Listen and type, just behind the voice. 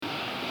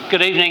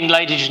Good evening,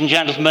 ladies and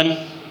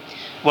gentlemen.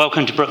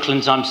 Welcome to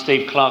Brooklands. I'm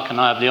Steve Clark, and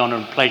I have the honour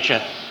and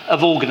pleasure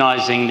of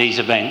organising these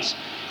events.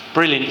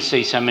 Brilliant to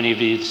see so many of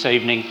you this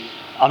evening.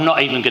 I'm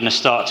not even going to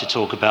start to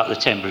talk about the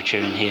temperature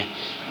in here,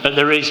 but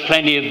there is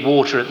plenty of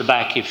water at the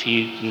back if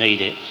you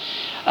need it.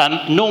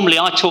 Normally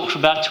I talk for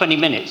about 20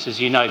 minutes, as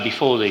you know,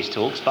 before these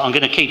talks, but I'm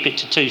going to keep it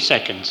to 2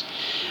 seconds.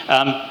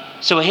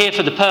 So we're here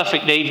for the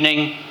perfect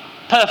evening,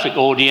 perfect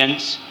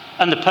audience,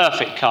 and the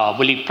perfect car.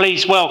 Will you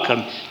please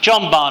welcome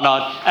John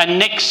Barnard and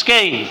Nick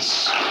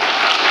Skeens.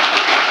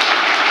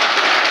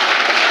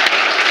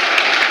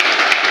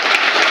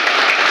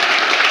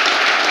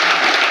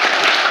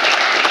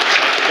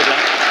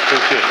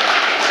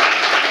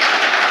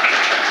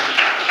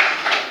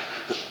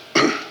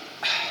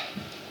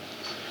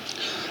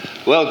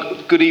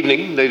 Well, good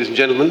evening, ladies and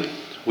gentlemen.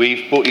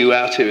 We've brought you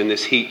out here in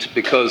this heat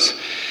because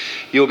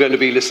you're going to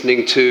be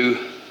listening to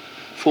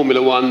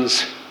Formula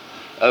One's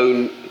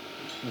own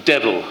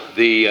devil,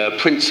 the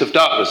Prince of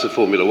Darkness of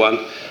Formula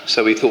One,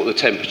 so we thought the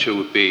temperature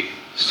would be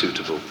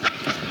suitable.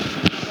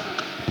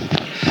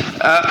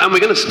 And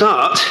we're going to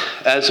start,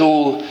 as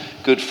all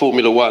good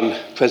Formula One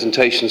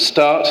presentations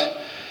start,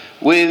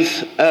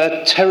 with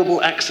a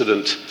terrible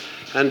accident.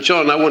 And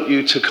John, I want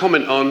you to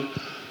comment on,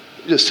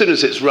 as soon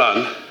as it's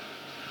run,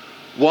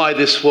 why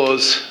this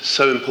was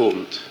so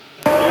important.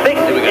 6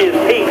 is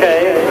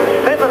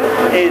PK,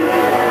 7 is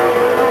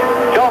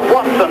John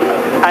Watson,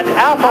 and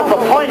out on the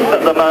points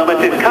at the moment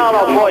is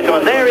Carlos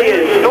Reutemann. There he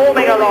is,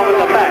 storming along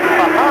at the back,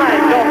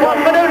 behind John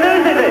Watson, who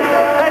loses it.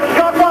 That's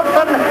John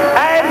Watson,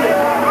 and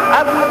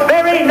a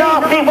very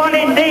nasty one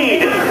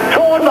indeed,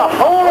 toward the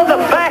whole of the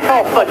back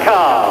of the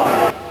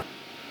car.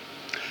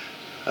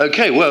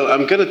 Okay, well,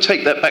 I'm going to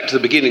take that back to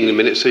the beginning in a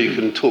minute so you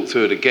can talk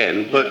through it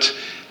again, but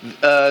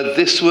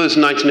this was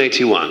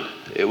 1981.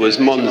 It was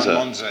Monza.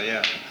 Monza,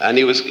 yeah. And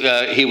he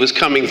was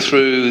coming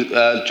through,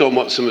 John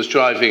Watson was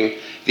driving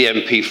the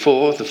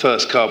MP4, the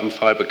first carbon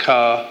fibre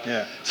car,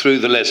 through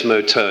the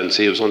Lesmo turn.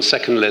 So he was on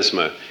second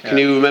Lesmo. Can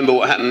you remember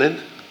what happened then?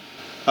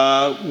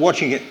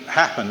 Watching it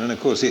happen, and of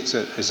course it's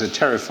a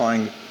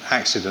terrifying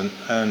accident,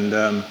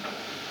 and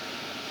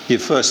your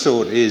first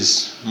thought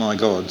is, my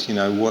God, you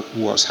know,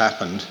 what's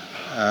happened?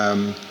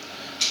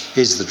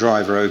 Is the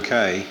driver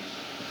okay?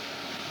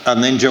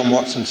 And then John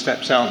Watson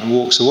steps out and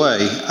walks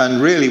away.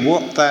 And really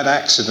what that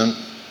accident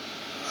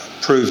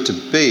proved to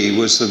be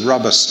was the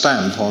rubber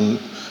stamp on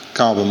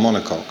carbon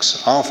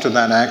monocoques. After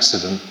that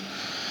accident,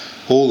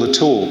 all the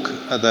talk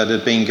that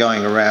had been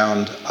going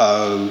around,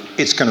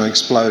 it's going to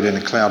explode in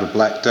a cloud of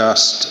black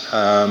dust,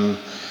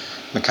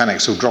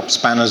 mechanics will drop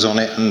spanners on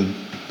it and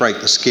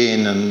break the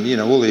skin, and you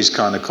know, all these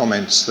kind of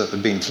comments that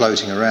had been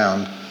floating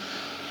around,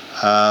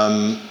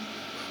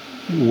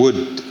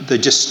 they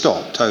just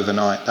stopped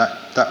overnight.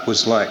 That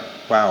was like,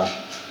 wow,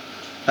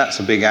 that's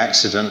a big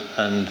accident.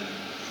 And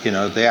you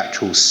know, the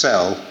actual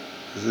cell,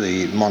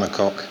 the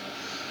monocoque,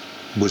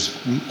 was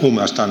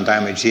almost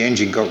undamaged. The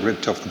engine got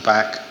ripped off the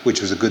back, which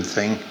was a good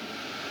thing.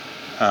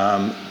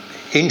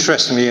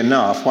 Interestingly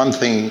enough, one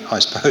thing I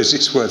suppose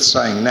it's worth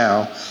saying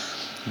now,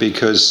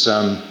 because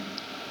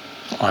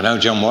I know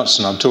John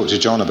Watson, I've talked to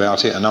John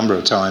about it a number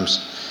of times,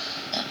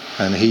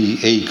 and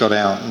he got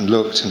out and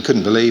looked and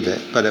couldn't believe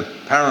it, but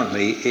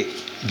apparently it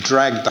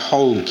dragged the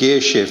whole gear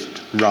shift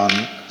run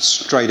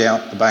straight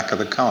out the back of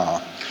the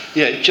car.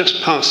 Yeah,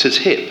 just past his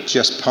hip.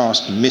 Just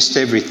past, missed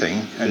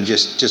everything, and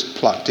just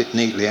plucked it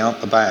neatly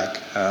out the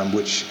back,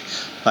 which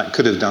that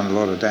could have done a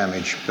lot of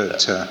damage.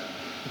 But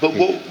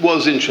what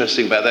was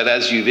interesting about that,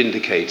 as you've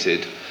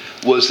indicated,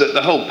 was that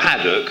the whole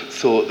paddock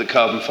thought that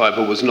carbon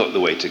fibre was not the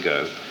way to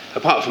go.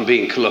 Apart from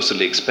being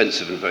colossally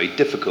expensive and very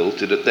difficult,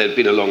 there had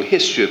been a long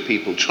history of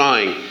people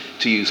trying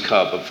to use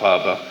carbon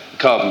fibre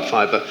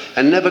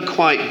and never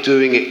quite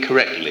doing it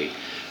correctly.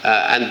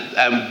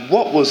 And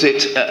what was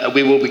it,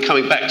 we will be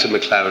coming back to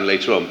McLaren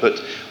later on, but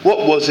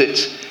what was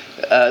it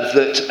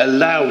that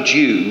allowed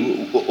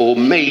you or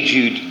made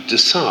you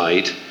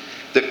decide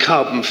that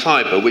carbon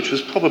fibre, which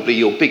was probably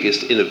your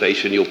biggest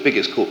innovation, your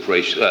biggest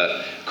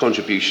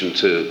contribution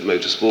to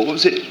motorsport, what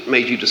was it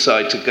made you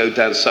decide to go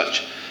down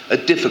such a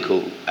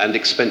difficult and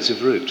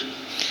expensive route?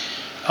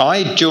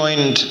 I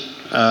joined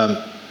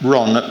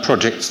Ron at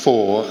Project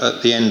 4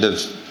 at the end of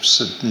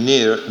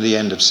near the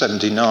end of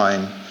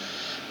 '79,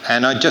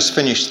 and I just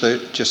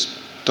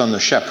done the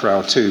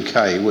Chaparral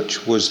 2K,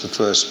 which was the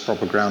first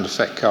proper ground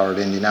effect car at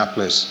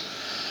Indianapolis.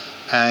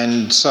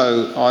 And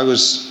so I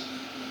was,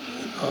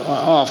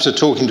 after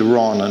talking to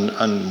Ron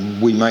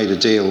and we made a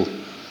deal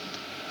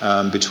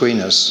between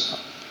us,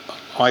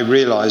 I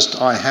realised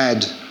I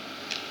had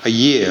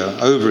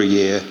over a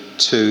year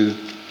to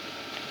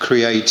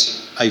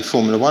create a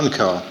Formula One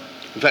car.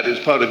 In fact, it was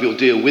part of your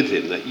deal with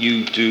him that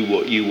you do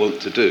what you want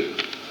to do.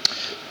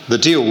 The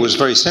deal was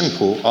very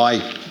simple.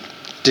 I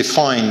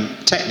define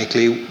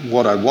technically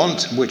what I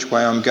want, which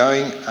way I'm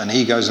going, and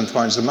he goes and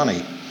finds the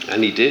money.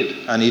 And he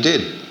did. And he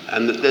did.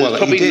 And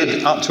he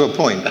did up to a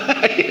point.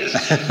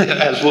 Yes,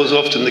 as was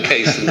often the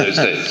case in those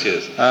days,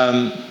 yes.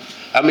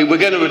 I mean, we're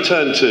going to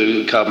return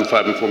to carbon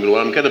fibre and Formula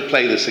One. I'm going to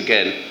play this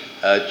again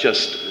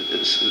just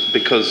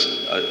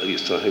because,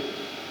 I hope,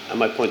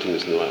 am I pointing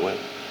this in the right way?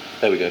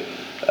 There we go.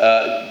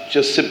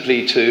 Just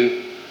simply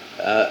to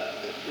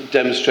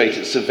demonstrate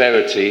its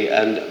severity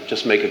and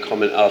just make a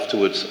comment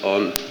afterwards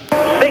on...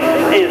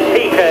 6th is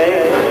PK,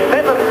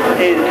 7th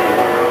is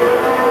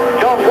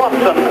John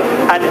Watson,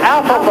 and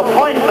out on the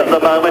points at the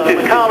moment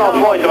is Carlos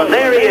Reutemann.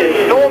 There he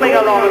is, storming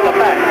along at the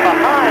back,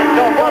 behind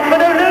John Watson,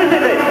 who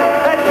loses it.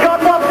 That's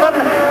John Watson,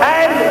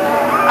 and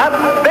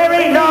a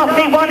very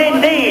nasty one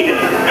indeed,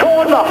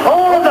 towards the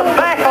whole of the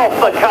back of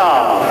the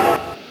car.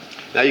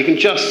 Now you can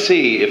just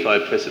see, if I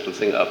press the little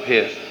thing up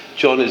here,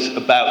 John is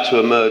about to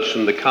emerge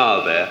from the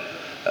car there.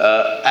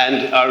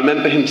 And I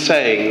remember him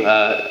saying,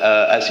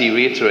 as he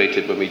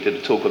reiterated when we did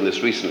a talk on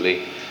this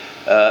recently,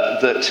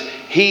 that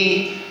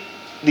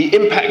the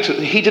impact,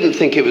 he didn't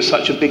think it was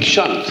such a big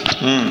shunt.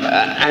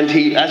 And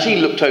as he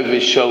looked over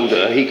his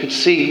shoulder, he could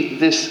see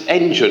this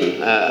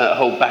engine,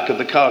 whole back of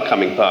the car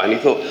coming by, and he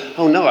thought,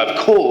 oh no, I've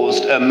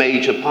caused a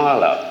major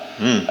pile-up.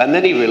 And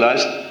then he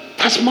realised,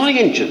 that's my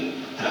engine.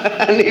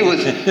 And he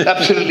was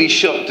absolutely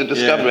shocked to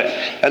discover it.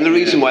 And the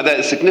reason why that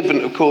is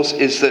significant, of course,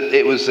 is that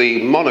it was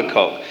the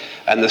monocoque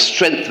and the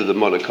strength of the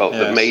monocoque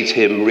that made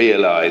him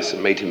realise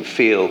and made him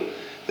feel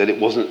that it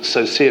wasn't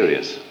so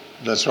serious.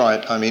 That's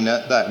right. I mean,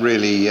 that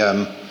really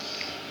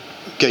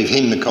gave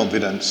him the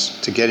confidence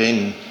to get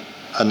in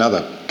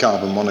another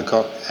carbon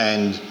monocoque.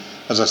 And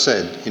as I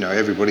said,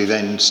 everybody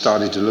then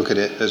started to look at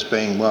it as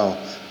being, well,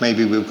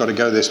 maybe we've got to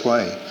go this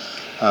way.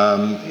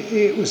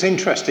 It was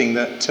interesting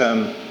that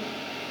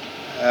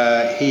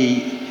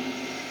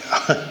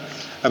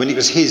it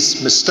was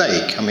his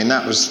mistake. I mean,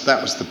 that was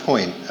the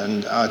point.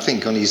 And I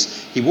think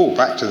he walked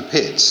back to the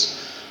pits.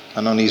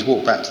 And on his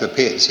walk back to the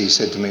pits, he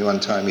said to me one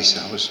time, he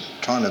said, I was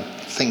trying to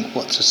think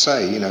what to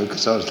say,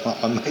 because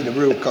I made a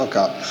real cock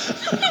up.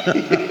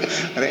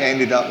 And it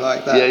ended up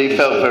like that. Yeah, he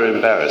felt very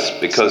embarrassed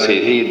because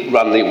he'd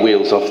run the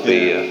wheels off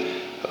the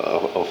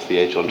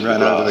edge onto the grass.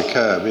 Ran over the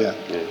curb, yeah.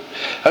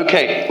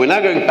 Okay, we're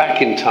now going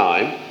back in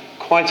time,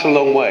 quite a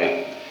long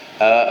way.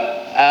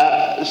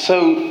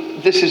 So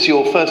this is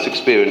your first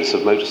experience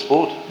of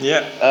motorsport.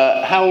 Yeah.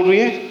 How old were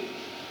you?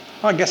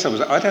 I guess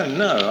I don't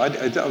know. I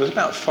was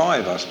about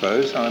 5, I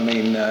suppose. I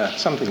mean,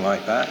 something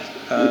like that.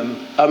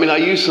 I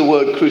used the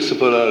word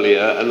crucible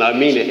earlier, and I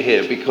mean it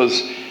here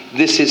because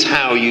this is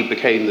how you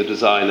became the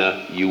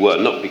designer you were,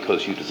 not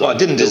because you designed. Well, I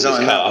didn't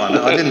design that one.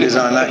 I didn't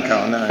design that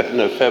car, no.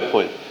 No, fair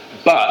point.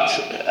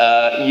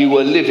 But you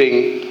were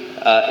living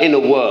in a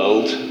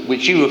world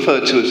which you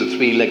referred to as a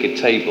three-legged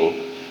table,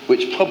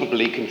 which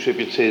probably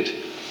contributed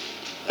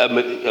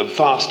a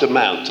vast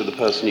amount to the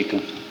person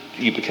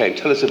you became.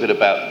 Tell us a bit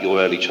about your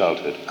early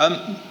childhood.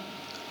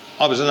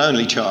 I was an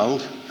only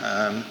child. You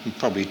can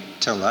probably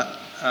tell that.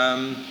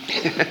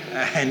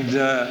 And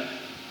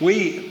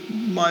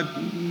my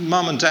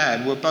mum and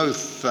dad were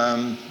both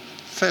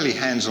fairly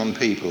hands-on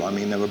people. I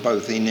mean, they were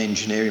both in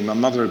engineering. My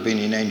mother had been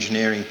in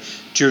engineering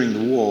during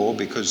the war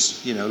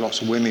because,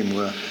 lots of women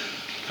were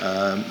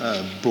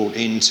brought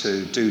in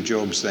to do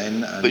jobs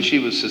then. But she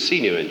was a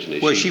senior engineer.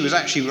 Well, she was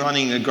actually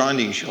running a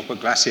grinding shop at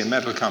Glacier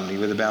Metal Company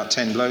with about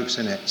 10 blokes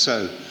in it.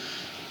 So,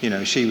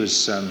 she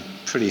was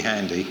pretty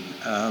handy.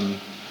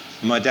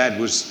 My dad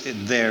was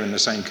there in the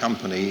same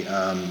company.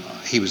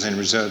 He was in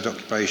reserved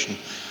occupation.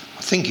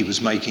 I think he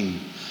was making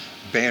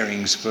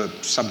bearings for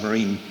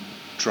submarine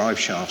drive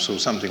shafts or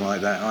something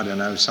like that. I don't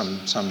know, some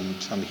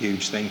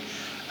huge thing.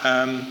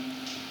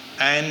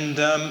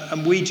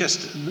 And we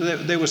just,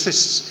 there was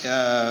this,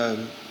 the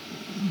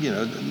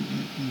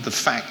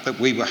fact that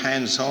we were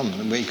hands-on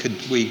and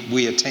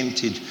we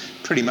attempted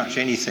pretty much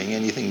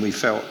anything we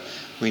felt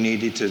we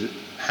needed to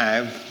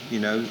have,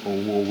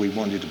 or we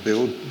wanted to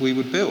build, we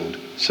would build.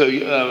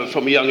 So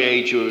from a young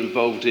age, you were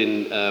involved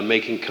in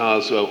making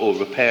cars or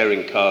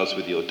repairing cars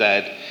with your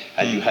dad,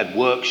 and you had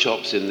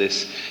workshops in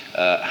this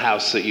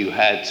house that you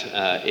had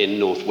in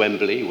North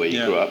Wembley, where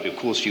you grew up. Of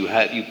course, you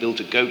built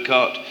a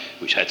go-kart,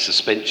 which had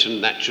suspension,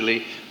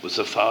 naturally, was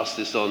the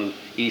fastest on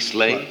East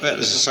Lane. Well, that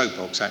was a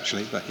soapbox,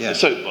 actually, but yeah. A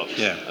soapbox?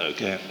 Yeah.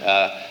 Okay.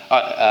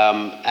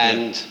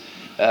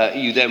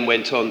 You then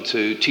went on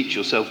to teach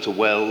yourself to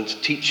weld,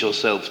 teach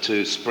yourself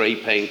to spray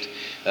paint,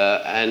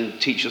 and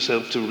teach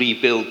yourself to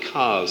rebuild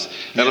cars.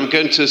 And I'm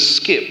going to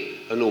skip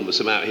enormous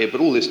amount here,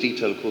 but all this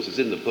detail, of course, is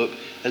in the book,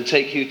 and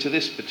take you to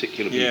this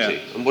particular beauty.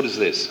 Yeah. And what is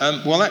this?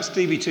 Well, that's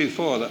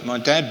DB24 that my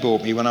dad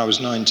bought me when I was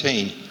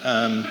 19,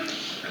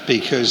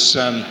 because...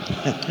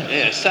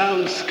 yeah,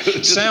 sounds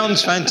good.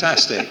 Sounds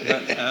fantastic.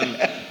 But,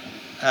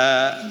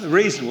 the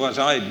reason was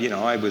I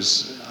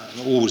was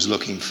always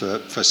looking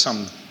for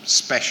some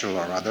special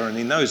or other, and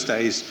in those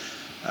days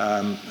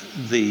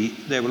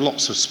there were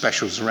lots of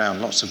specials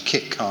around, lots of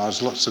kit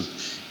cars, lots of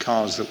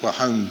cars that were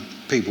home,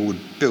 people would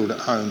build at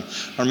home.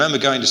 I remember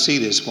going to see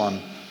this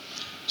one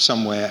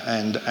somewhere,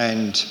 and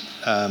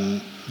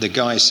the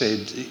guy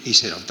said,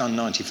 I've done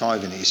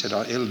 95 in it. He said,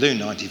 it'll do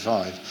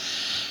 95.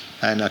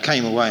 And I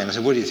came away and I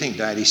said, what do you think,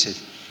 Dad? He said,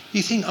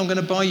 you think I'm going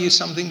to buy you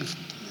something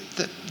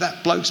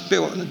that bloke's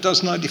built and it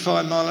does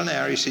 95 mile an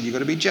hour? He said, you've got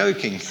to be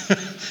joking.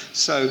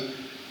 So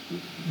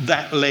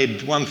that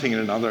led, one thing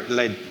and another, it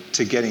led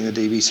to getting the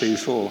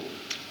DB24.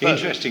 The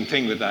interesting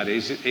thing with that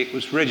is it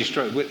was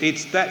registered.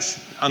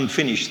 That's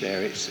unfinished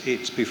there.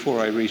 It's before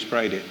I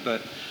resprayed it,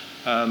 but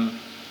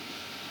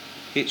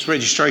its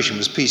registration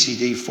was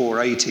PCD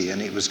 480,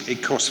 and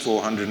it cost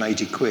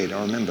 480 quid.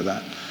 I remember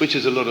that. Which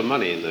is a lot of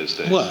money in those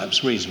days. Well, it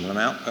was a reasonable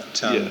amount,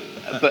 but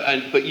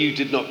but you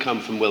did not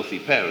come from wealthy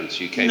parents.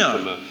 You came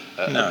from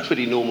a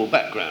pretty normal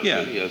background,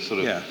 really, a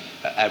sort of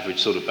average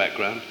sort of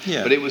background.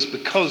 Yeah. But it was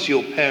because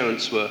your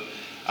parents were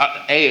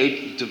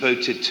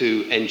devoted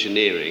to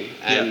engineering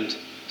and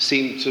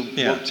seemed to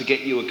want to get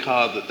you a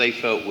car that they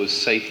felt was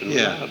safe and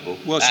reliable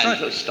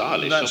and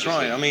stylish. That's obviously.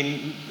 right. I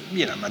mean,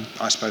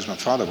 I suppose my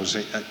father was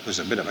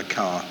a bit of a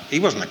car. He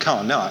wasn't a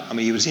car nut. I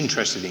mean, he was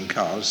interested in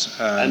cars.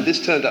 And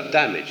this turned up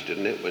damaged,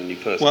 didn't it, when you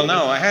first? Well,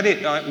 no, I had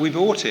it. We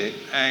bought it,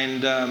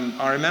 and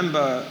I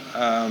remember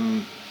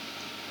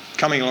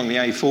coming along the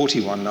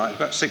A40 one night,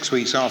 about 6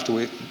 weeks after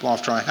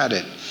I had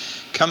it,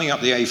 coming up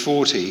the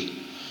A40,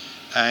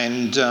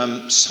 and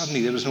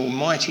suddenly there was an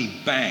almighty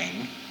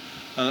bang.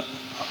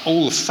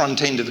 All the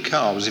front end of the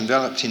car was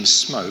enveloped in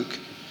smoke,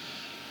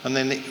 and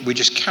then we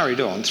just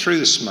carried on through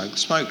the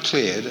smoke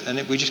cleared,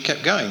 and we just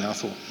kept going. I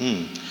thought,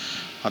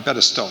 I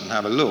better stop and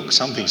have a look,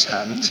 something's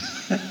happened.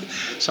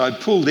 So I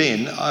pulled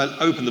in, I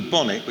opened the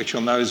bonnet, which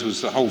on those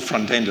was the whole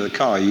front end of the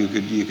car, you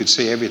could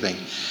see everything.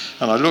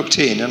 And I looked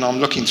in, and I'm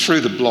looking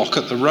through the block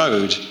at the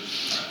road,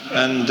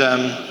 and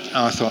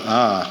I thought,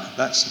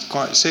 that's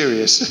quite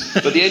serious.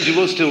 But the engine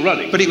was still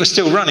running. But it was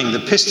still running. The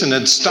piston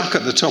had stuck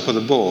at the top of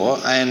the bore,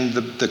 and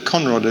the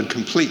conrod had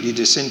completely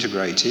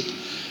disintegrated,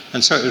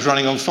 and so it was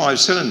running on 5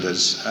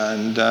 cylinders.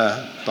 And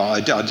but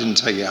I didn't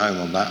take it home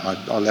on that.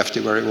 I left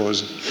it where it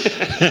was.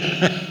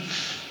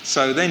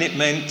 So then it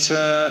meant,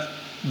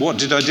 what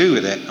did I do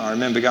with it? I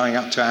remember going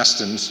up to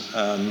Aston's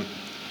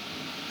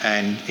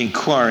and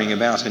inquiring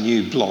about a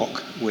new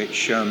block,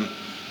 which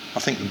I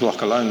think the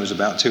block alone was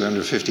about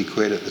 250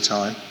 quid at the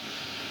time,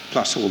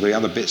 plus all the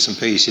other bits and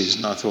pieces.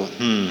 And I thought,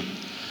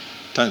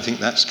 don't think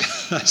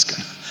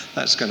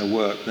that's going to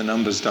work. The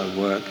numbers don't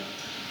work.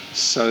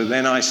 So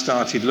then I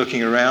started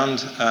looking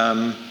around,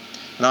 and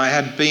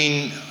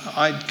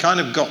I'd kind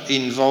of got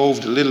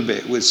involved a little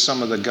bit with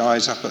some of the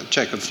guys up at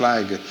Checker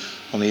Flag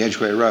on the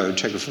Edgware Road,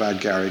 Checker Flag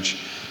Garage.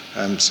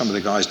 Some of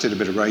the guys did a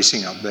bit of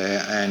racing up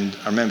there, and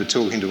I remember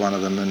talking to one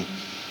of them, and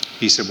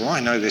he said, well, I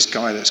know this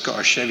guy that's got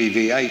a Chevy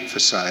V8 for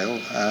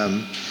sale,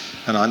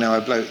 and I know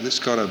a bloke that's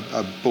got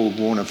a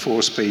Borg-Warner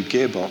 4-speed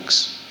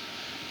gearbox.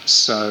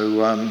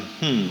 So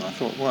I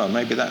thought, well,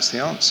 maybe that's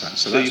the answer.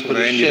 So that's what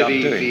I ended up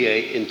doing. So you put a Chevy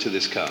V8 into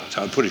this car?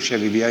 So I put a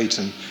Chevy V8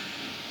 and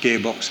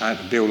gearbox. I had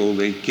to build all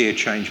the gear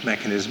change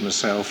mechanism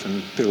myself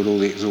and build all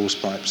the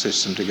exhaust pipe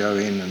system to go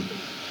in.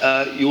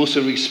 And you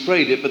also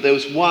resprayed it, but there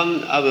was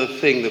one other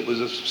thing that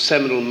was a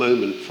seminal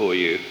moment for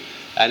you.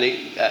 And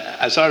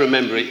as I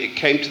remember it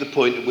came to the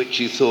point at which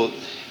you thought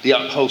the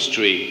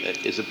upholstery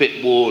is a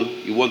bit worn,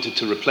 you wanted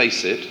to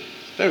replace it.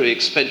 Very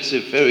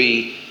expensive,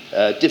 very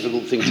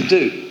difficult thing to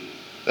do.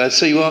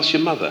 So you asked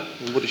your mother,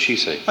 and what did she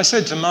say? I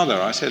said to Mother,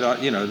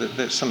 that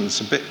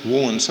it's a bit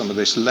worn, some of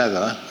this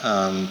leather,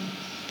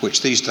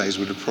 which these days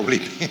would have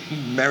probably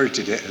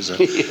merited it as a,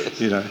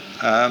 yes.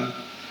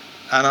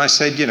 And I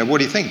said, what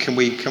do you think? Can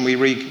we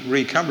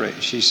recover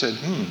it? She said,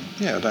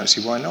 I don't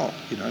see why not,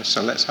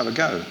 so let's have a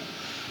go.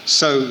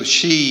 So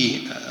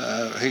she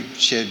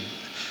had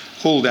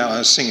hauled out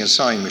a Singer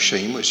sewing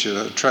machine, which is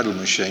a treadle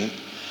machine,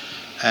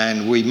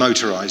 and we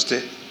motorised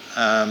it,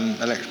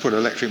 put an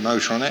electric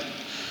motor on it.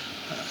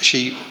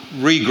 She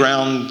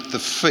reground the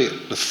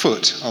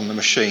foot on the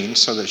machine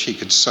so that she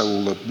could sew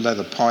all the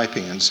leather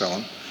piping and so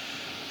on.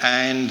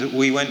 And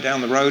we went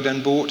down the road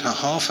and bought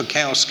half a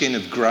cow skin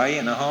of grey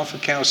and half a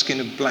cow skin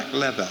of black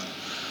leather,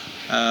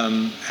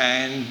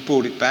 and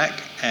brought it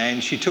back.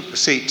 And she took the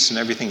seats and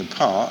everything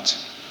apart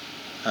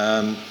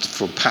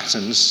for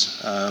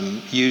patterns,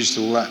 used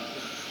all that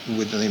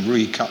with, and then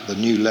recut the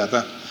new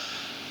leather,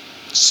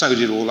 sewed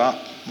it all up,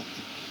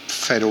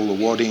 fed all the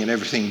wadding and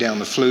everything down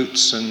the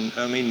flutes, and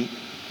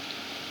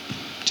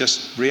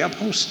just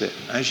reupholstered it,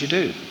 as you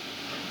do.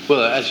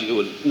 Well, as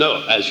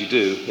you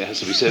do, it has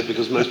to be said,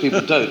 because most people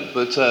don't.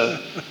 But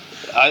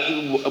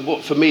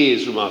what for me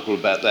is remarkable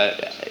about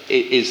that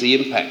is the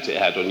impact it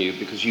had on you,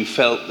 because you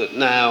felt that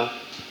now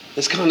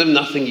there's kind of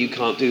nothing you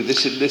can't do.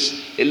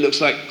 It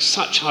looks like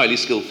such highly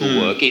skillful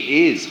work. It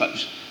is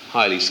such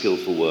highly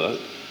skillful work,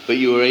 but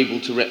you were able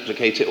to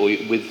replicate it, or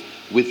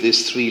with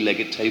this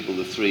three-legged table,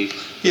 the three.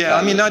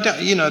 Yeah,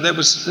 there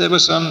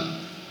was.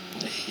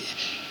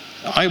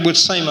 I would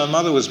say my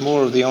mother was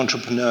more of the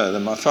entrepreneur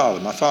than my father.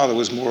 My father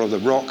was more of the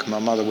rock. My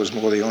mother was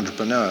more the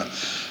entrepreneur,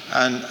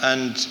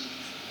 and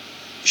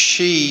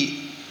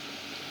she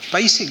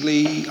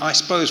basically, I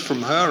suppose,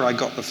 from her, I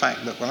got the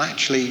fact that, well,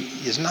 actually,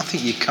 there's nothing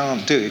you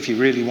can't do if you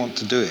really want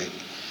to do it.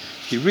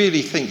 If you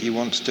really think you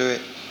want to do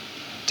it,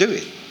 do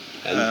it.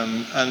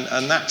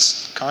 And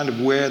that's kind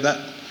of where that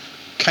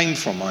came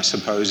from, I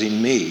suppose,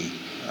 in me.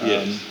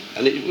 Yes.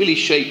 And it really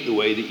shaped the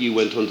way that you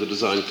went on to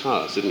design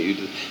cars, didn't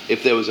you?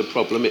 If there was a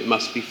problem, it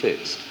must be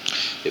fixed.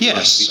 it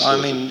must be Yes,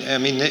 sorted. I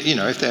mean, you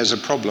know, if there's a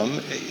problem,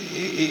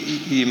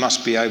 you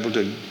must be able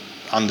to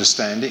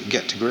understand it,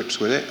 get to grips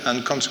with it,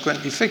 and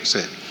consequently fix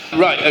it.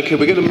 Right, okay,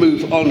 we're going to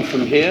move on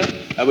from here,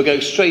 and we're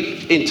going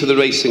straight into the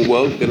racing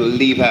world. We're going to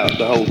leave out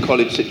the whole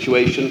college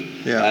situation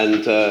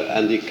and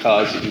the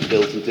cars that you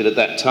built and did at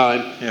that time.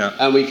 Yeah.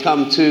 And we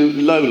come to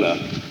Lola.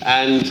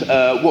 And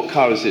what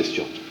car is this,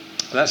 John?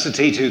 That's the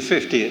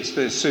T250. It's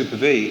the Super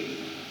V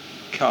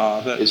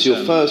car. It's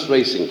your first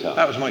racing car?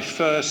 That was my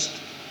first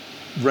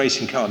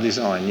racing car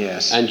design,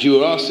 yes. And you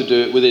were asked to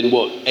do it within,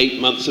 8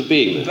 months of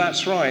being there?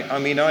 That's right. I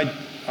mean,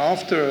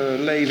 after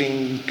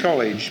leaving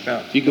college,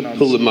 You could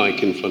pull the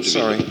mic in front of you.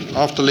 Sorry.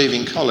 After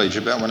leaving college,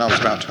 when I was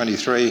about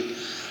 23,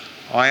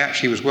 I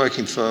actually was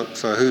working for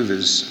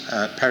Hoover's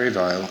at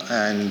Perivale,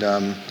 and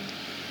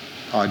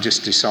I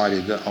just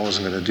decided that I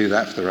wasn't going to do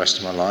that for the rest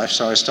of my life,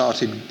 so I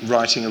started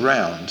writing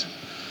around.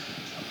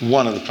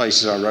 One of the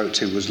places I wrote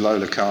to was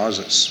Lola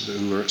Cars,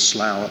 who were at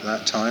Slough at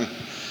that time,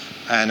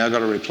 and I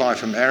got a reply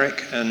from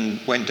Eric and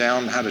went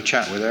down, had a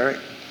chat with Eric,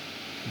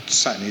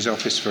 sat in his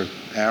office for an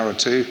hour or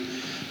two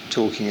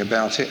talking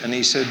about it, and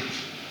he said,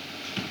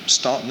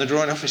 start in the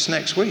drawing office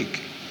next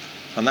week.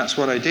 And that's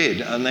what I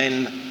did. And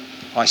then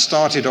I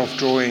started off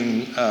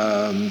drawing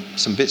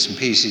some bits and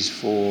pieces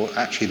for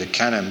actually the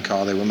Can-Am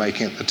car they were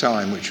making at the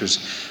time, which was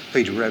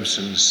Peter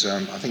Revson's,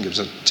 I think it was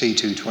a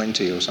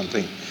T220 or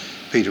something,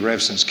 Peter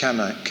Revson's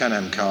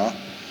Can-Am car.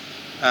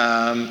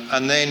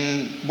 And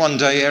then one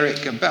day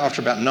Eric, after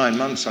about 9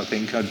 months I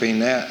think I'd been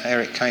there,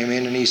 Eric came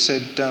in and he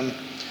said,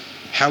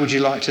 how would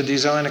you like to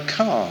design a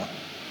car?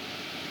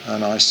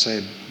 And I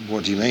said,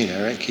 what do you mean,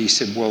 Eric? He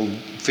said, well,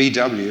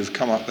 VW have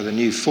come up with a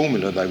new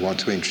formula they want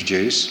to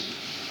introduce.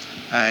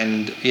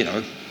 And, you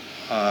know,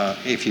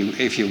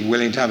 if you're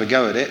willing to have a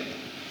go at it,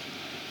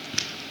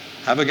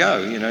 have a go,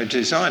 you know,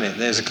 design it.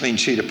 There's a clean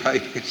sheet of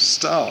paper to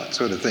start,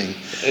 sort of thing.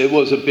 It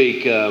was a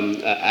big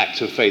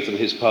act of faith on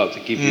his part to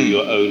give you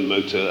your own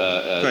motor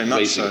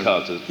racing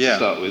car to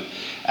start with.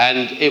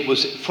 And it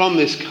was from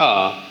this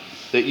car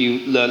that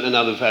you learned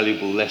another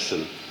valuable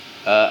lesson.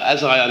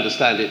 As I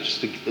understand it,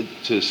 just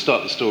to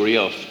start the story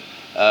off,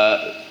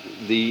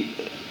 the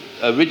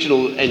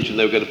original engine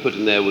they were going to put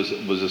in there was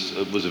a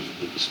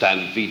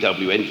standard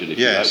VW engine, if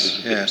you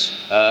like. Yes.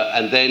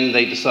 And then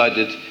they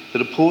decided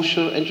that a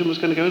Porsche engine was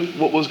going to go in.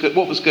 What was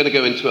going to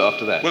go into it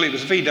after that? Well, it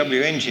was a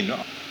VW engine.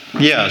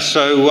 Yeah.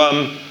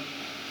 So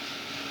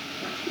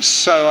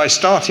I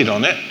started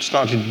on it.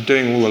 Started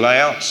doing all the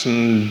layouts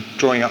and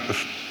drawing up the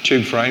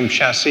tube frame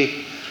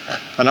chassis.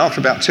 And after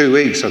about 2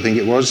 weeks, I think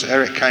it was,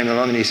 Eric came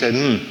along and he said,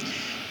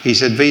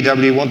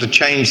 VW want to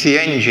change the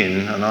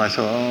engine. And I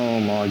thought,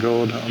 oh my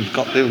God, I've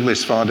got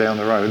this far down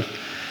the road.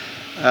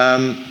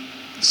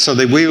 So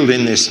they wheeled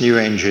in this new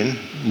engine,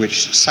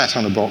 which sat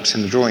on a box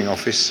in the drawing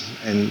office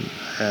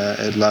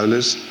at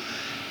Lola's.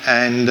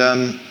 And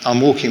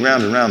I'm walking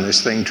round and round this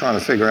thing, trying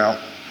to figure out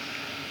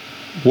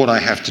what I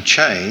have to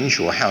change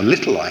or how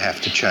little I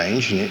have to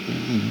change. And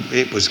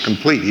it was a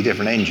completely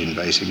different engine,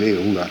 basically.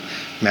 All the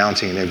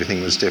mounting and everything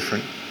was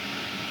different.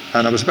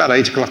 And it was about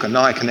 8 o'clock at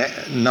night,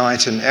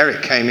 and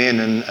Eric came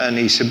in and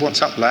he said,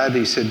 what's up, lad?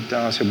 I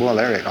said, well,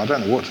 Eric, I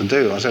don't know what to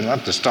do. I said, I'll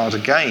have to start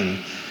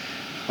again.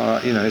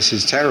 You know, this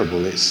is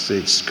terrible.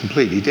 It's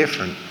completely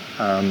different.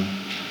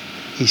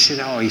 He said,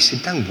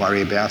 don't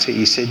worry about it.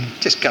 He said,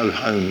 just go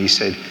home. He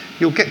said,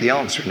 you'll get the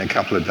answer in a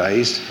couple of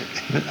days.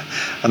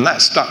 And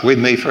that stuck with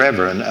me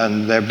forever.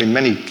 And there have been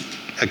many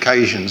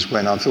occasions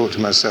when I've thought to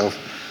myself,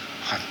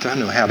 I don't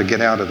know how to get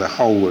out of the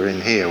hole we're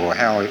in here, or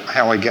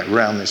how I get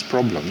around this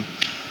problem.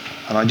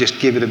 And I just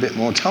give it a bit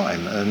more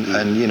time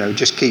and you know,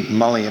 just keep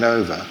mulling it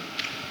over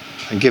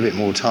and give it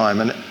more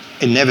time. And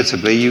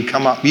inevitably you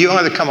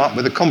either come up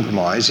with a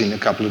compromise in a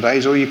couple of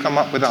days, or you come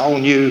up with a whole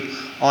new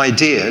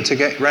idea to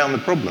get around the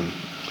problem.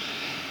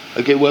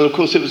 Okay, well, of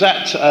course, it was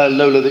at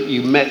Lola that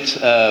you met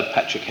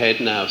Patrick Head,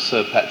 now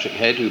Sir Patrick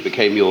Head, who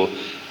became your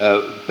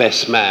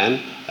best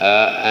man,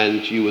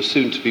 and you were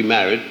soon to be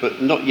married,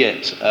 but not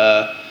yet,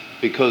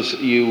 because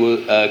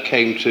you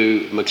came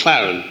to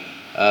McLaren,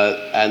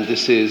 and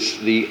this is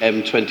the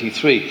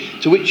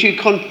M23, to which you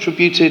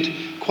contributed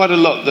quite a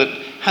lot that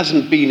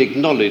hasn't been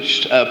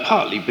acknowledged,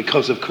 partly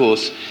because, of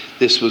course,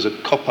 this was a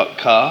cop-up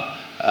car,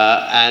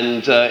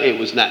 and it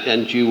was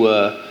and you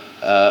were.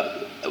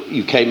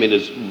 You came in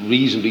as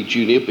reasonably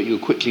junior, but you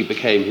quickly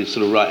became his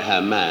sort of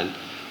right-hand man.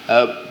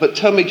 But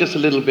tell me just a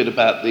little bit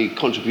about the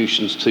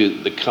contributions to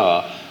the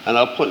car, and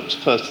I'll point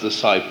first to the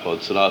side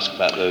pods and ask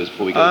about those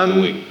before we go to the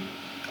wing.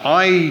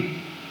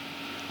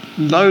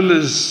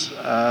 Lola's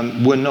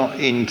were not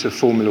into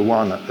Formula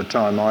One at the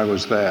time I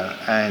was there,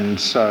 and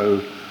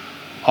so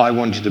I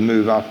wanted to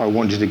move up. I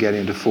wanted to get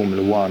into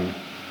Formula One.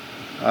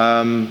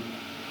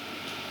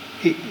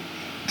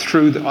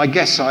 I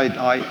guess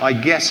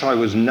I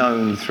was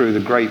known through the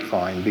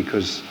grapevine,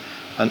 because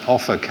an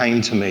offer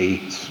came to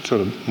me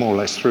sort of more or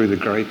less through the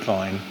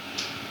grapevine,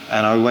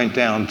 and I went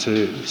down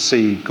to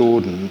see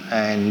Gordon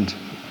and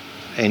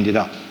ended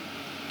up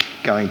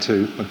going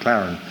to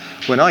McLaren.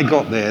 When I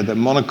got there, the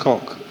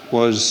monocoque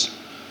was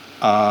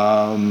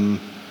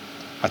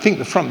I think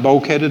the front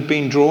bulkhead had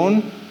been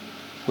drawn,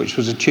 which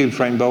was a tube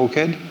frame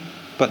bulkhead,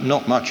 but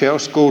not much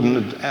else.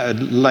 Gordon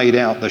had laid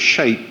out the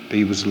shape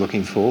he was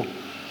looking for.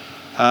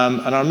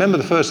 And I remember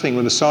the first thing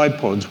with the side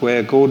pods,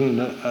 where Gordon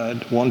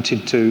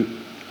wanted to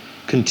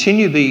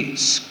continue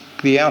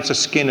the outer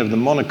skin of the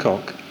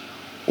monocoque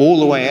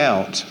all the way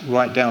out,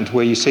 right down to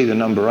where you see the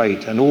number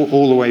 8, and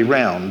all the way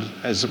round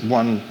as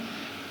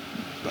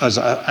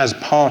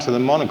part of the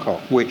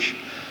monocoque, which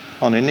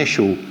on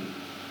initial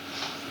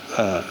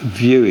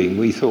viewing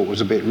we thought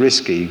was a bit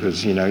risky,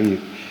 because you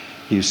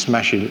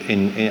smash it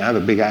in, have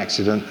a big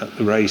accident at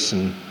the race,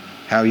 and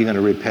how are you going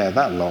to repair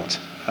that lot?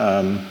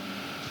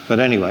 But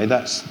anyway,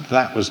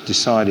 that was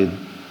decided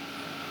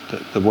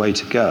the way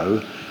to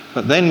go.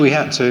 But then we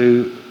had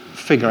to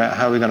figure out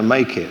how we're going to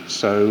make it.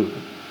 So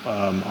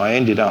I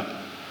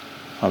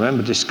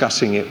remember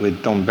discussing it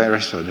with Don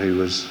Beresford, who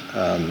was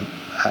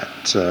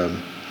at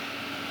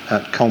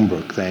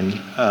Colnbrook then.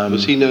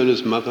 Was he known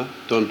as Mother,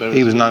 Don Beresford?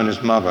 He was known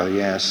as Mother,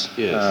 yes.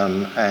 Yes.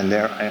 And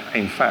there,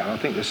 in fact, I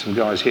think there's some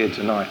guys here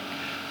tonight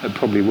that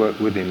probably worked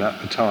with him at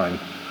the time.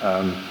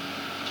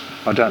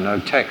 I don't know,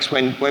 Tex,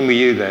 when were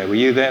you there? Were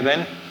you there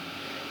then?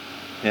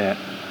 Yeah.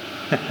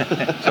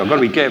 So I've got to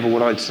be careful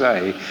what I'd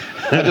say.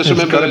 I just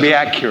remember it's got to be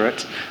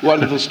accurate.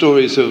 Wonderful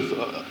stories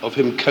of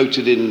him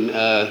coated in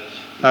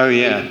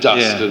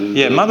dust.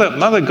 Yeah.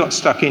 Mother got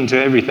stuck into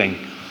everything,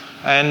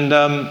 and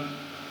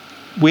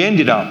we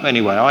ended up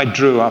anyway. I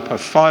drew up a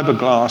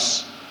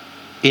fiberglass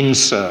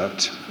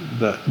insert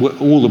that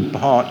all the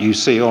part you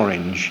see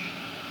orange,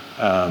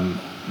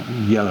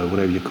 yellow,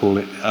 whatever you call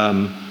it,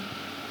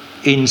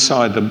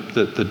 inside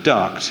the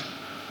duct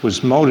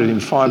was moulded in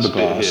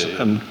fiberglass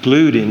and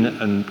glued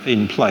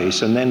in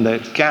place, and then the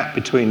gap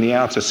between the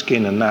outer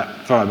skin and that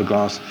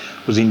fiberglass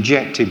was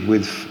injected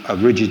with a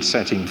rigid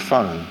setting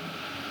foam,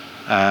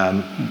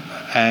 and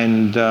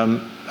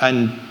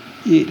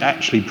it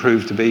actually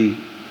proved to be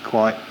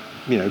quite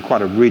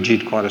a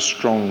rigid, quite a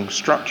strong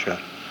structure.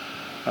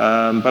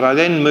 But I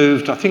then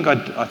moved. I think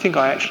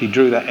I actually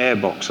drew that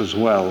airbox as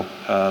well,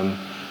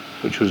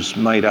 which was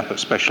made up at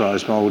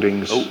Specialised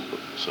Mouldings. Oh,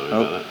 sorry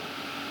about that.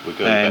 We're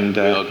going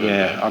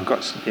back. I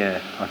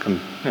can.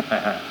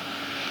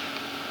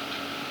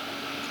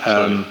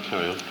 Sorry,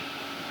 carry on.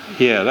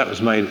 Yeah, that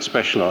was made at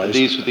Specialised.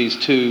 These were these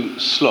two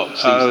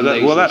slots.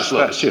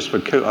 That's just for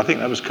cool. I think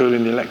that was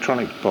cooling the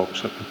electronic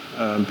box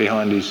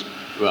behind his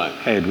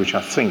head, which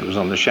I think was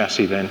on the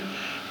chassis then.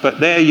 But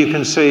there you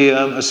can see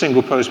a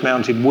single post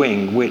mounted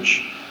wing,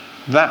 which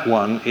that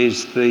one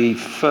is the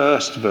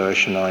first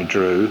version I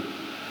drew,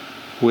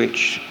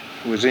 which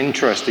was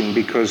interesting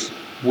because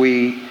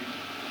we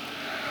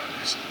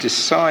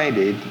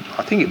decided,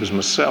 I think it was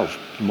myself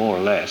more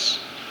or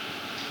less,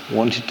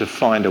 wanted to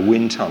find a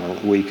wind tunnel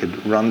that we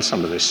could run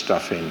some of this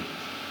stuff in.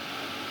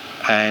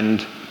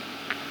 And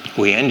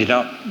we ended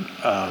up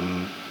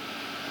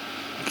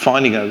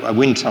finding a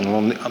wind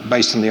tunnel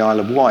based on the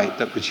Isle of Wight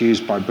that was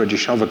used by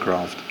British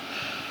Hovercraft.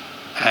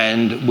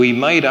 And we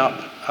made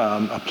up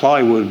a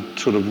plywood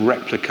sort of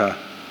replica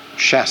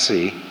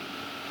chassis.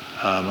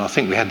 I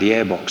think we had the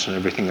airbox and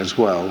everything as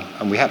well.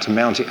 And we had to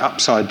mount it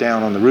upside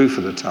down on the roof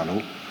of the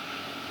tunnel.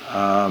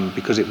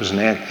 Because it was an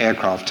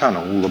aircraft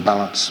tunnel, all the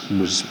balance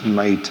was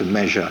made to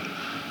measure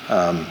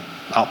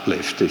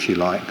uplift, if you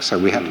like. So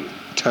we had to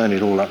turn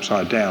it all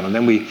upside down. And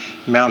then we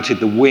mounted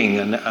the wing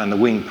and the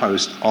wing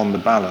post on the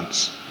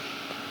balance.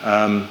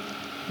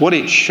 What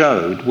it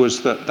showed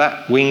was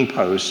that wing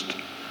post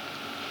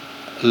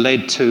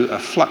led to a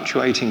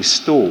fluctuating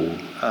stall.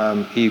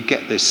 You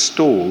get this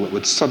stall that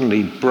would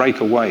suddenly break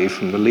away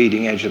from the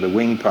leading edge of the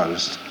wing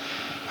post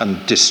and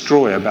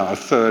destroy about a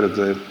third of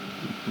the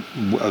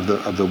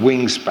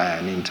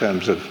wingspan in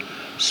terms of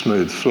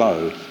smooth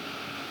flow,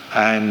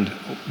 and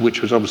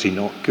which was obviously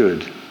not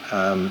good.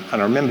 And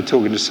I remember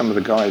talking to some of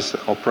the guys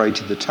that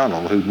operated the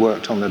tunnel who'd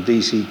worked on the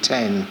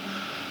DC-10,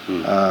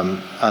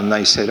 and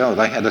they said,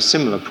 they had a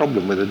similar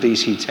problem with a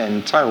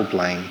DC-10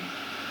 tailplane.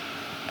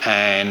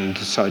 And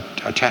so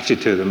I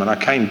chatted to them, and I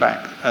came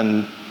back,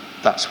 and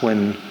that's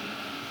when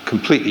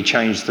completely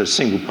changed the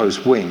single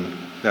post wing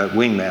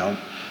mount,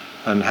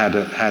 and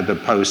had the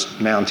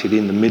post mounted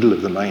in the middle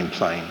of the main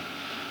plane,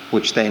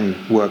 which then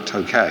worked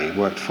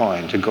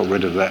fine to got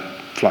rid of that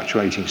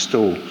fluctuating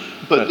stall.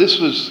 But this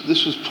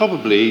was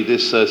probably,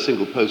 this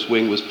single post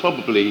wing was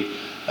probably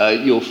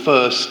your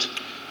first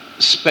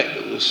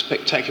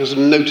spectacular,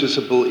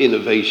 noticeable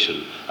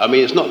innovation. I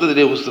mean, it's not that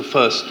it was the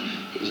first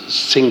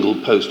single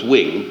post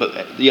wing,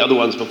 but the other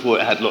ones before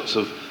it had lots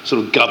of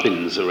sort of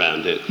gubbins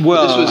around it.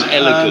 Well, this was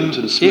elegant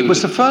and smooth. It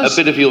was the first,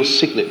 a bit of your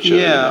signature.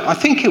 Yeah, I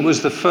think it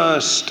was the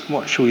first,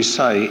 what shall we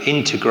say,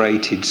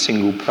 integrated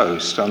single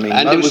post. I mean,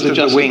 and most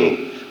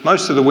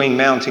of the wing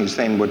mountings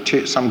then were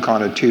some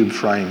kind of tube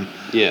frame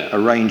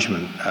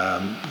arrangement.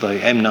 The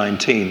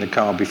M19, the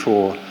car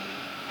before,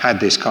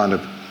 had this kind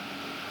of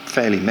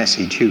fairly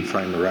messy tube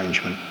frame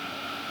arrangement.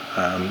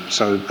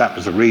 So that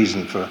was the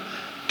reason for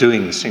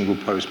doing the single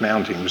post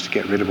mounting, was to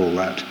get rid of all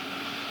that.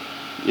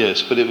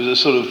 Yes, but it was a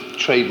sort of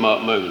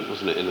trademark moment,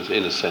 wasn't it,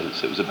 in a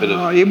sense? It was a bit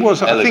of It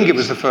was. I think it elegance.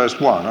 was the first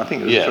one. I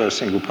think it was the first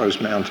single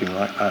post mounting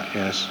like that,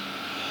 yes.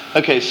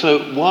 Okay, so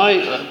why,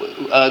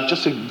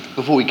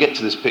 before we get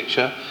to this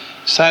picture,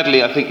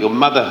 sadly I think your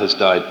mother has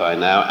died by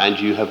now and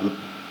you have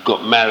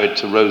got married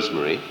to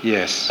Rosemary.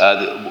 Yes.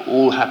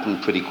 All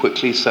happened pretty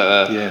quickly.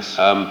 So yes.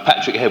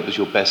 Patrick Head was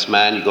your best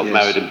man. You got Yes.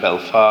 married in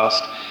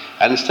Belfast.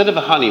 And instead of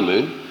a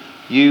honeymoon,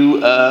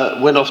 you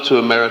went off to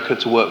America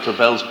to work for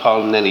Bell's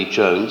pal Nenny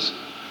Jones.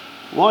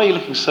 Why are you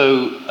looking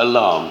so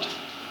alarmed?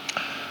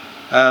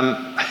 I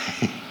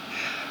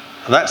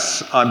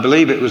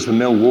believe it was the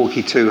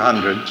Milwaukee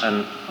 200,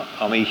 and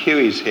I mean,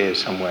 Huey's here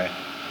somewhere.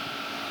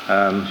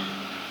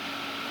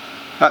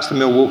 That's the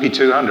Milwaukee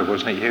 200,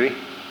 wasn't it, Huey?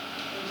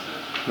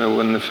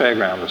 In the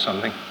fairground or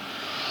something.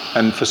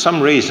 And for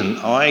some reason,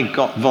 I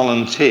got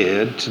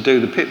volunteered to do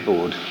the pit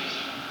board.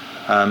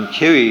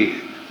 Huey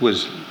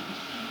was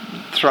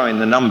throwing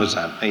the numbers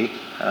at me,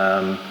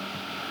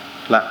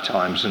 lap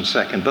times and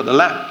second, but the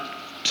lap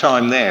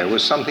time there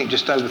was something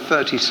just over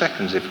 30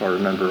 seconds, if I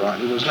remember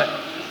rightly, wasn't it?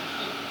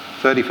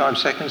 35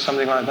 seconds,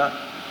 something like that?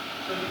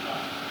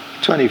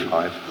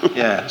 25,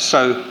 yeah.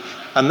 So,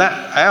 and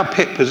that, our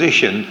pit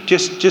position,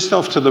 just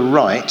off to the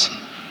right,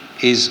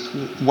 is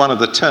one of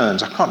the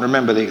turns. I can't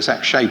remember the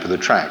exact shape of the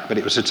track, but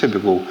it was a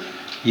typical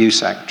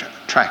USAC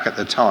track at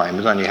the time.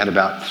 It only had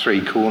about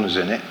 3 corners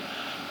in it.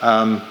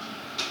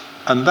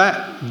 And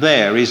that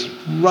there is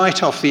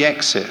right off the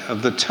exit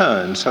of the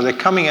turn. So they're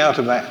coming out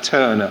of that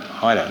turn at,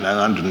 I don't know,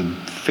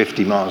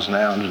 150 miles an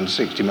hour,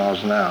 160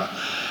 miles an hour.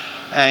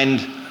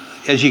 And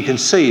as you can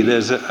see,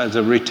 there's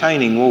a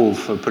retaining wall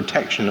for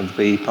protection of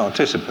the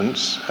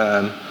participants.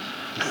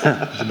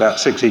 It's about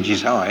 6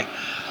 inches high.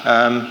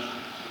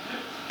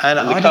 And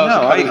I don't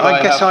know,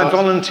 I guess I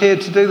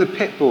volunteered to do the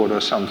pit board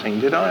or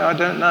something, did I? I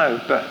don't know,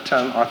 but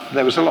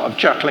there was a lot of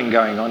chuckling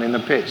going on in the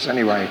pits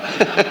anyway.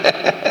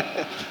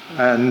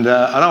 And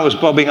I was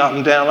bobbing up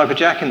and down like a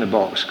jack in the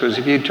box, because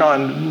if you try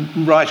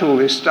and write all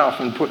this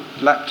stuff and put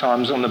lap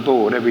times on the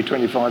board every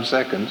 25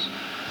 seconds,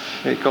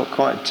 it got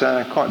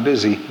quite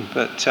busy.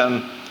 But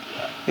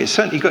it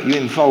certainly got you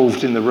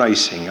involved in the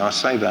racing, I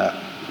say that.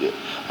 Yeah.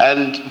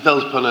 And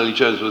Bell's pal Nenny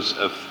Jones was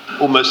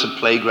almost a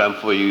playground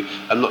for you.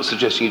 I'm not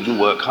suggesting you didn't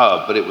work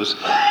hard, but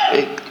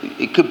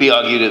it could be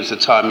argued it was the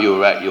time you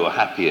were at your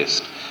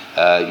happiest.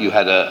 You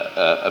had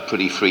a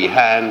pretty free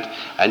hand,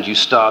 and you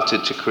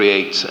started to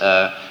create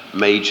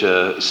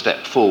major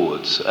steps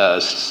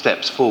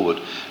forward.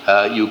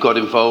 You got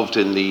involved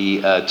in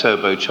the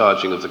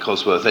turbocharging of the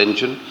Cosworth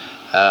engine,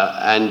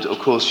 and of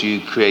course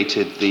you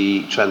created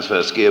the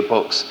transverse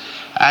gearbox,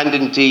 and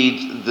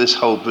indeed this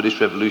whole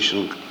British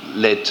Revolution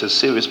led to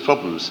serious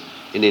problems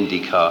in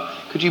IndyCar.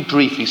 Could you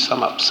briefly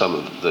sum up some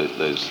of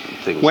those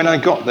things? When I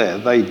got there,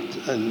 the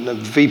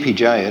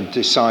VPJ had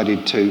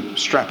decided to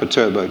strap a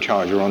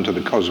turbocharger onto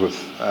the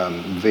Cosworth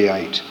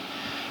V8,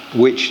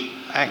 which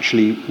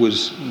actually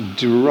was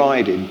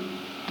derided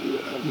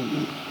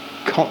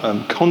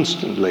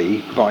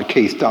constantly by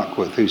Keith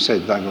Duckworth, who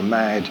said they were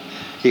mad,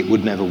 it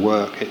would never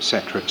work,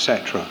 etc.,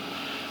 etc.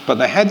 But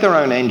they had their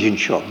own engine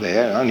shop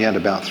there. It only had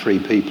about 3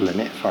 people in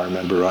it, if I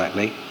remember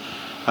rightly,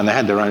 and they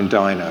had their own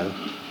dyno.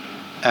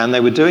 And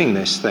they were doing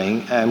this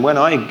thing, and when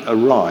I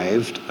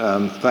arrived,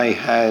 they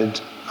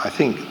had, I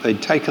think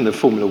they'd taken the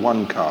Formula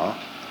One car,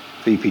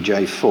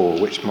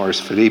 VPJ4, which Maurice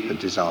Philippe had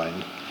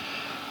designed,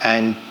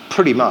 and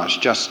pretty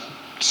much just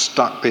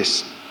stuck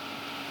this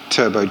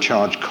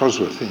turbocharged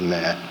Cosworth in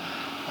there.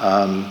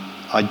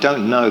 I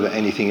don't know that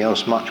anything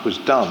else much was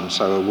done,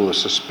 so all the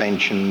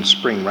suspension,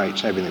 spring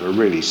rates and everything were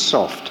really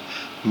soft,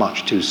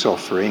 much too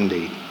soft for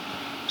Indy.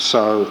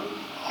 So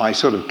I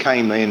sort of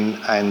came in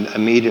and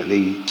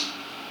immediately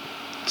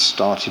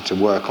started to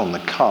work on the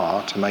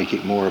car to make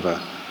it more of an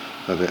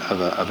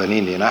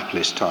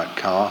Indianapolis type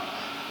car,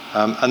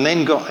 and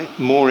then got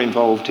more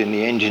involved in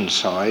the engine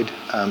side.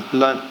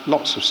 Learnt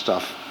lots of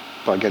stuff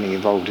by getting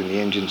involved in the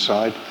engine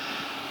side.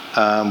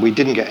 We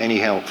didn't get any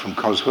help from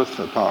Cosworth,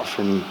 apart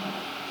from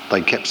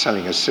they kept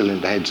selling us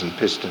cylinder heads and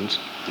pistons.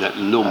 At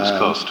enormous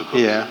cost, of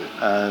course. Yeah,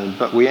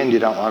 but we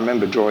ended up, I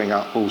remember drawing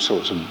up all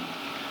sorts of,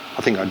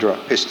 I think I drew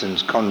up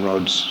pistons,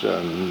 conrods,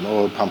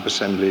 oil pump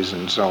assemblies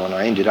and so on.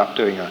 I ended up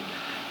doing a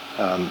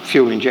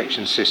fuel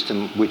injection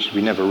system, which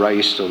we never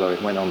raced, although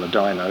it went on the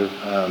dyno,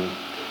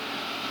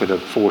 with a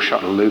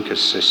 4-shuttle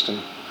Lucas system.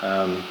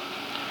 And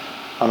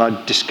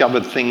I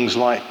discovered things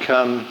like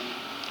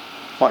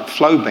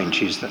flow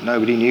benches that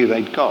nobody knew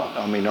they'd got.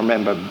 I mean, I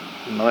remember,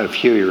 I don't know if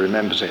Huey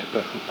remembers it,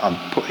 but I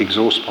put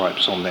exhaust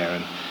pipes on there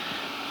and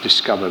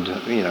discovered,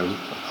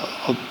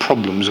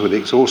 problems with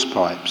exhaust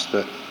pipes,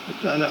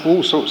 and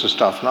all sorts of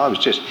stuff. And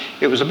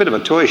it was a bit of a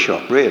toy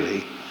shop,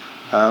 really.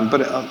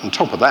 But on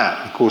top of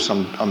that, of course,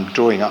 I'm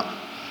drawing up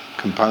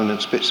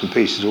components, bits and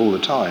pieces all the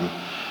time.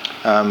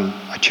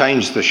 I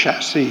changed the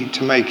chassis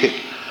to make it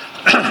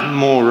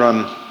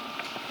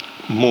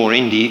more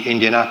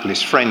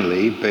Indianapolis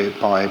friendly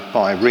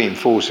by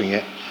reinforcing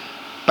it.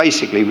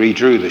 Basically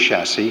redrew the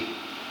chassis,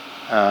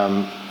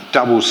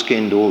 double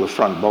skinned all the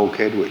front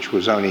bulkhead, which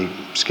was only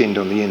skinned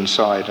on the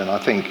inside, and I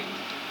think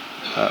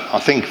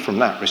from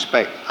that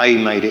respect, A,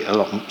 made it a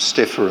lot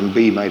stiffer, and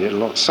B, made it a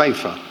lot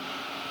safer,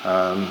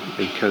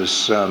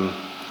 because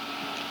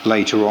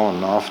later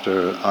on,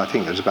 after, I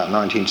think it was about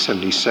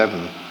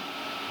 1977,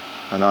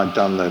 and I'd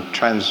done the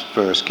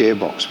transverse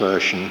gearbox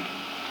version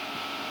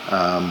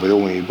with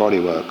all new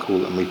bodywork,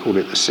 and we called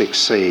it the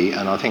 6C,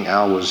 and I think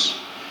Al was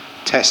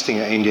testing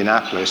at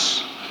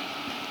Indianapolis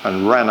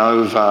and ran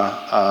over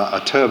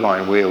a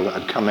turbine wheel that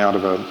had come out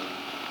of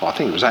I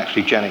think it was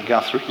actually Janet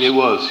Guthrie's. It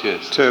was,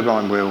 yes.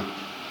 Turbine wheel,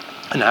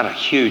 and had a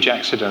huge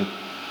accident,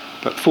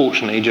 but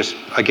fortunately just,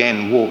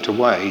 again, walked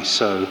away.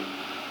 So,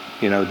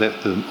 you know,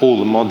 all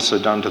the mods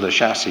had done to the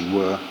chassis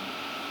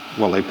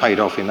they paid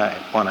off in that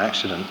one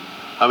accident.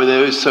 I mean,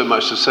 there is so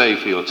much to say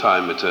for your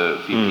time at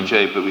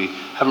VPJ, but we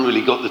haven't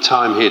really got the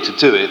time here to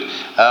do it.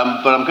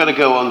 But I'm going to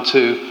go on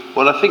to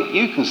what I think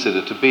you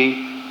consider to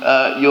be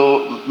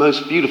your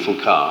most beautiful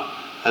car,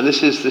 and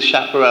this is the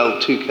Chaparral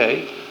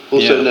 2K,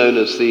 also known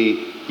as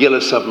the Yellow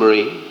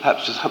Submarine.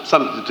 Perhaps just have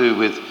something to do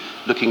with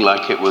looking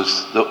like it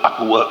was the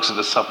upper works of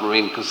a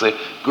submarine, because the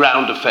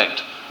ground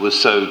effect was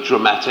so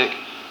dramatic.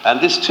 And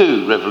this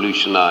too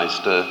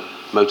revolutionised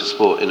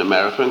motorsport in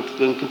America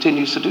and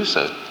continues to do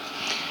so.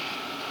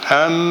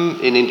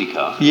 In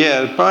IndyCar.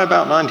 Yeah, by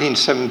about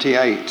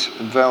 1978,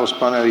 Val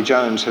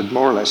Spinelli-Jones had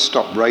more or less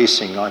stopped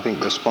racing. I think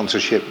the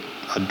sponsorship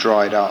had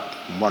dried up,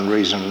 one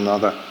reason or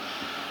another.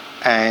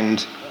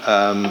 And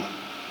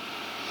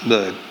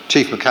the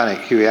chief mechanic,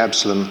 Huey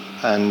Absalom,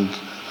 and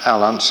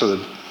Al Unser,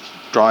 the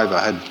driver,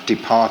 had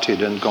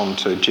departed and gone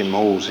to Jim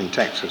Hall's in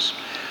Texas,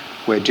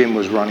 where Jim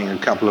was running a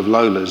couple of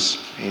Lolas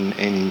in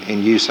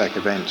USAC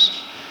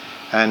events.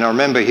 And I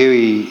remember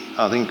Huey,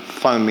 I think,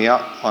 phoned me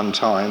up one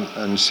time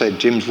and said,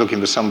 Jim's looking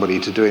for somebody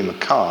to do him a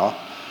car.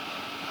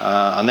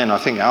 And then I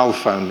think Al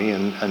phoned me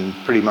and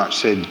pretty much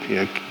said, you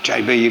know,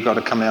 JB, you've got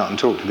to come out and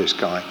talk to this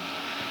guy.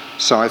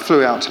 So I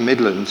flew out to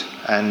Midland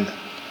and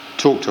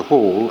talked to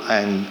Hall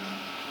and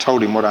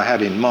told him what I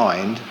had in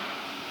mind.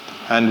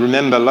 And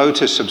remember,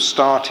 Lotus had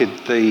started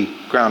the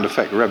ground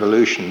effect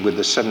revolution with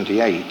the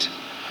 78.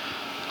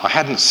 I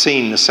hadn't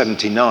seen the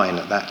 79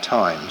 at that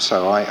time,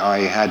 so I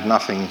had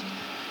nothing.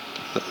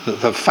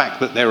 The fact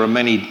that there are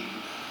many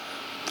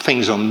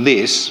things on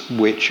this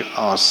which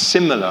are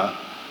similar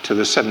to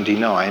the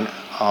 79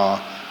 are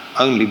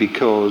only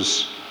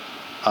because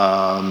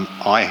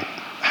I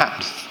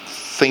happened to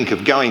think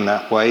of going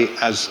that way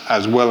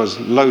as well as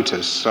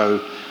Lotus. So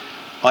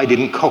I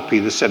didn't copy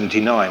the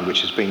 79,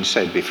 which has been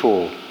said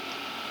before.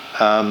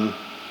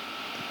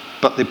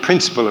 But the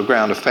principle of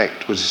ground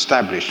effect was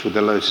established with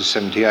the Lotus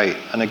 78.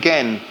 And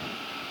again,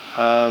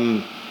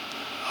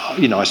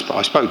 you know,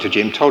 I spoke to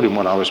Jim, told him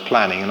what I was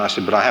planning, and I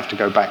said, but I have to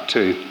go back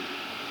to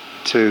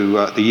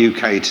the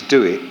UK to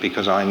do it,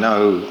 because I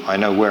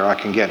know where I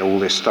can get all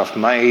this stuff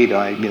made.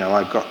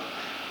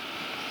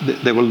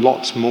 There were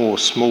lots more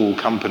small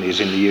companies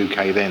in the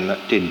UK then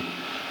that did.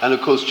 And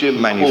of course,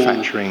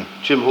 manufacturing.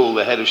 Jim Hall,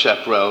 the head of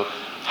Chaparral,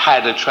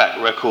 had a track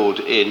record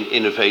in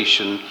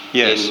innovation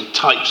in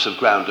types of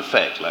ground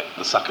effect, like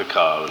the sucker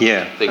car and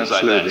things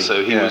absolutely. like that.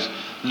 So he was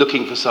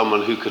looking for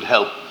someone who could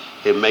help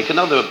him make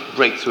another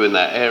breakthrough in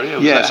that area.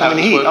 Yes, I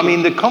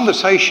mean the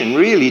conversation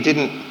really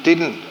didn't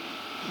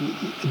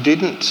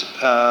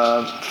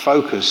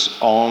focus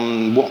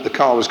on what the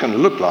car was going to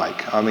look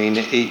like. I mean,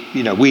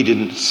 we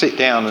didn't sit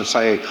down and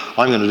say,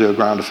 I'm going to do a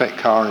ground effect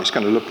car and it's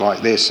going to look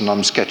like this, and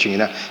I'm sketching it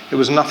out. It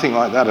was nothing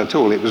like that at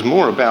all. It was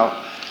more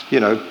about,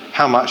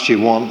 how much you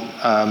want,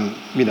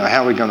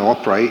 how we're going to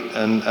operate,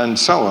 and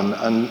so on.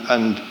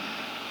 And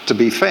to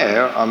be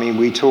fair, I mean,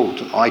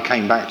 I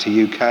came back to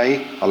UK.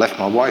 I left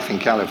my wife in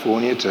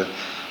California to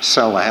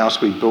sell the house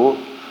we bought.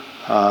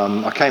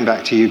 I came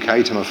back to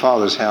UK, to my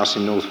father's house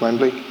in North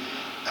Wembley,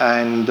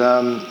 and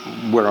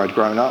where I'd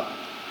grown up,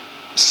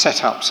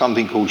 set up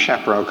something called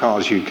Chaparral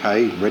Cars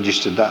UK,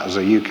 registered that as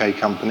a UK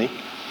company,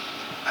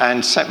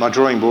 and set my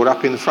drawing board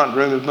up in the front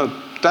room of my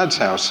dad's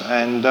house,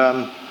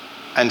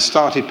 and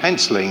started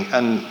penciling.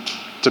 And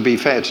to be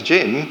fair to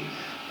Jim,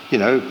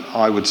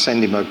 I would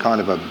send him a kind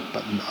of a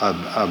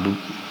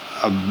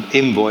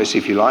invoice,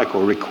 if you like,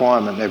 or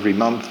requirement every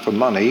month for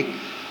money,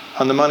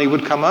 and the money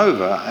would come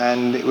over,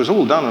 and it was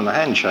all done on a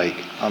handshake.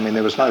 I mean,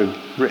 there was no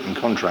written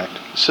contract.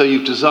 So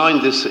you've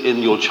designed this in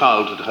your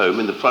childhood home,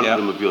 in the front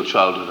room of your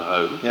childhood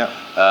home. Yeah.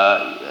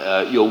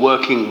 You're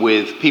working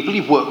with people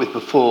you've worked with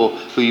before,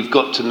 who you've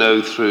got to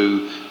know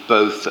through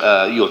both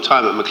your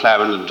time at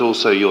McLaren and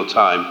also your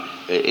time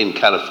in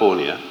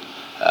California,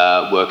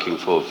 working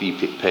for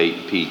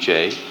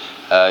VPJ.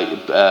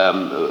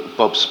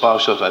 Bob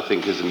Sparshott, I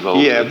think, is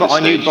involved. Yeah, but I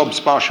knew Bob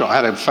Sparshott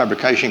had a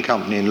fabrication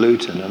company in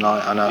Luton, and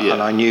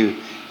I knew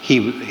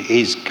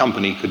his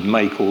company could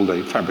make all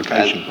the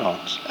fabrication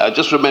parts. I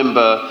just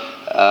remember,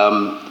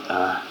 I'm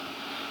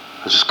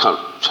just trying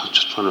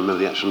to remember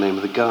the actual name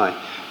of the guy,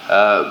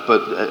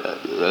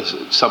 but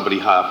somebody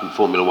high up in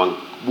Formula One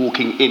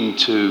walking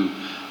into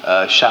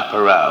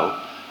Chaparral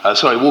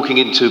walking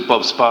into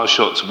Bob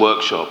Sparshot's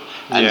workshop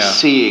and Yeah.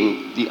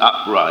 seeing the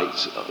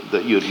upright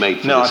that you had made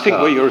for No, this I think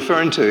car. what you're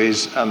referring to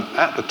is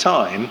at the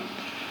time,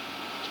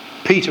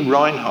 Peter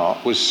Reinhardt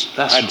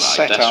had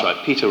set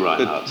up Peter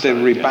Reinhardt, the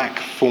Ribac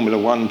Formula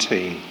One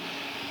team,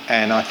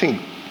 and I think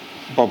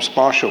Bob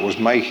Sparshott was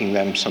making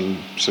them some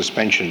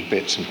suspension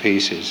bits and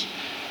pieces,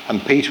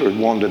 and Peter had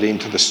wandered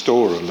into the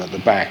storeroom at the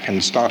back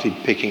and started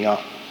picking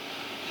up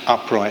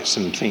uprights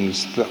and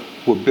things that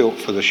were built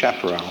for the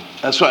Chaparral.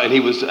 That's right,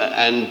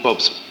 and Bob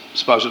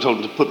Sparshott told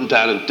him to put them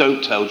down and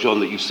don't tell John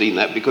that you've seen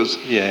that, because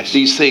Yes.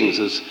 these things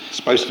is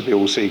Supposed to be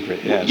all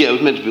secret, yes. Yeah, it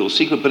was meant to be all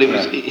secret, but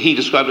Yeah. he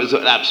described it as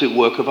an absolute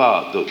work of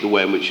art, the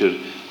way in which you had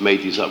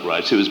made these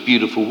uprights. It was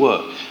beautiful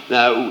work.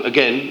 Now,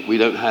 again, we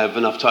don't have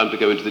enough time to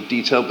go into the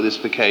detail, but this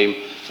became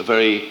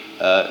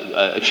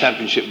a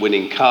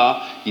championship-winning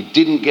car. You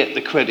didn't get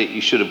the credit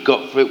you should have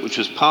got for it, which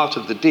was part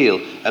of the deal,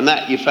 and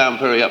that you found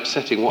very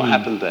upsetting. What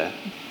happened there?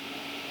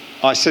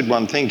 I said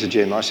one thing to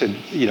Jim. I said,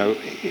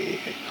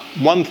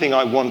 one thing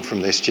I want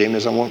from this, Jim,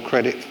 is I want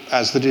credit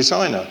as the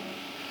designer.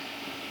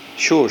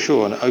 Sure,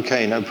 and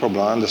okay, no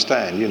problem, I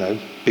understand,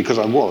 because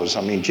I was.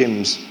 I mean,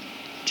 Jim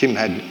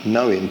had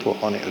no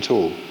input on it at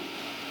all.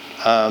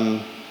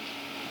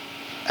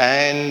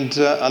 And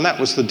that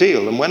was the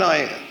deal. And when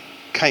I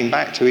came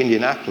back to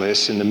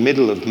Indianapolis in the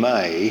middle of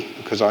May,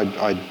 because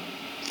I'd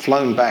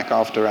flown back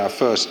after our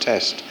first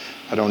test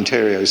at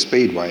Ontario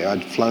Speedway,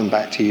 I'd flown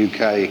back to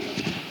UK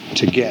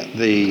to get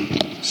the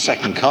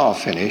second car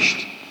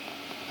finished,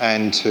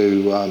 and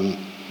to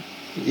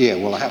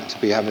wife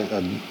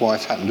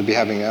happened to be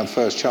having our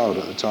first child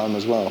at the time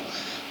as well,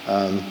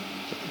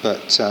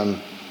 but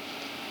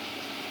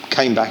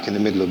came back in the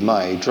middle of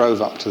May,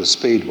 drove up to the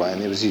Speedway,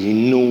 and there was this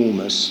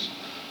enormous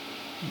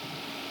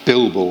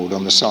billboard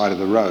on the side of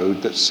the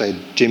road that said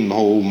Jim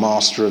Hall,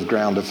 Master of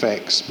Ground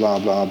Effects, blah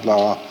blah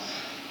blah,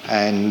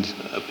 and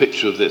A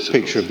picture of this.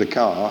 picture of the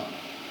car,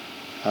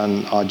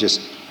 and I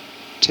just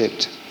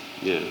tipped.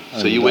 Yeah.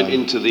 So And, you went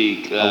into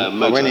the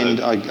I went in,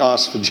 motorhome. I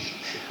asked for,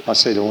 I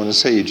said, I want to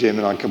see you, Jim,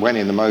 and I went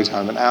in the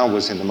motorhome, and Al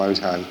was in the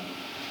motorhome,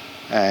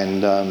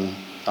 and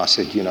I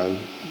said,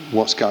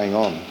 what's going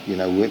on?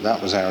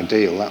 That was our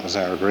deal, that was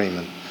our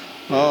agreement.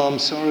 Oh, I'm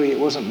sorry, it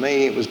wasn't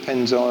me, it was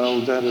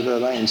Pennzoil,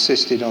 they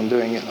insisted on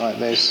doing it like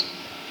this,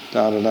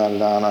 and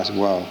I said,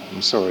 well,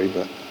 I'm sorry,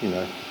 but,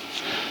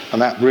 and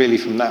that really,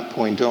 from that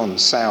point on,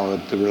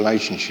 soured the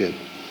relationship.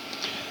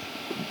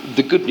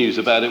 The good news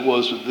about it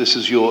was that this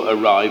is your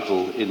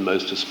arrival in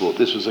motorsport.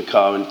 This was a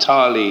car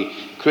entirely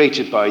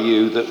created by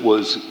you that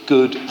was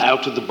good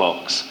out of the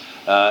box.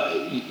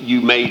 You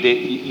made it,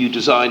 you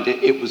designed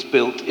it, it was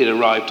built, it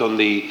arrived on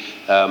the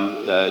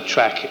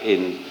track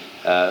in,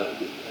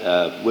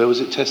 where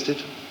was it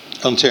tested?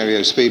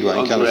 Ontario Speedway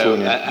in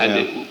California. And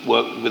it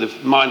worked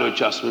with minor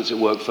adjustments, it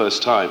worked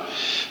first time,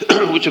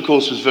 which of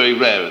course was very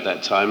rare at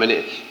that time. And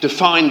it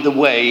defined the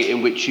way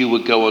in which you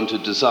would go on to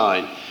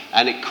design.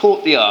 And it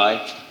caught the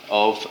eye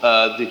of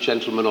the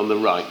gentleman on the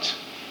right,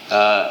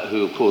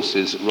 who of course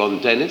is Ron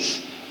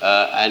Dennis,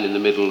 and in the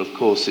middle of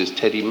course is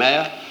Teddy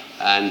Mayer,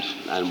 and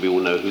we all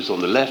know who's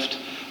on the left.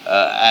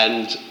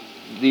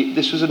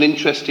 This was an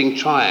interesting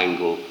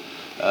triangle,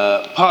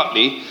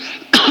 partly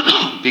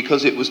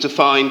because it was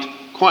defined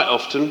quite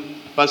often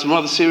by some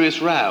rather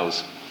serious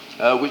rows,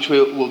 which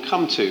we'll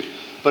come to.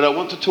 But I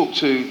want to talk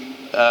to,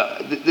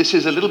 this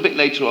is a little bit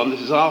later on,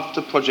 this is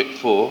after Project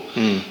 4.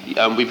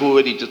 We've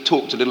already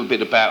talked a little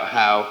bit about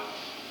how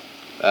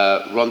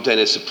Ron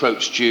Dennis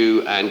approached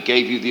you and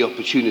gave you the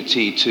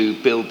opportunity to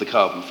build the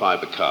carbon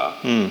fibre car.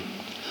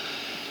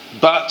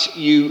 But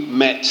you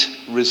met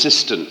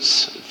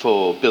resistance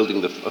for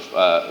building the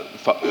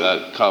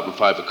carbon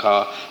fibre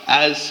car,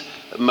 as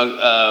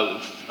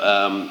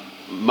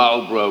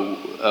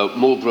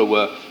Marlboro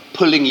were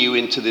pulling you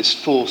into this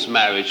forced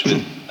marriage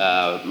with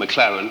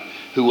McLaren,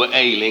 who were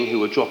ailing, who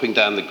were dropping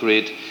down the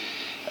grid.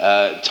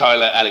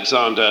 Tyler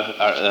Alexander,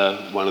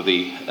 one of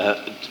the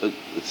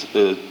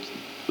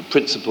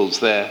principals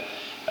there,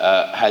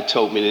 had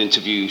told me in an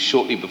interview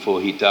shortly before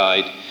he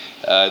died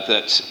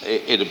that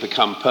it had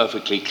become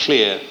perfectly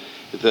clear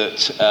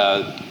that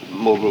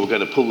Marlboro were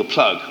going to pull the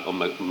plug on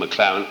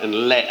McLaren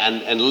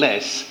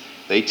unless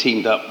they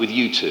teamed up with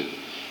you two,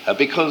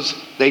 because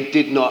they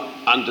did not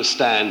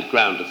understand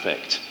ground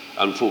effect,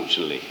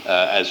 unfortunately,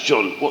 as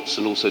John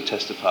Watson also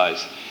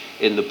testifies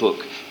in the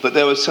book. But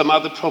there were some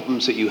other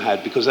problems that you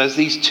had, because as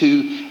this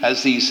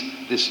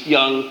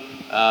young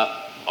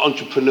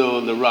entrepreneur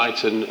on the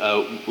right and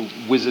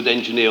wizard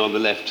engineer on the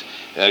left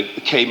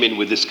came in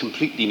with this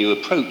completely new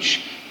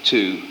approach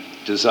to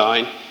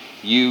design,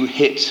 you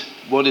hit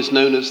what is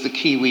known as the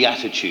Kiwi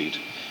attitude.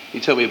 Can you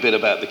tell me a bit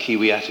about the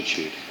Kiwi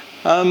attitude?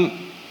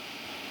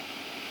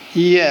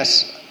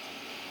 Yes.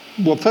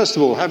 Well, first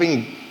of all,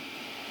 having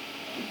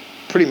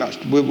pretty much,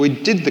 we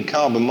did the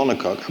carbon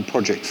monocoque at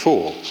Project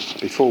 4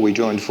 before we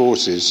joined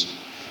forces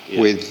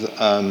with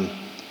the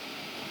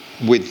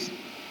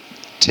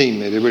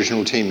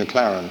original team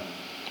McLaren,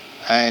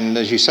 and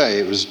as you say,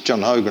 it was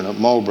John Hogan at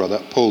Marlboro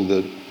that pulled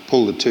the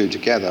two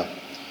together.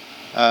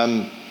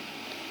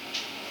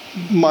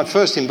 my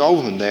first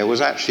involvement there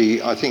was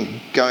actually, I think,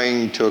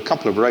 going to a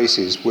couple of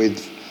races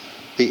with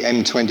the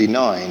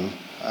M29,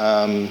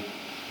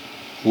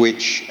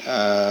 which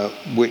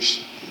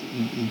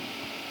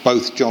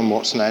both John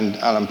Watson and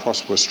Alan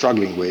Prost were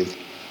struggling with.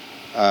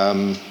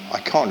 I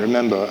can't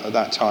remember at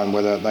that time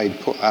whether they'd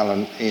put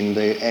Alan in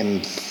the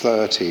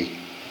M30,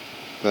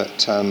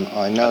 but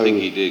I know... I think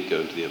he did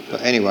go into the M30.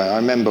 But anyway, I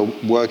remember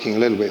working a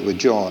little bit with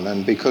John,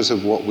 and because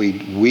of what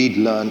we'd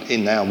learned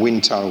in our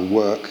wind tunnel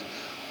work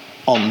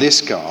on this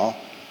car,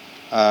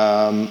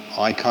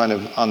 I kind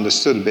of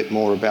understood a bit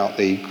more about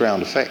the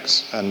ground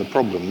effects and the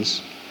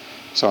problems.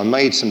 So I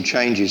made some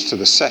changes to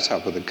the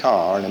setup of the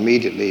car, and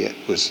immediately it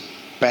was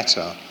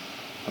better.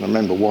 And I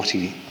remember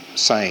Watty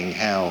saying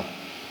how,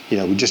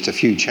 with just a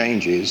few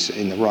changes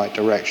in the right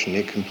direction,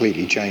 it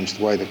completely changed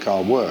the way the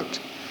car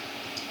worked.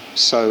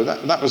 So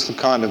that was the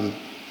kind of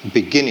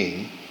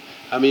beginning.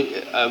 I mean,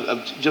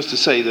 just to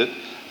say that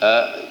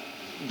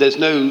there's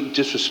no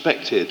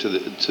disrespect here to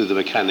the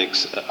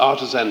mechanics,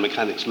 artisan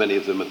mechanics, many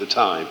of them at the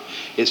time.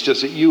 It's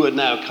just that you had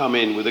now come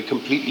in with a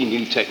completely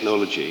new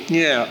technology.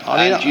 Yeah,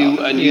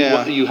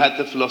 you had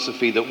the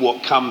philosophy that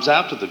what comes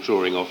out of the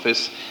drawing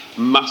office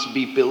must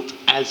be built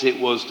as it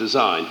was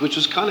designed, which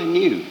was kind of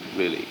new,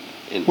 really.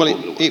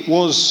 It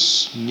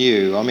was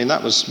new. I mean,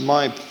 that was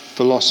my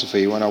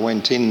philosophy when I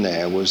went in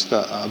there, was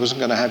that I wasn't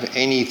going to have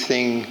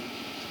anything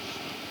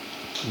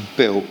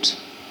built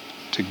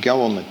to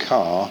go on the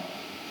car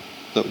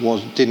that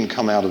didn't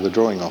come out of the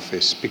drawing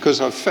office,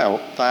 because I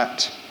felt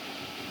that,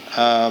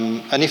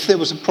 and if there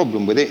was a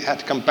problem with it, it had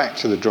to come back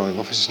to the drawing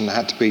office and it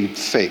had to be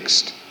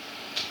fixed.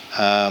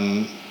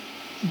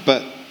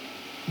 But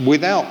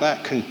without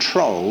that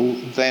control,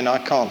 then I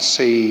couldn't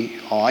see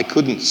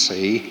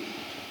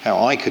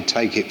how I could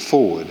take it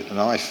forward, and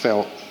I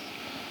felt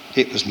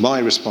it was my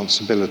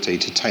responsibility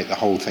to take the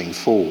whole thing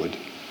forward,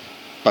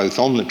 both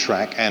on the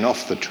track and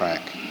off the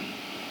track.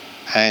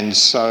 And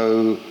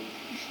so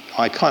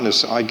I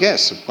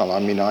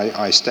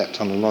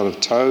stepped on a lot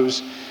of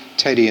toes.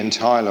 Teddy and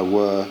Tyler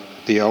were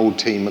the old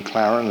team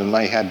McLaren, and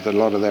they had a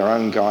lot of their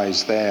own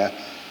guys there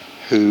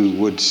who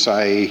would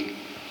say,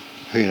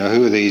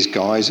 who are these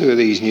guys? Who are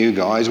these new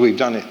guys? We've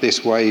done it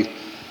this way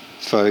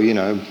for,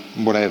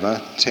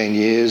 10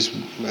 years.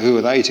 Who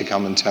are they to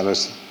come and tell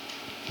us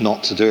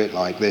not to do it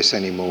like this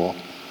anymore?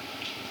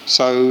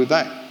 So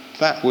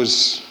that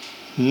was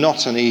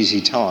not an easy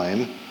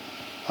time.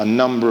 A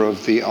number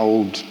of the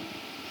old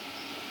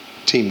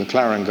Team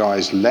McLaren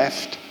guys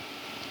left.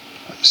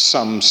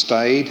 Some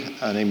stayed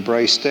and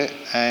embraced it,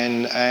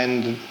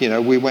 and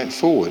we went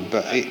forward.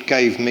 But it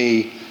gave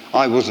me,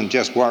 I wasn't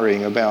just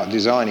worrying about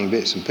designing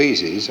bits and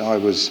pieces, I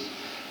was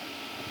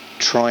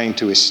trying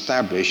to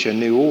establish a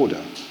new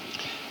order.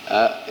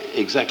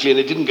 Exactly, and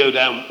it didn't go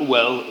down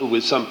well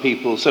with some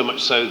people, so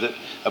much so that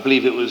I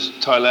believe it was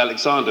Tyler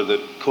Alexander that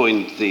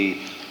coined the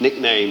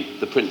nickname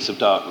the Prince of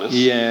Darkness.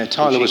 Yeah,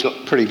 Tyler was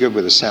pretty good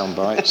with the sound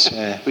bites.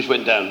 Yeah. Which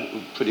went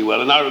down pretty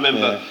well. And I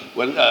remember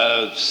when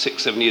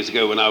 6-7 years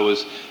ago, when I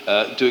was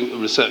doing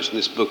research in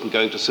this book and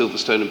going to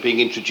Silverstone and being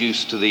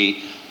introduced to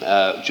the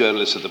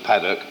journalists of the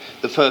paddock,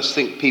 the first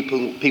thing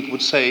people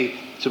would say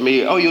to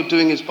me, "Oh, you're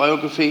doing his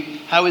biography.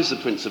 How is the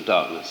Prince of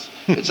Darkness?"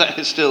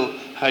 It's still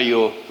how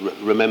you're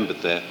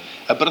remembered there.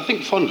 But I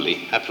think fondly,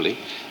 happily,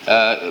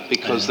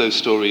 because those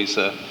stories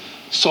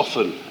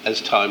soften as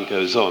time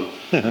goes on.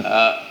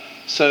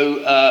 So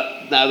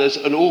now there's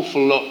an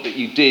awful lot that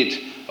you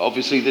did.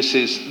 Obviously, this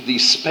is the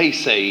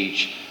space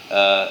age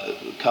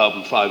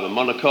carbon fibre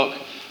monocoque,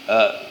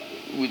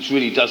 which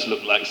really does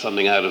look like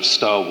something out of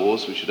Star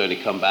Wars, which had only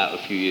come out a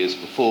few years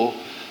before.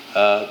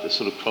 The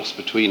sort of cross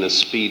between a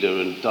speeder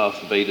and Darth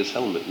Vader's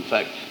helmet. In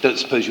fact, don't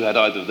suppose you had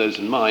either of those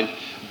in mind.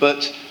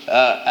 But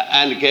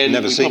and again,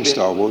 never seen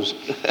Star Wars.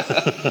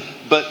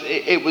 But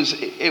it was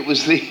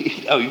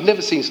the. Oh, you've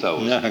never seen Star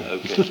Wars? No.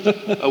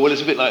 Okay. Oh well,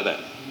 it's a bit like that.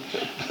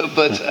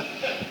 But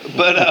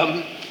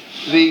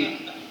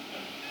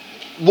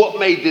what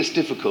made this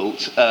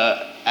difficult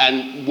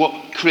and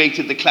what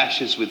created the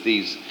clashes with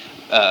these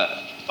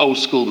old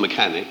school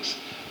mechanics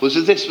was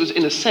that this was,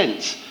 in a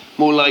sense,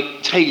 more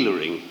like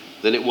tailoring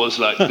than it was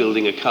like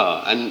building a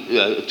car. And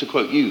to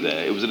quote you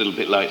there, it was a little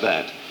bit like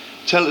that.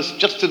 Tell us,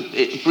 just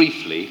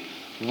briefly,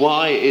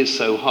 why it is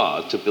so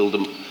hard to build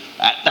them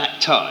at that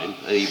time,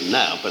 and even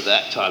now, but at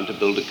that time, to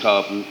build a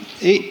carbon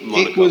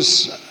monocoque. It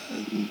was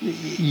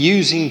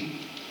using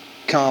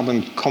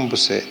carbon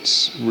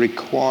composites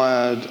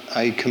required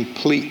a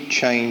complete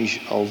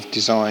change of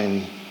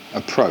design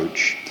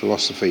approach,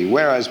 philosophy,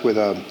 whereas with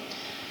an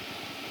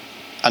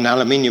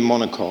aluminium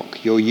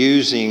monocoque, you're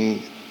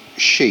using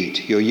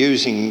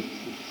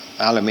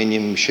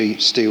aluminium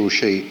sheet, steel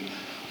sheet,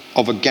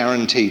 of a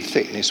guaranteed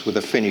thickness with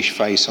a finished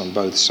face on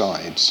both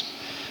sides.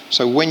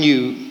 So when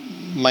you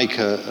make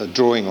a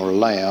drawing or a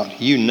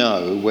layout, you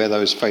know where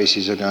those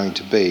faces are going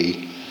to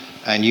be,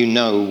 and you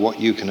know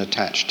what you can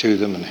attach to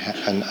them,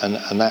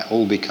 and that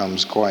all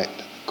becomes quite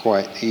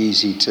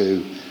easy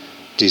to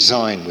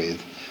design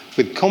with.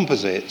 With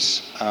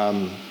composites,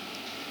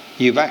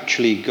 you've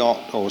actually got,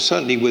 or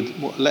certainly with,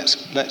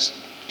 let's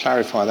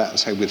clarify that and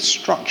say with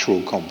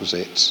structural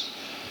composites,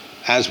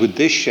 as with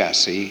this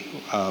chassis,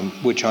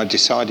 which I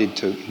decided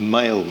to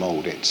male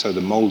mould it, so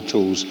the mould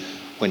tools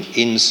went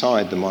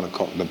inside the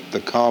monocoque,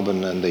 the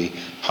carbon and the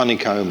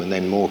honeycomb and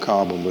then more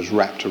carbon was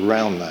wrapped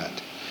around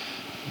that,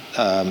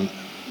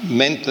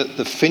 meant that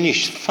the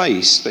finished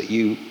face that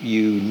you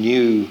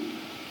knew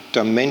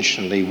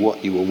dimensionally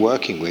what you were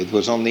working with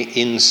was on the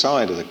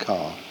inside of the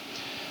car.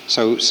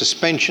 So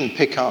suspension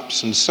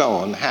pickups and so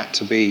on had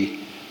to be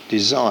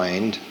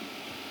designed,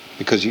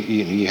 because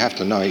you have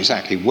to know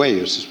exactly where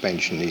your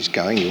suspension is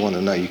going. You want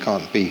to know, you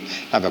can't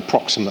have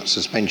approximate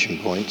suspension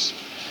points.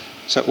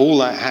 So all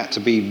that had to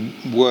be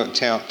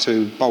worked out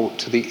to bolt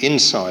to the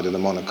inside of the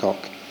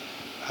monocoque.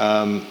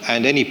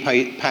 And any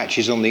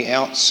patches on the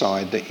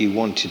outside that you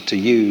wanted to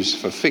use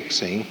for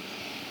fixing,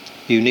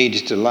 you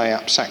needed to lay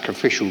up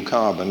sacrificial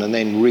carbon and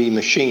then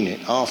remachine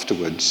it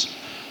afterwards.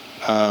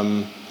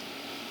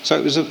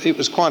 So it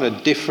was quite a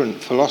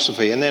different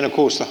philosophy. And then, of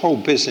course, the whole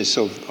business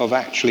of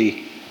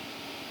actually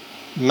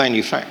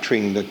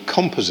manufacturing the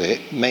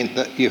composite meant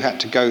that you had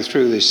to go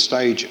through this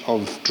stage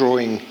of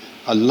drawing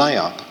a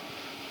layup,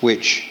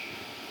 which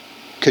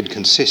could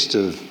consist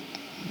of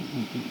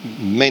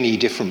many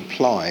different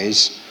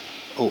plies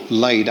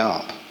laid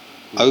up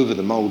over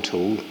the mould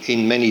tool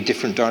in many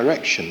different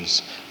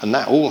directions, and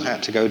that all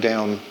had to go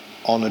down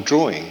on a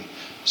drawing.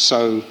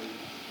 So,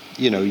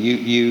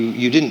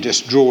 you didn't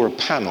just draw a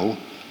panel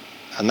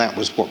and that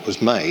was what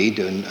was made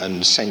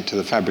and sent to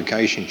the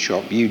fabrication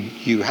shop.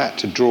 You had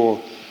to draw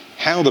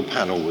how the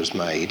panel was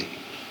made,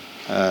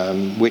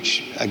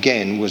 which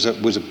again was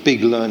a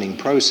big learning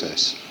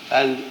process.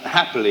 And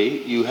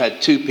happily, you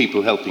had two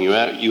people helping you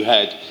out. You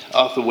had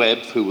Arthur Webb,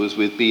 who was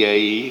with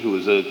BAE, who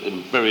was a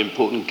very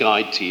important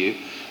guide to you,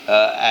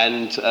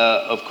 and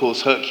of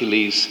course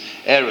Hercules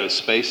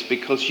Aerospace,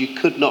 because you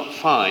could not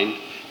find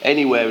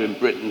anywhere in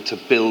Britain to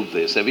build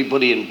this.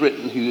 Everybody in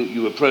Britain who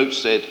you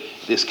approached said,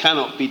 this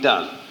cannot be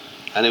done.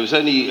 And it was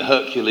only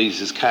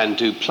Hercules' can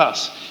do,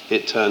 plus,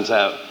 it turns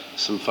out,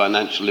 some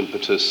financial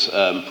impetus,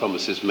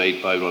 promises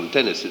made by Ron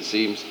Dennis, it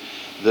seems,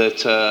 that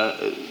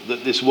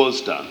this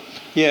was done.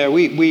 Yeah,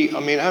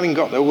 having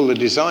got all the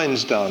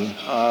designs done,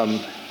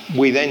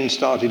 we then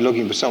started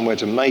looking for somewhere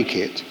to make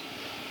it,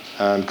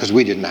 because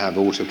we didn't have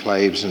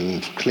autoclaves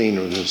and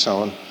cleaners and so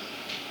on,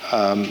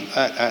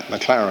 at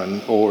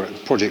McLaren, or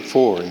at Project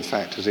 4, in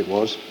fact, as it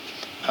was.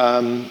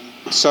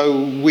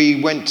 So we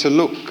went to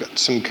look at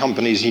some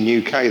companies in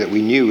UK that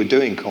we knew were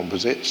doing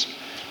composites.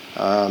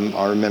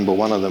 I remember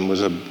one of them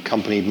was a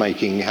company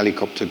making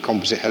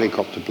composite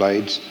helicopter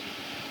blades.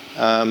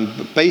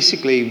 But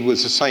basically,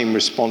 was the same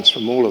response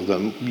from all of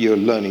them. You're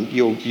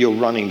you're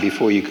running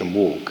before you can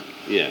walk.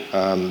 Yeah.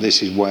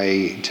 This is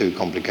way too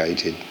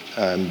complicated.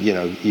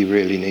 You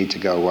really need to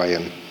go away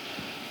and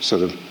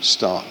sort of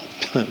start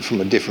from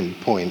a different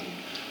point.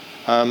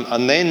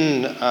 And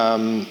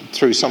then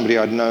through somebody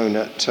I'd known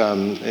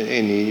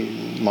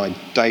in my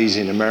days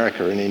in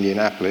America, in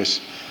Indianapolis,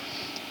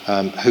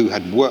 who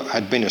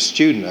had been a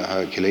student at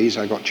Hercules,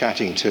 I got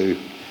chatting to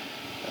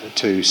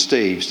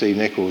Steve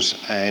Nichols,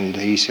 and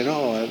he said,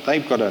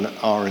 they've got an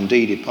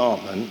R&D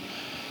department,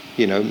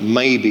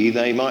 maybe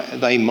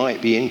they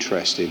might be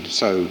interested.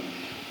 So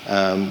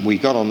we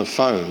got on the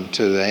phone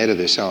to the head of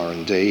this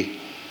R&D,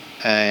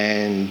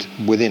 and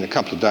within a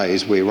couple of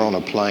days we were on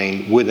a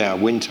plane with our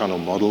wind tunnel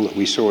model that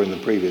we saw in the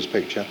previous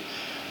picture,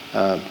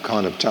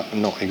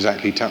 not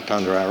exactly tucked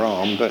under our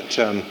arm, but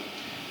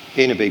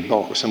in a big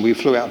box, and we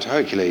flew out to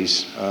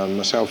Hercules,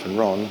 myself and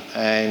Ron,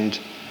 and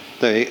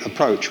the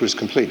approach was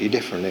completely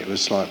different. It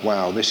was like,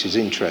 wow, this is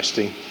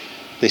interesting.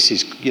 This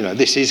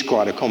is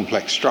quite a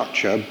complex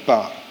structure,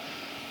 but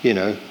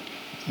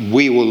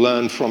we will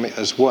learn from it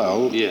as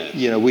well. Yes.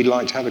 We'd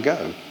like to have a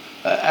go.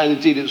 And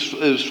indeed, it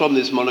was from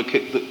this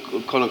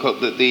monocoque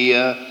that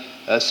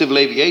the Civil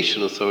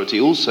Aviation Authority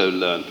also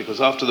learned,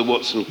 because after the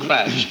Watson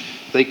crash,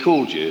 they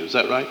called you. Is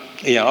that right?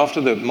 Yeah,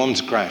 after the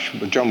Monza crash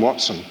with John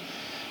Watson,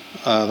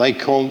 they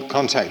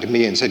contacted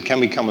me and said, can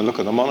we come and look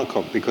at the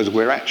monocoque, because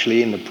we're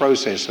actually in the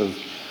process of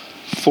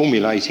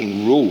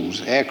formulating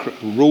rules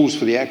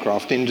for the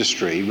aircraft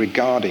industry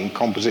regarding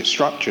composite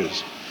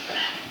structures.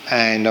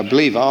 And I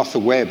believe Arthur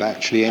Webb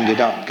actually ended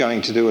up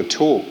going to do a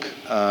talk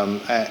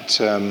at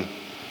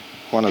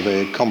one of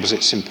the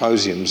composite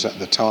symposiums at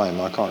the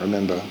time. I can't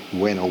remember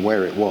when or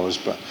where it was,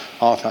 but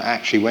Arthur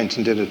actually went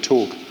and did a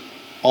talk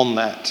on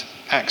that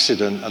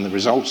accident and the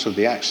results of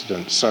the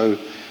accident. So,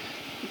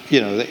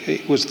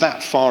 it was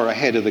that far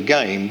ahead of the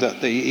game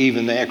that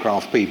even the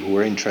aircraft people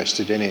were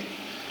interested in it.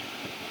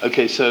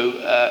 Okay,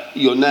 so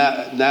you're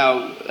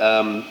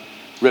now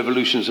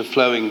revolutions are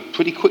flowing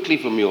pretty quickly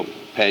from your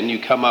pen. You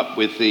come up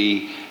with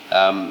the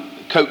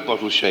Coke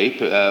bottle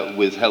shape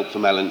with help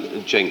from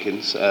Alan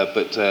Jenkins,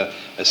 but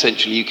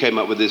essentially you came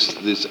up with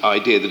this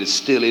idea that is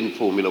still in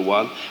Formula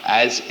One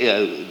as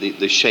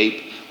the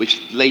shape,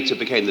 which later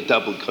became the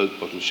double Coke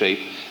bottle shape.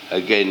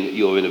 Again,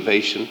 your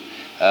innovation.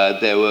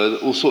 There were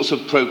all sorts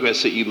of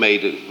progress that you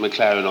made at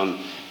McLaren on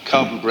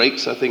carbon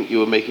brakes. I think you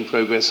were making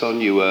progress on.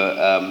 You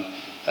were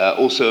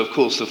Also, of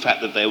course, the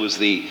fact that there was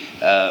the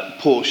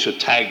Porsche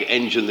Tag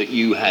engine that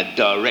you had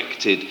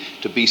directed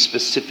to be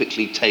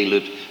specifically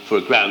tailored for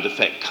a ground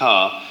effect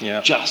car,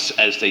 just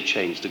as they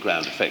changed the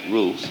ground effect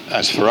rules.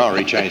 As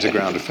Ferrari changed the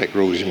ground effect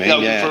rules, you mean? No,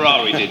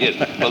 Ferrari did,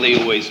 yes. Well, they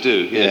always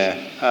do, yes.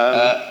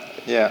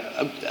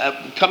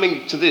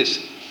 Coming to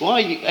this,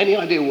 any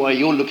idea why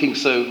you're looking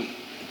so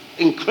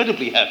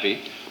incredibly happy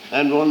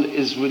and Ron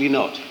is really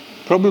not?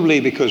 Probably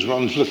because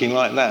Ron's looking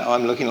like that,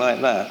 I'm looking like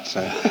that.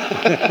 So.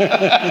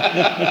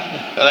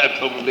 That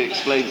probably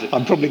explains it.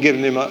 I'm probably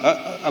giving him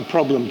a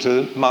problem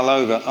to mull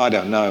over. I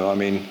don't know. I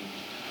mean,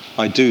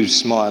 I do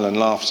smile and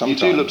laugh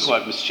sometimes. You do look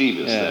quite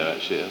mischievous there,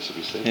 actually, that's what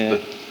we say. Yeah.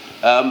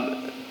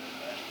 But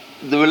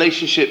the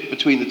relationship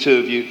between the two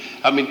of you,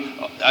 I mean,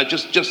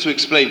 just to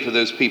explain for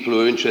those people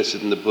who are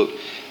interested in the book,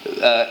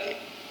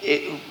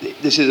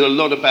 this is a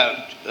lot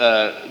about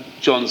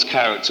John's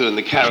character and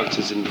the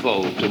characters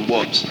involved and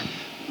what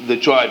the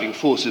driving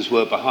forces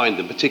were behind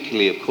them,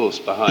 particularly, of course,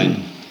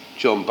 behind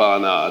John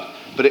Barnard.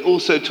 But it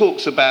also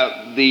talks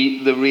about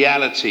the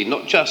reality,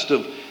 not just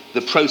of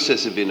the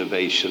process of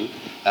innovation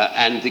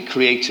and the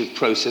creative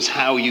process,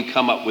 how you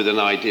come up with an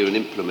idea and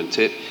implement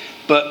it,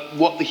 but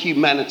what the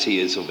humanity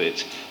is of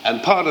it.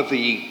 And part of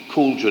the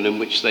cauldron in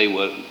which they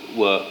were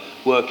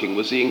working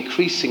was the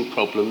increasing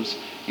problems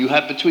you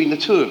had between the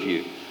two of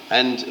you.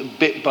 And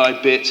bit by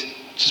bit,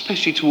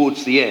 especially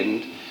towards the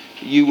end,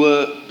 you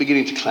were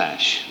beginning to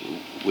clash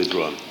with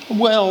Ron.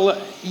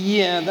 Well,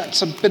 yeah,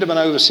 that's a bit of an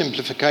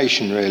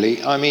oversimplification,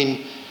 really. I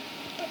mean,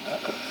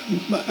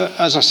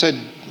 as I said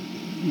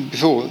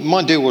before,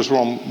 my deal with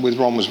Ron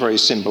was very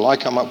simple. I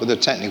come up with a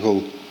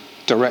technical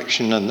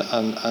direction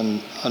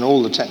and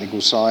all the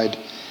technical side,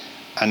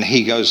 and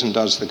he goes and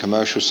does the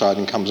commercial side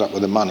and comes up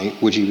with the money,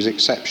 which he was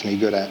exceptionally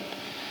good at.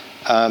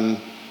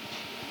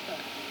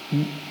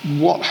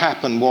 What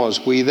happened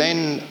was we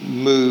then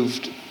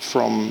moved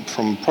from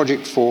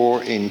Project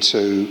 4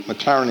 into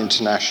McLaren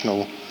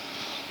International,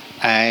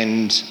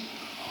 and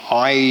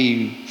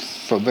I,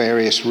 for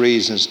various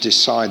reasons,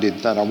 decided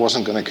that I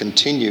wasn't going to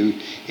continue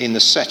in the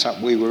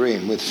setup we were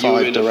in with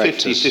 5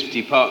 directors. You were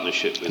in a 50-50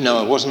 partnership with No,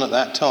 them. it wasn't at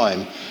that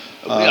time.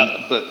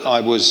 But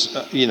I was,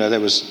 there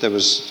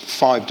was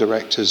 5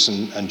 directors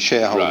and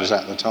shareholders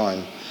at the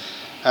time,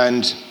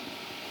 and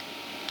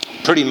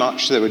pretty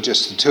much there were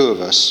just the two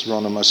of us,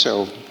 Ron and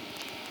myself,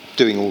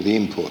 doing all the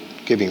input,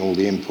 giving all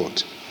the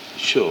input.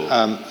 Sure.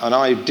 And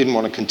I didn't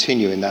want to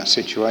continue in that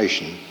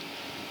situation.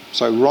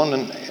 So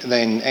Ron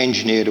then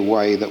engineered a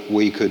way that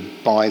we could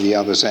buy the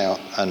others out,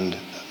 and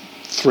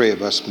 3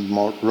 of us,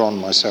 Ron,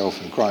 myself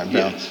and Crichton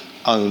Brown,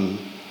 own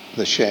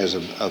the shares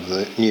of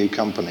the new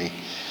company.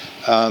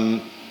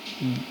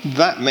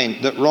 That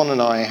meant that Ron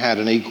and I had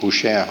an equal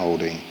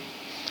shareholding.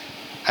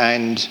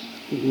 And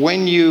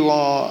when you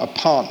are a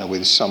partner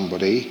with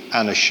somebody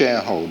and a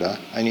shareholder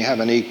and you have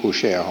an equal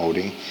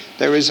shareholding,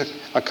 there is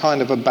a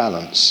kind of a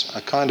balance,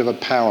 a kind of a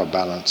power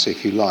balance,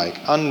 if you like,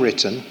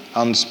 unwritten,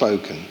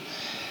 unspoken.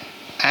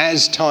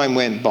 As time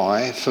went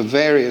by, for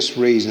various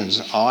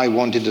reasons, I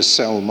wanted to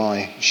sell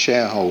my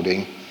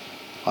shareholding,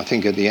 I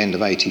think at the end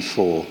of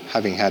 '84,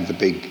 having had the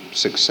big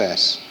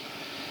success.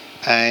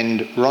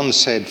 And Ron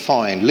said,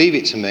 fine, leave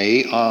it to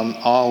me,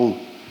 I'll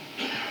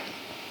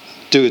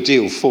do a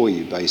deal for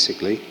you,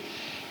 basically.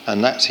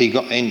 And he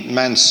got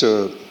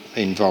Mansour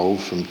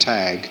involved from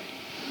TAG,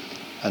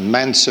 and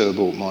Mansour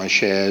bought my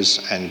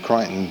shares and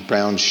Crichton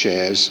Brown's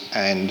shares,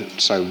 and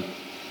so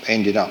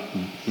ended up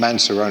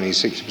Mansour owning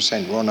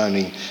 60%, Ron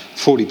owning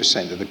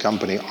 40% of the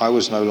company. I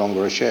was no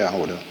longer a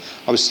shareholder.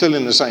 I was still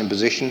in the same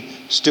position,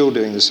 still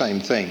doing the same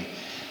thing.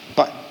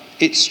 But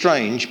it's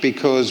strange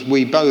because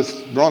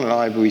Ron and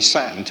I, we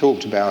sat and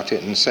talked about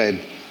it and said,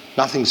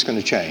 nothing's going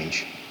to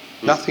change.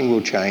 Nothing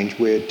will change.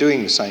 We're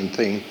doing the same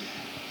thing.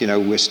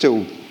 We're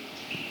still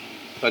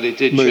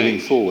moving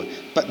forward.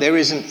 But there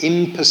is an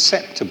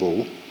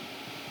imperceptible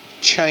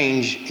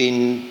change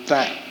in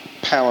that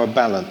power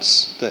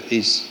balance that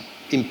is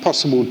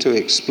impossible to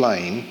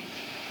explain,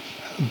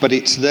 but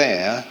it's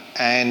there.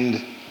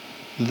 And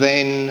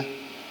then,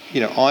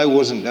 I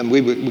wasn't, and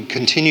we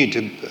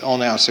continued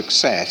on our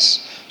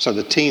success, so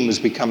the team was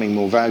becoming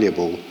more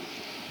valuable,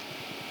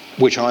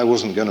 which I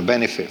wasn't going to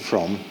benefit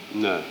from.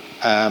 No.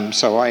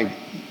 So I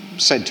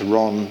said to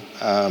Ron,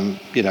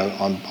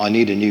 I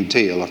need a new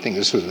deal. I think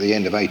this was at the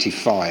end of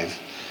 '85.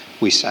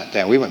 We sat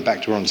down. We went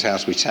back to Ron's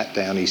house. We sat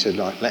down. He said,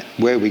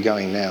 where are we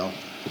going now?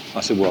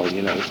 I said, well,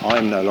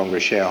 I'm no longer a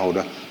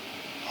shareholder.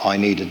 I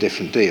need a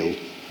different deal.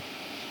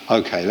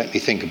 Okay, let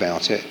me think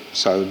about it.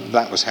 So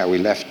that was how we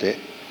left it.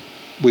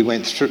 We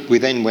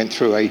then went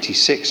through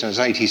 '86, and as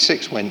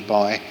 '86 went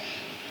by,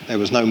 there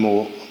was no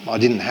more. I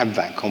didn't have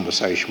that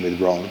conversation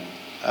with Ron.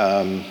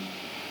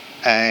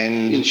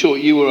 And in short,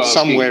 you were asking,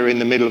 somewhere in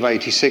the middle of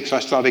 '86, I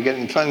started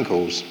getting phone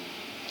calls.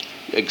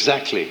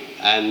 Exactly.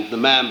 And the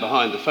man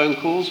behind the phone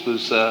calls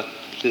was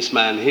this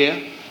man here.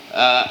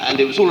 And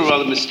it was all a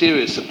rather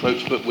mysterious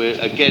approach, but we're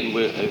a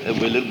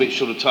little bit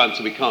short of time,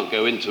 so we can't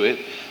go into it.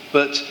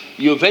 But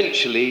you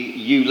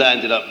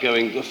landed up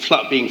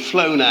being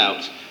flown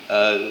out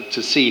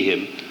to see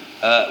him.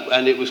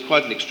 and it was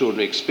quite an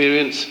extraordinary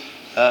experience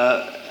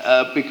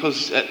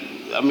because,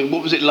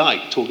 what was it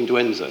like talking to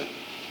Enzo?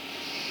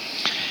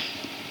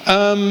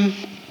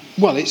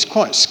 Well, it's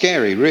quite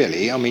scary,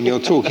 really. I mean, you're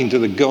talking to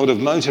the god of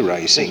motor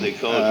racing,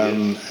 Yes.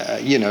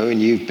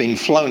 And you've been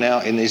flown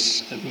out in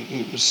this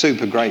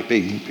super great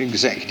big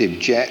executive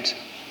jet,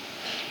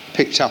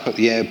 picked up at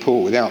the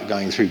airport without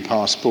going through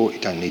passport. You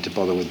don't need to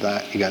bother with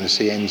that. You're going to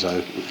see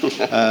Enzo.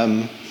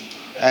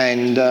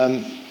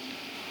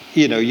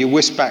 You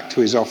whisk back to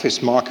his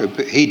office. Marco,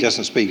 he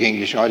doesn't speak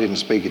English. I didn't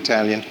speak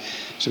Italian.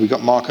 So we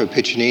got Marco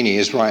Piccinini,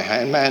 his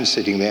right-hand man,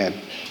 sitting there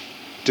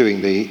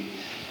doing the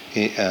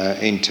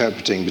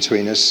interpreting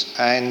between us.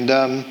 And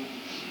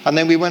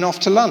then we went off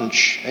to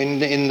lunch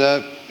in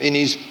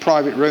his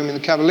private room in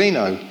the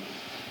Cavallino,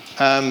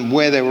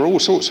 where there were all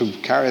sorts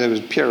of carriers. There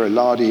was Piero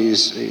Lardi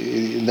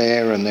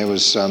there, and there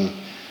was I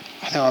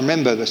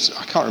remember this.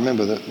 I can't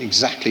remember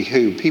exactly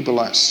who. People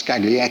like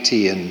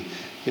Scaglietti and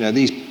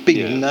these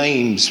big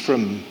names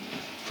from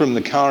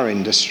the car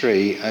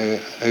industry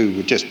who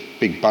were just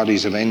big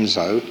buddies of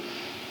Enzo.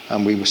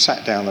 And we were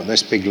sat down at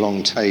this big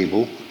long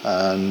table,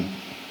 and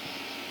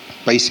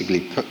basically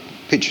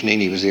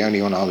Piccinini was the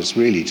only one I was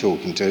really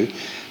talking to,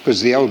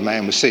 because the old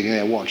man was sitting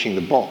there watching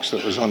the box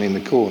that was on in the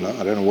corner.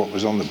 I don't know what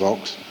was on the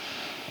box.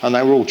 And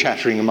they were all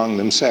chattering among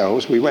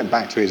themselves. We went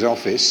back to his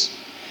office,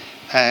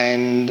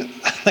 and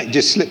they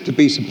just slipped a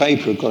piece of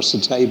paper across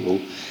the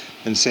table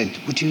and said,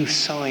 "Would you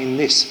sign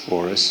this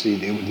for us?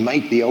 It would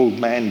make the old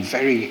man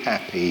very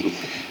happy."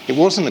 It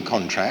wasn't a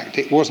contract.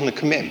 It wasn't a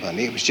commitment.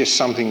 It was just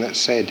something that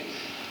said,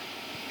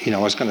 I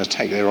was going to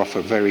take their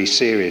offer very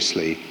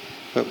seriously.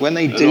 But when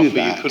they do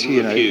that,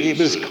 it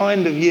was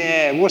kind of,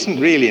 it wasn't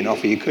really an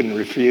offer you couldn't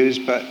refuse,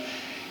 but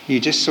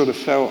you just sort of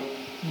felt,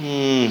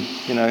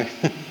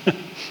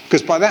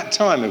 because by that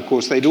time, of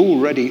course, they had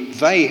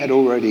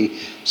already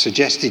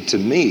suggested to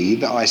me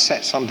that I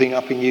set something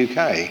up in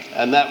UK.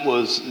 And that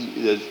was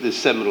the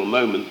seminal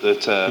moment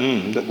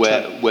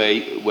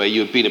where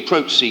you had been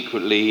approached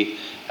secretly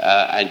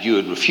and you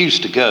had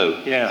refused to go.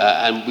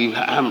 Yeah. And we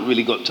haven't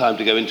really got time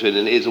to go into it,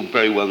 and it is a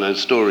very well-known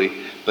story.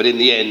 But in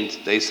the end,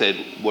 they said,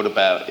 what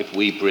about if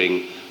we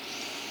bring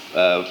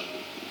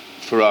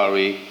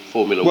Ferrari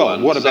Formula One?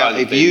 Well, what about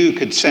if you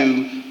could set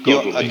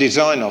a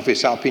design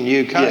office up in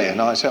UK? Yeah.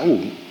 And I said,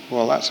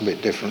 that's a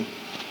bit different.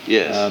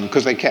 Yes.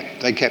 Because they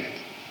kept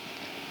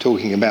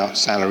talking about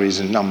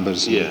salaries and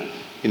numbers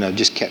and,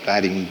 just kept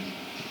adding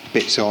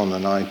bits on,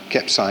 and I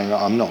kept saying,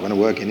 I'm not going to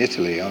work in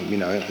Italy,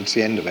 it's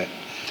the end of it.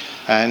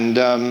 And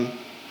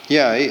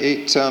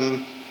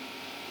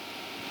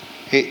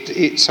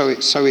so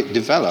it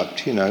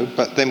developed,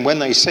 but then when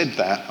they said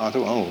that, I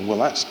thought,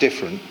 that's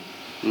different.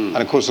 And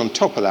of course, on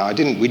top of that,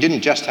 we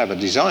didn't just have a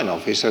design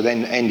office, so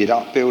then ended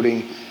up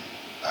building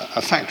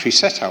a factory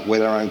setup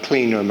with our own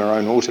clean room, our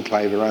own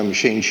autoclave, our own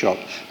machine shop,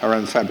 our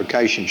own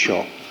fabrication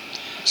shop.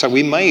 So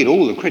we made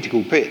all the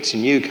critical bits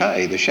in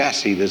UK, the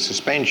chassis, the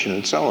suspension,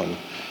 and so on.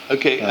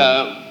 Okay,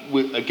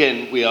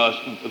 we are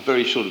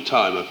very short of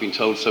time, I've been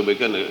told, so we're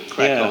going to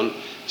crack on.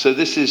 So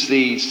this is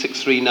the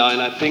 639,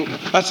 I think.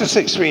 That's the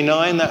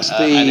 639. That's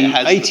the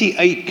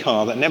 88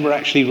 car that never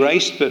actually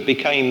raced, but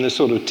became the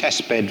sort of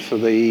test bed for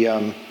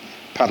the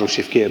paddle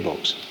shift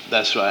gearbox.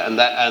 That's right,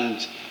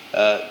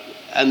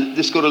 and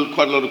this got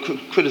quite a lot of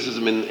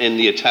criticism in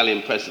the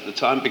Italian press at the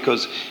time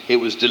because it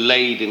was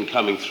delayed in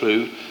coming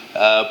through.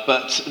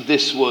 But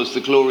this was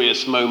the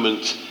glorious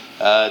moment.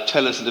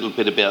 Tell us a little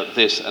bit about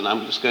this, and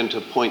I'm just going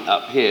to point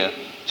up here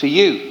to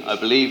you, I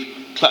believe,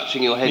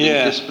 clutching your head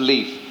in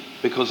disbelief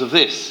because of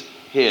this.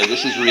 Here,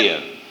 this is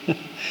Rio.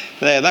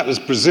 There, that was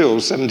Brazil,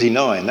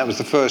 79. That was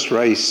the first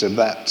race of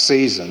that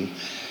season.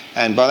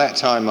 And by that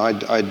time,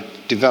 I'd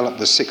developed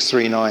the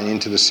 639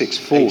 into the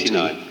 640.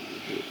 89.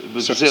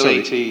 Brazil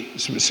 80.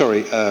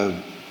 Sorry.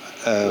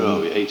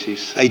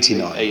 80s.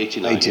 89.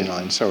 89.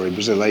 89, sorry,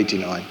 Brazil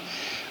 89.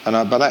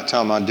 And by that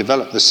time, I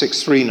developed the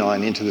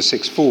 639 into the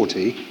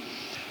 640.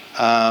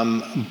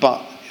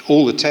 But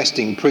all the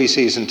testing,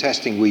 pre-season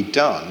testing we'd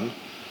done,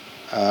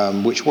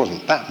 which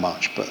wasn't that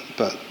much, but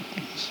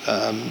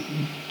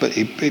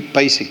it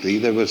basically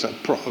there was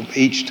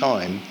each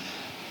time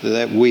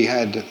that we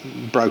had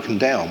broken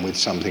down with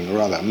something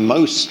or other.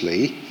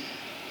 Mostly,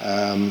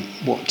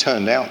 what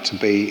turned out to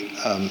be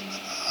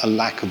a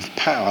lack of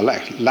power,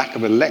 lack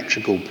of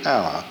electrical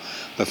power.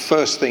 The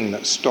first thing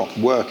that stopped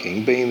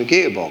working being the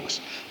gearbox,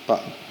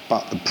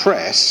 but the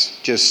press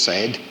just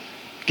said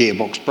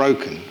gearbox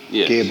broken,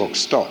 gearbox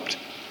stopped.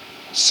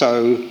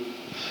 So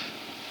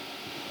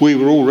I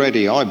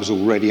was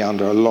already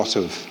under a lot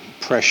of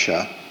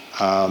pressure.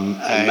 And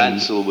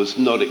Mansell was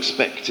not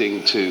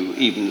expecting to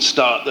even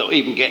start or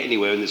even get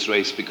anywhere in this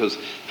race because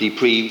the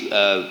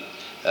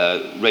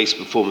race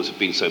performance had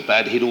been so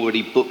bad. He'd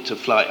already booked a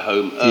flight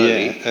home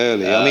early. Yeah,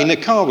 early. I mean, the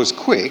car was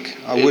quick.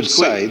 I would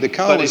say the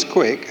car was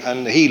quick,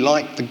 and he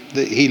liked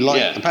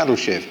the paddle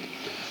shift.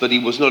 But he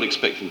was not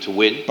expecting to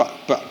win. But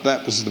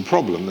that was the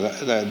problem.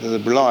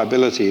 The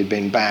reliability had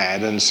been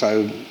bad, and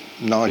so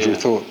Nigel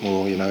thought,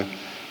 well,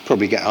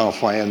 probably get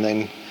halfway, and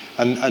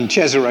And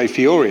Cesare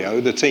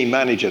Fiorio, the team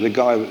manager, the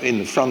guy in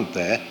the front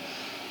there,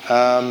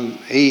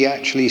 he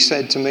actually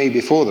said to me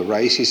before the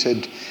race, he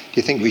said, "Do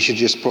you think we should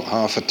just put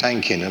half a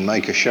tank in and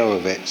make a show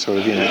of it? Sort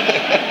of,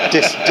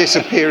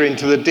 disappear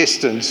into the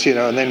distance,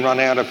 and then run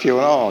out of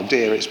fuel. Oh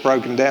dear, it's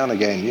broken down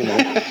again,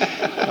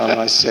 And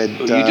I said,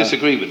 well, you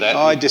disagree with that?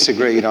 I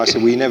disagreed. I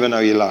said, "We never know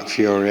your luck,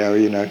 Fiorio.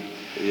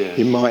 Yeah.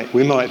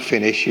 We might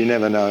finish. You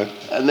never know."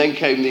 And then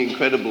came the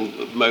incredible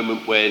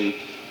moment when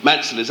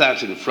Mansell is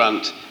out in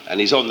front and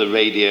he's on the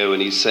radio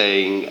and he's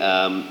saying,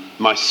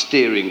 "My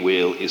steering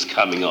wheel is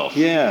coming off."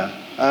 Yeah.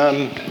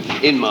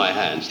 In my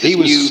hands. He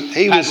was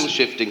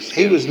shifting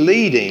steering. He was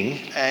leading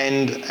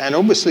and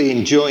obviously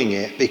enjoying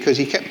it because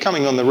he kept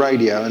coming on the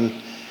radio, and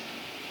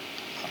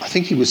I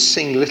think he was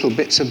singing little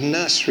bits of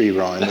nursery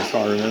rhyme, if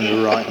I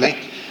remember rightly,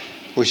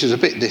 which is a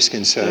bit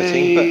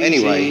disconcerting. But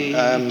anyway,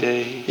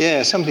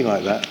 yeah, something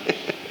like that.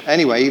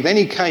 Anyway, then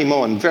he came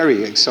on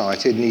very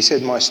excited and he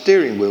said, "My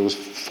steering wheel's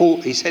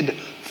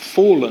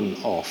fallen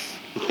off."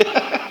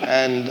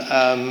 And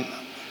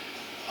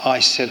I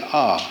said,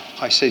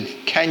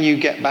 "Can you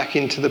get back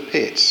into the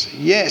pits?"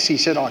 "Yes," he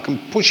said, "I can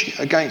push it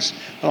against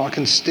and I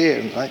can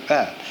steer like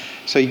that."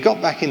 So he got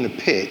back in the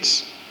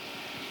pits,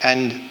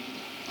 and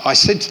I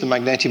said to the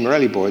Magneti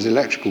Marelli boys,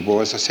 electrical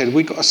boys, I said,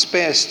 "We got a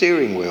spare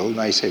steering wheel?" And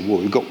they said, "Well,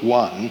 we've got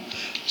one,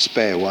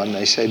 spare one."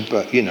 They said,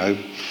 "But,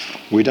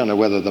 we don't know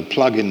whether the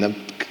plug in the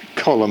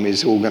column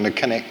is all going to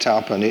connect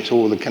up and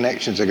all the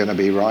connections are going to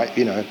be right,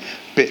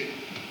 bit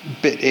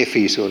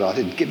iffy sort of." I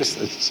said, "Give us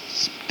the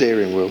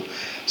steering wheel."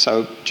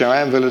 So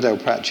Joan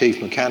Villadel-Pratt,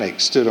 chief mechanic,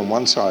 stood on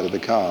one side of the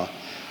car.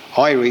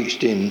 I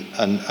reached in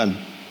and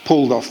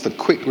pulled off the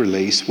quick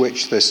release,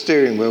 which the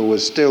steering wheel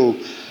was still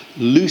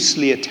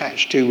loosely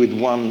attached to with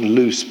one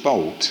loose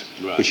bolt,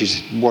 right, which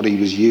is what he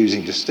was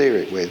using to steer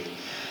it with.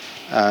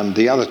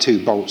 The other two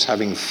bolts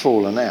having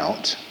fallen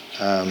out,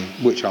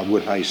 which I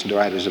would hasten to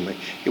add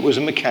it was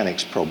a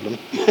mechanic's problem.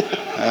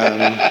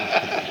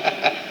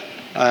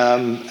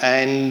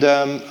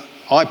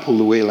 I pulled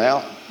the wheel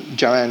out.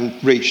 Joanne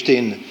reached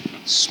in,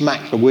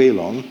 smacked the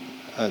wheel on,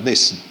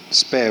 this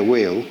spare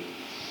wheel.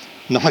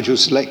 Nigel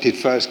selected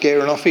first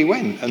gear and off he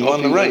went and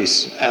won the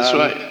race. That's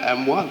right,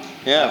 and won.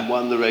 Yeah. And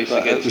won the race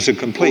But against. it was a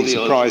complete all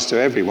the surprise to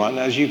everyone,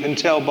 as you can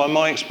tell by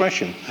my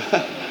expression.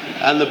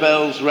 And the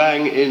bells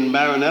rang in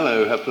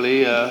Maranello,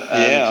 happily.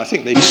 Yeah, I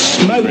think they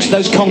smoked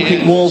those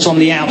concrete walls on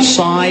the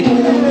outside,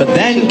 but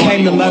then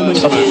came the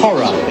moment of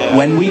horror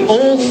when we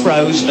all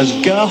froze as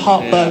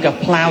Gerhard Berger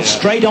ploughed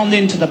straight on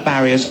into the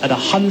barriers at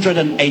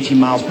 180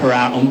 miles per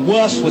hour, and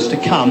worse was to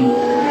come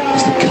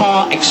as the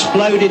car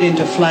exploded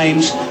into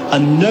flames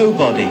and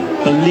nobody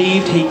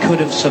believed he could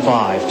have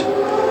survived.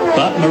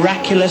 But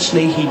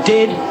miraculously he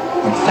did,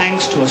 and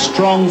thanks to a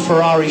strong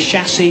Ferrari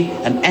chassis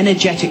and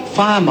energetic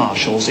fire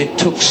marshals, it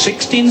took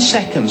 16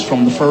 seconds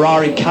from the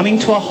Ferrari coming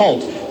to a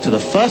halt to the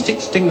first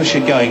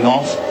extinguisher going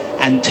off,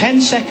 and 10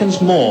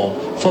 seconds more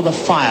for the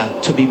fire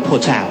to be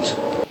put out.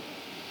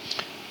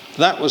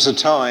 That was a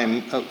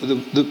time, a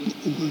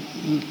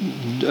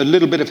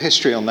little bit of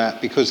history on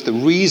that, because the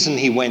reason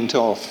he went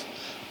off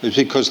was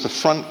because the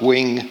front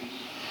wing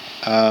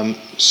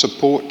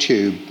support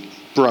tube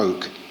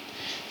broke.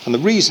 And the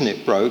reason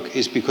it broke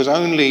is because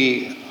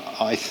only,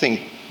 I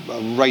think,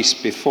 a race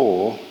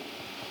before,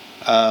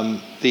 the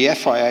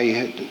FIA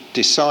had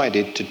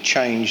decided to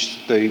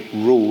change the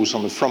rules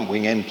on the front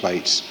wing end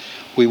plates.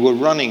 We were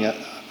running,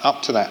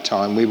 up to that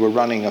time, we were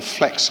running a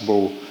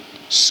flexible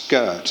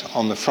skirt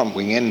on the front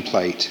wing end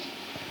plate,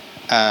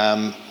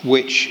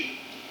 which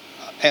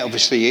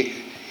obviously,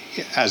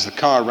 as the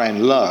car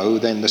ran low,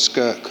 then the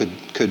skirt could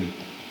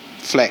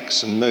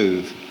flex and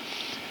move.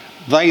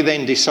 They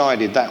then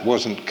decided that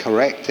wasn't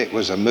correct. It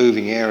was a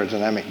moving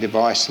aerodynamic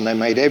device, and they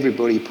made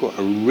everybody put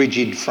a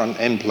rigid front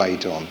end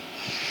plate on.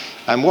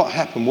 And what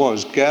happened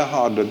was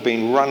Gerhard had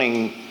been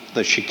running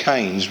the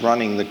chicanes,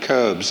 running the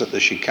curbs at the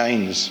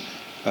chicanes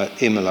at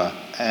Imola,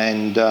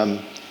 and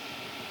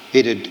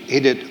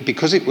it had,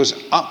 because it was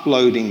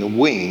uploading the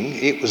wing,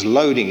 it was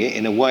loading it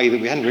in a way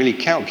that we hadn't really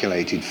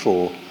calculated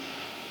for.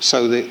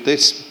 So that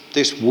this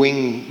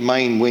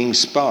main wing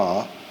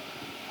spar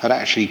had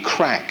actually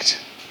cracked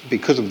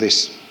because of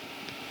this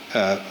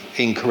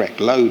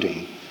incorrect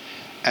loading,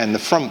 and the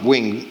front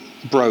wing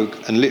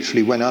broke and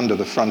literally went under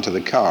the front of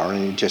the car,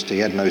 and he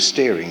had no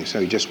steering, so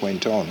he just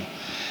went on.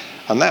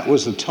 And that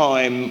was the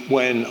time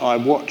when I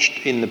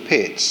watched in the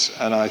pits,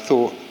 and I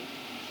thought,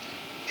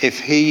 if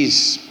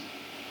he's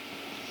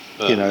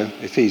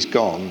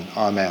gone,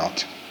 I'm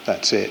out.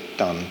 That's it,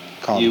 done.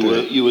 Can't do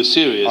it. You were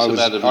serious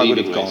about him leaving. I would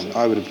have gone.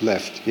 I would have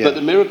left. Yeah. But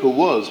the miracle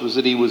was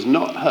that he was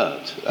not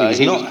hurt. He was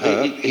not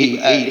hurt.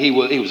 He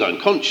was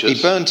unconscious.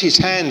 He burnt his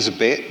hands a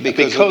bit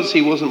because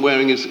he wasn't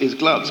wearing his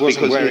gloves.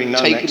 Wasn't wearing he'd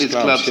taken his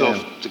gloves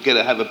off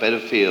to have a better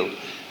feel.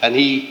 And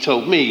he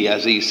told me,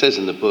 as he says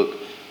in the book,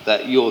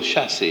 that the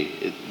chassis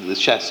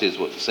is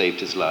what saved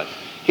his life.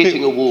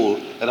 Hitting a wall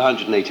at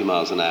 180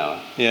 miles an hour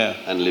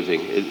and living.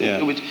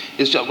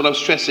 What I'm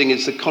stressing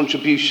is the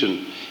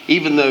contribution.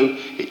 Even though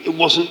it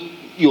wasn't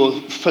your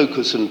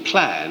focus and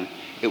plan,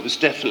 it was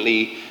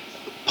definitely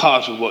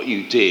part of what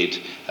you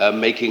did,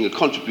 making a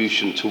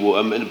contribution to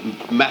a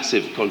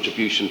massive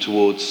contribution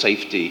towards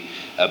safety,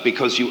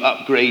 because you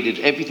upgraded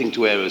everything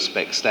to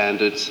aerospec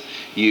standards.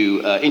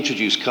 You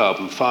introduced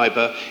carbon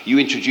fibre. You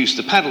introduced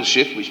the paddle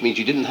shift, which means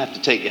you didn't have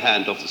to take your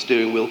hand off the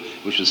steering wheel,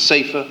 which was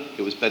safer.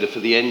 It was better for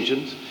the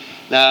engines.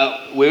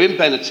 Now, we're in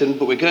Benetton,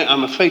 but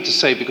I'm afraid to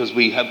say, because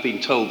we have been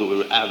told that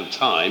we're out of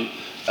time,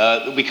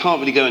 that we can't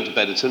really go into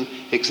Benetton,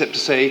 except to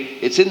say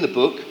it's in the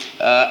book,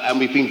 and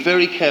we've been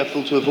very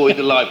careful to avoid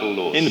the libel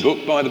laws. In the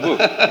book, by the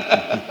book.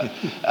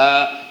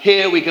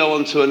 Here we go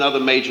on to another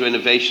major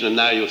innovation, and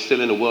now you're still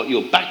in a world.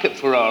 You're back at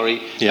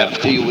Ferrari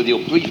after with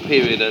your brief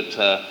period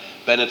at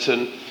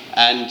Benetton,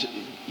 and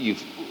you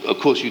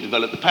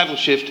developed the paddle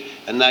shift,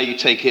 and now you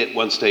take it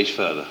one stage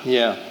further.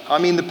 Yeah, I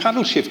mean, the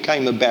paddle shift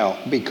came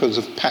about because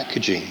of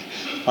packaging.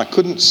 I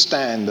couldn't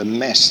stand the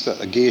mess that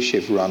a gear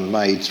shift run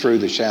made through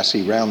the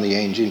chassis, round the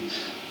engine,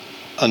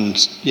 and,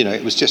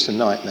 it was just a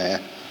nightmare.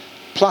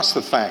 Plus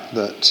the fact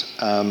that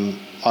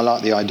I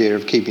like the idea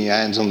of keeping your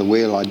hands on the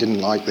wheel. I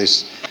didn't like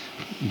this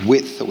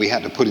width that we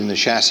had to put in the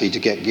chassis to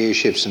get gear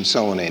shifts and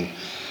so on in.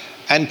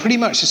 And pretty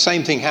much the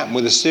same thing happened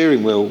with the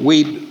steering wheel.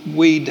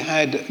 We'd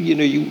had,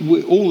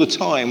 all the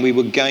time we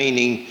were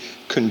gaining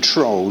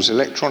controls,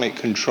 electronic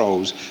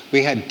controls.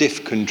 We had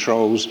diff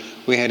controls,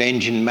 we had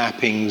engine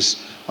mappings.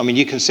 I mean,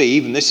 you can see,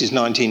 even this is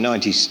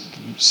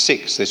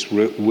 1996, this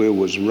wheel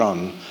was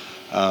run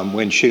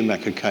when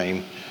Schumacher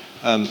came.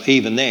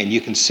 Even then,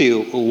 you can see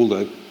all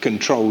the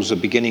controls are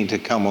beginning to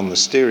come on the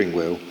steering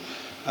wheel.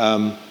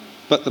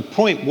 But the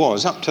point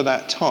was, up to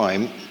that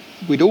time,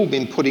 we'd all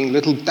been putting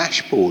little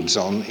dashboards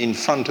on in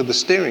front of the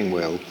steering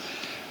wheel.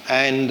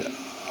 And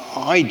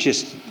I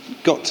just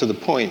got to the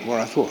point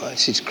where I thought,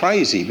 this is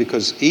crazy,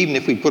 because even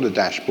if we put a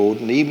dashboard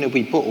and even if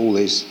we put all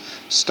this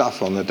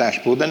stuff on the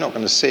dashboard, they're not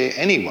going to see it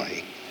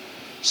anyway.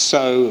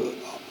 So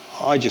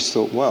I just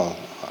thought, well,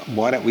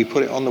 why don't we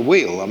put it on the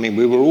wheel? I mean,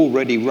 we were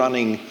already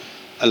running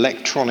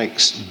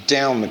electronics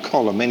down the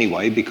column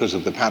anyway because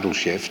of the paddle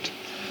shift.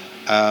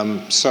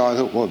 So I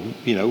thought, well,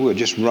 we'll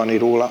just run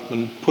it all up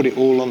and put it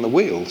all on the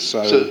wheel.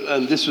 So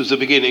and this was the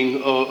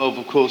beginning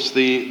of course,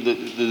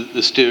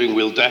 the steering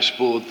wheel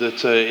dashboard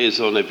that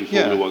is on every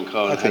Formula One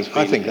car. I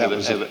think that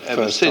was the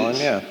first time,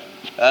 yeah.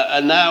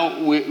 And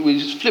now we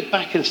just flip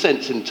back in a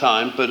sense in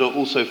time, but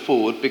also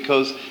forward,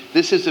 because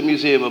this is the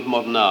Museum of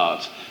Modern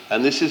Art,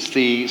 and this is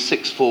the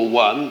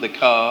 641, the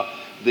car,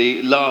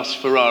 the last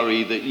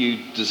Ferrari that you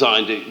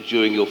designed it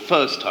during your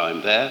first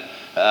time there.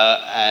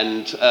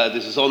 And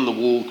this is on the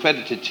wall,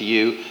 credited to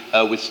you,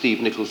 with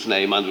Steve Nichols'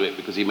 name under it,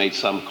 because he made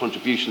some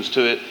contributions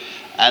to it.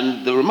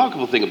 And the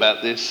remarkable thing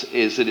about this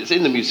is that it's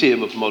in the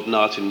Museum of Modern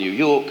Art in New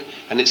York,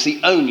 and it's the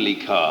only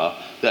car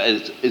that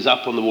is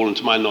up on the wall, and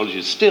to my knowledge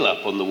is still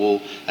up on the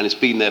wall, and it's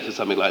been there for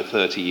something like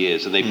 30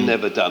 years, and they've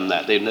never done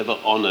that. They've never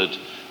honoured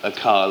a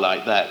car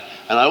like that.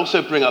 And I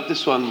also bring up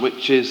this one,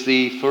 which is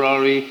the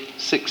Ferrari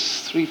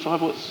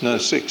 635, what's? No,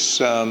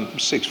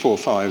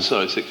 645.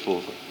 Sorry,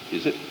 645.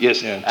 Is it?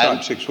 Yes. Yeah,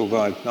 Type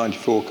 645,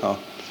 94 car.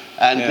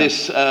 And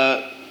this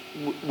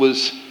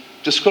was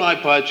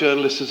described by a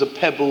journalist as a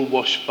pebble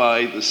washed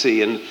by the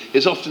sea, and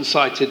is often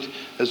cited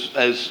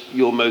as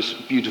your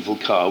most beautiful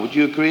car. Would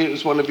you agree it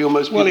was one of your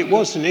most beautiful? Well, it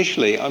was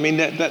initially. I mean,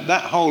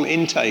 that whole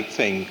intake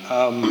thing,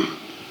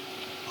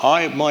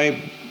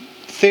 my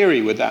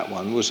theory with that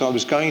one was I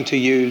was going to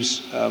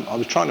use, I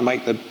was trying to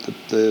make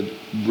the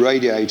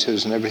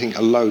radiators and everything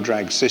a low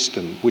drag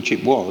system, which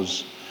it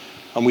was.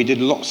 And we did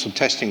lots of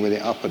testing with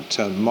it up at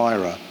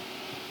Myra.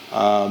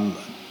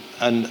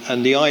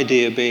 And the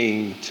idea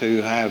being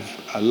to have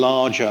a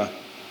larger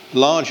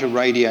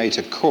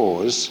radiator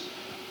cores,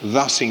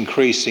 thus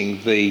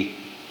increasing the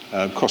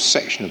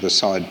cross-section of the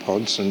side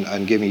pods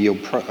and giving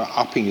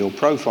upping your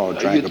profile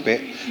drag a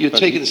bit. You're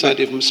taking this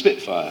idea from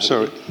Spitfire.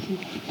 Sorry.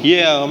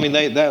 Yeah, I mean,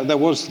 there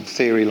was a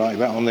theory like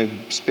that on the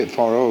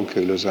Spitfire oil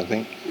coolers, I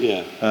think.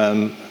 Yeah.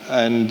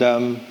 And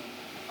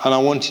I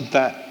wanted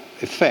that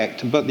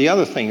effect. But the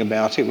other thing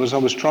about it was I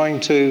was trying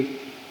to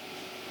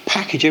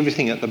package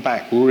everything at the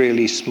back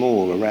really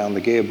small around the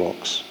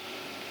gearbox.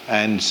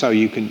 And so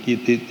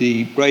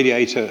the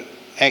radiator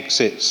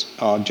exits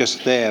are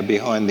just there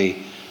behind the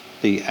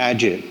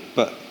adit,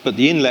 but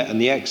the inlet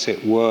and the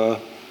exit were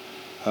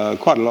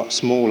quite a lot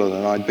smaller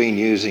than I'd been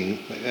using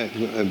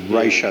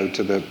ratio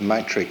to the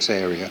matrix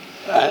area.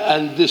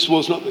 And this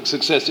was not the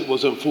success it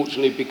was,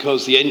 unfortunately,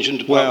 because the engine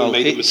department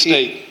made a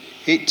mistake.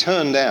 It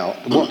turned out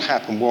what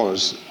happened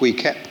was we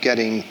kept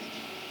getting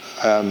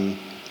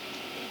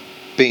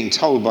being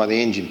told by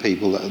the engine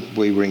people that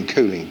we were in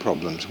cooling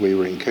problems.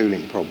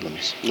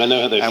 I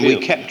know how they feel. And we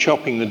kept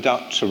chopping the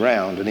ducts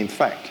around. And in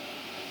fact,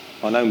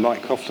 I know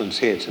Mike Coughlin's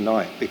here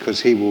tonight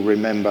because he will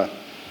remember,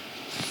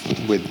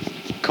 with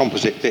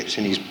composite bits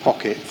in his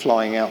pocket,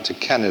 flying out to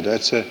Canada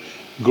to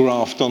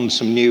graft on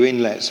some new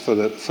inlets for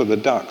the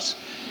ducts.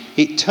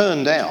 It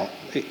turned out,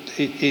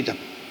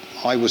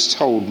 I was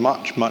told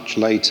much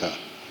later,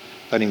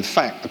 that in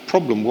fact the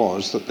problem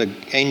was that the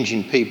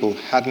engine people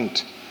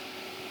hadn't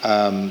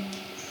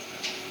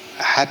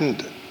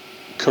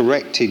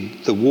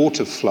corrected the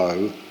water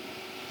flow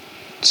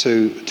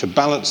to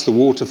balance the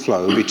water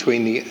flow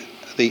between the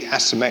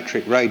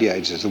asymmetric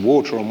radiators. The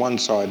water on one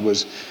side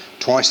was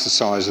twice the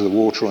size of the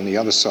water on the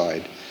other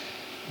side,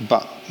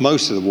 but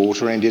most of the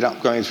water ended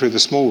up going through the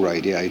small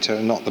radiator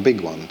and not the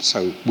big one,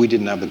 so we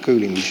didn't have the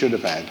cooling we should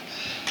have had.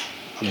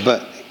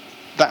 But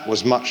that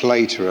was much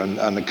later,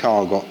 and the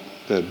car got,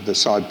 the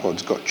side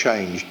pods got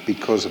changed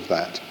because of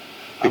that,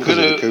 because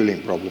of the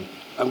cooling problem.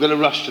 I'm going to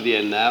rush to the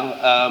end now.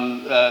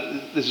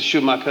 This is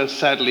Schumacher.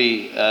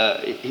 Sadly,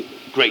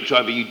 great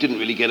driver. You didn't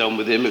really get on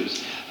with him. It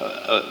was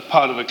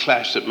part of a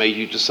clash that made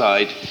you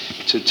decide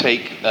to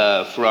take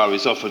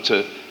Ferrari's offer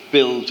to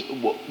build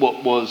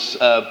what was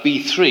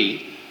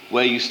B3,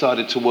 where you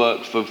started to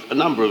work for a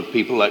number of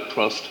people like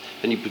Prost,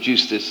 and you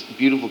produced this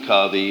beautiful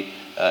car, the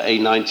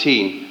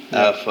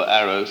A19, for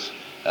Arrows,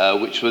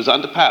 which was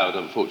underpowered,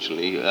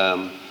 unfortunately,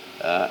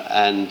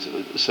 and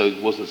so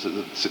it wasn't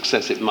the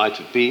success it might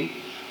have been.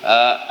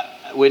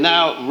 We're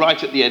now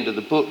right at the end of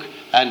the book,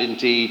 and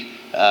indeed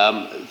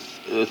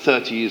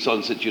 30 years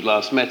on since you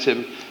last met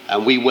him,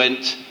 and we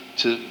went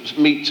to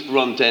meet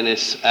Ron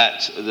Dennis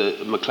at the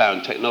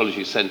McLaren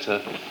Technology Centre.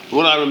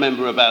 What I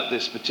remember about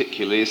this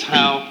particularly is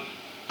how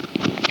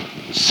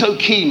so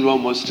keen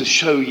Ron was to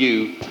show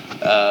you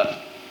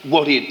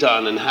what he had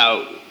done and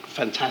how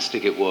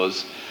fantastic it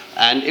was.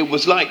 And it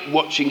was like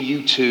watching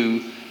you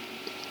two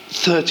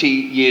 30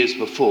 years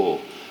before,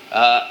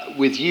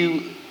 with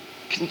you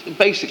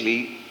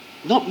basically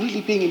not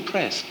really being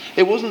impressed.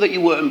 It wasn't that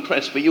you were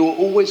impressed, but you were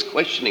always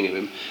questioning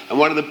him. And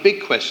one of the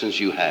big questions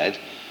you had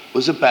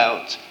was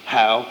about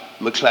how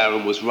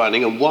McLaren was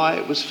running and why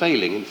it was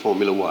failing in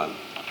Formula One.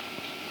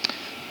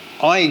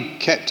 I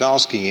kept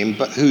asking him,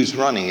 but who's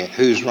running it?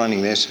 Who's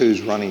running this?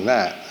 Who's running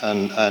that?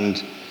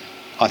 And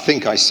I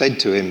think I said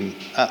to him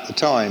at the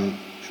time,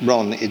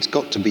 Ron, it's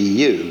got to be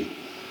you.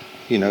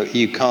 You know,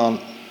 you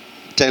can't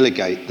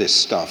delegate this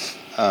stuff.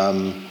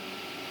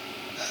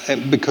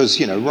 Because,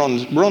 you know,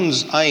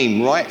 Ron's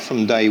aim right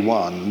from day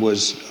one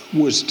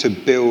was to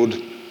build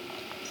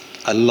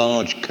a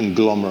large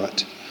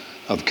conglomerate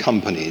of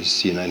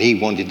companies, you know, and he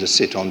wanted to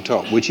sit on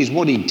top, which is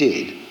what he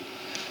did.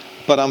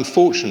 But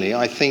unfortunately,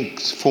 I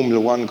think Formula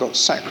One got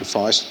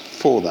sacrificed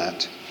for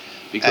that.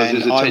 Because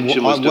his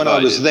attention was divided. When I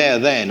was there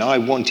then, I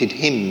wanted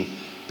him,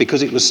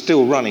 because it was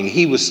still running,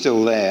 he was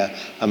still there,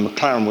 and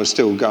McLaren was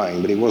still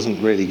going, but it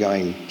wasn't really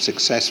going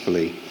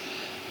successfully.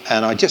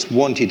 And I just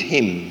wanted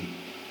him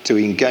to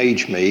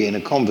engage me in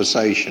a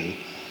conversation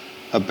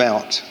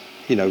about,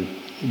 you know,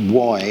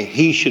 why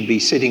he should be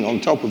sitting on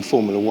top of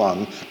Formula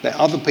One, let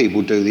other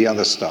people do the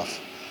other stuff.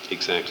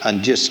 Exactly.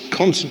 And just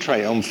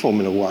concentrate on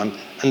Formula One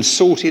and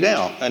sort it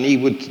out. And he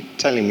would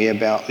telling me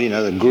about, you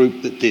know, the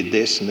group that did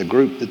this and the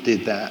group that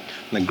did that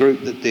and the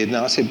group that did. And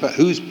I said, but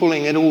who's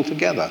pulling it all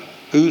together?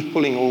 Who's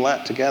pulling all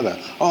that together?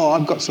 Oh,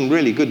 I've got some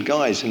really good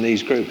guys in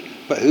these groups,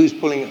 but who's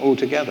pulling it all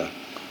together?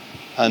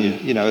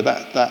 And, you know,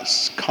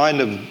 that's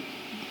kind of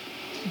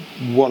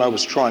what I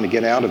was trying to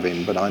get out of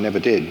him, but I never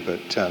did.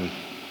 But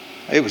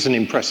it was an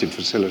impressive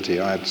facility,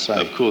 I had to say.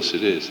 Of course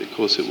it is. Of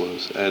course it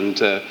was.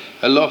 And a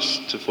loss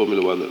to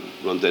Formula One that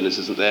Ron Dennis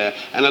isn't there,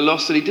 and a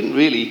loss that he didn't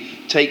really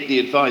take the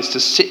advice to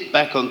sit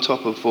back on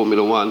top of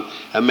Formula One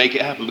and make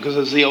it happen. Because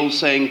as the old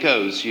saying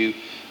goes, you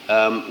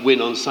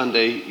win on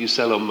Sunday, you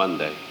sell on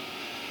Monday.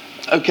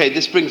 Okay,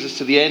 this brings us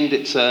to the end.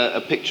 It's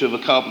a picture of a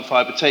carbon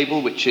fibre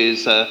table, which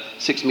is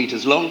 6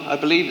 metres long, I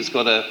believe. It's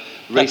got a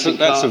racing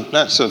car.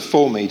 That's a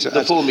 4 metre.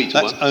 The 4 metre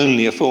one. That's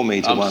only a 4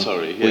 metre one. I'm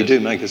sorry. Yes. We do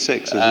make a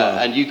 6 as well.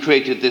 And you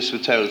created this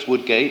with Terence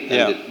Woodgate,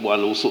 and it won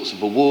all sorts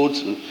of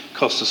awards and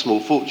cost a small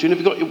fortune. Have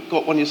you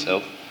got one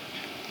yourself?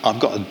 I've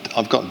got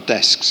a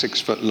desk 6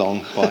 foot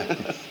long.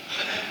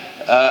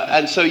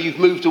 And so you've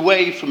moved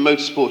away from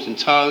motorsport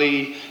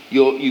entirely.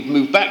 You've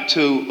moved back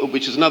to,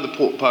 which is another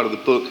part of the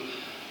book,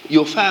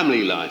 your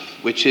family life,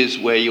 which is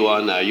where you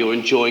are now. You're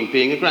enjoying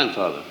being a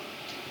grandfather.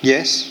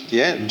 Yes,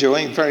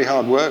 enjoying very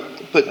hard work.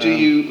 But do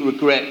you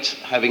regret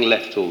having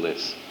left all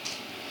this?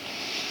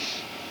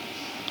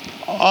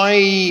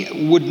 I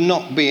would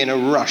not be in a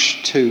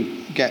rush to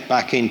get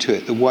back into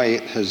it the way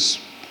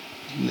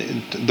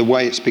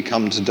it's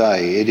become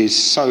today. It is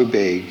so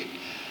big.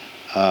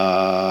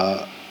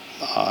 It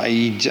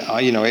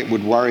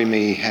would worry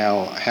me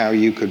how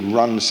you could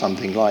run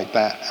something like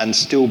that and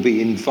still be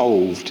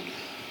involved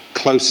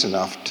close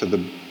enough to the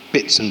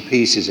bits and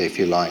pieces, if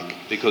you like.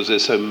 Because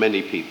there's so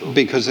many people.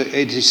 Because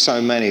it is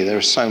so many. There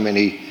are so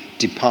many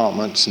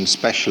departments and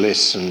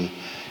specialists and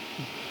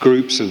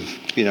groups of,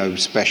 you know,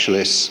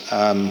 specialists.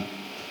 I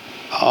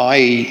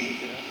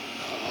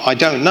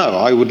don't know.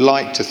 I would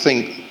like to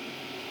think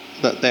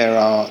that there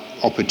are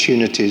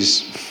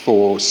opportunities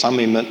for some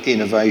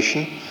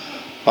innovation,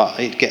 but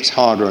it gets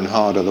harder and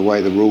harder the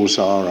way the rules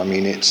are. I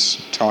mean,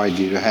 it's tied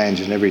you to hands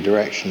in every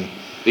direction.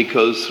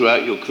 Because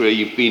throughout your career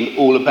you've been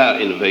all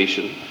about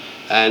innovation.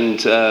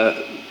 And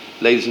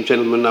ladies and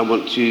gentlemen, I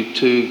want you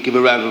to give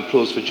a round of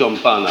applause for John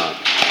Barnard.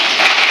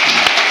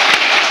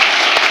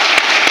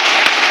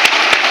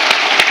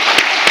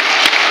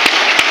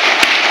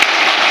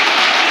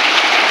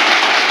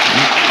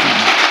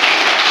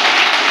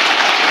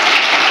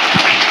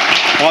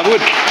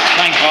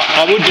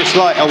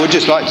 I would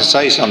just like to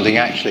say something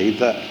actually,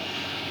 that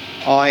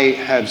I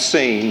have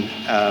seen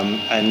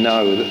and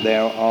know that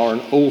there are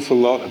an awful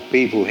lot of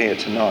people here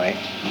tonight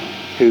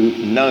who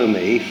know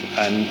me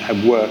and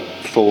have worked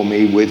for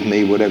me, with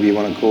me, whatever you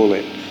want to call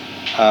it,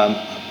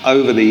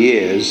 over the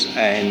years,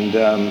 and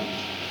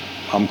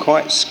I'm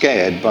quite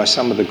scared by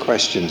some of the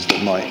questions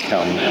that might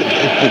come.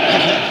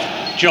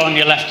 John,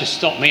 you'll have to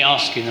stop me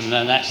asking them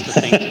then, that's the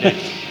thing to do.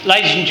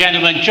 Ladies and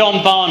gentlemen,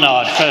 John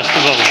Barnard, first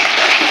of all.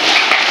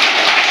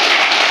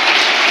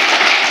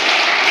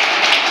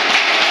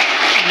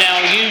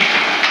 Now,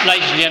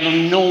 ladies and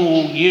gentlemen,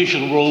 normal,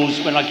 usual rules,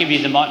 when I give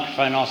you the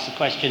microphone, ask the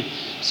question.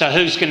 So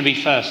who's going to be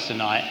first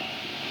tonight?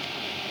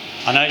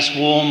 I know it's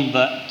warm,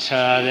 but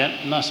there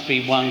must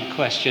be one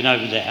question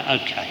over there.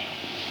 Okay.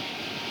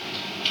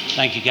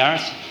 Thank you,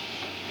 Gareth.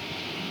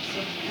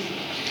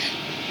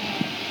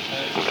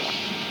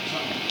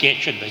 Yeah, it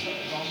should be.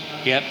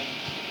 Yep.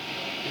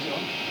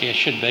 Yeah, it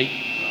should be.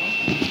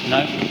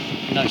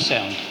 No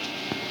sound.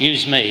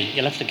 Use me.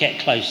 You'll have to get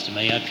close to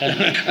me,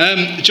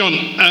 okay? John,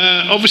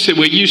 obviously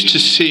we're used to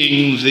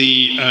seeing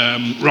the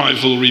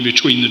rivalry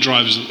between the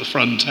drivers at the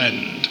front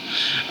end.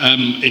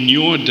 In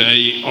your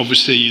day,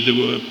 obviously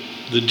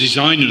the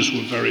designers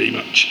were very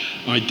much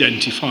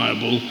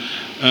identifiable.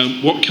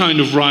 What kind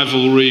of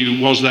rivalry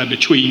was there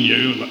between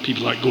you, like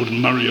people like Gordon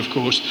Murray, of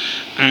course,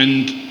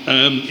 and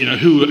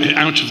who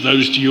out of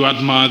those do you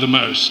admire the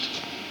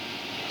most?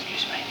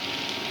 Excuse me.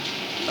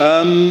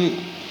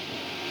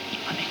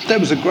 There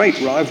was a great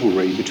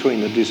rivalry between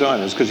the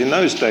designers, because in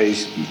those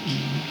days,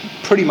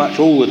 pretty much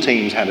all the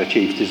teams had a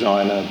chief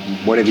designer,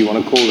 whatever you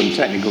want to call them,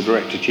 technical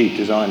director, chief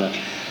designer,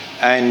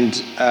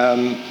 and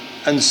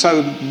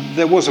so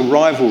there was a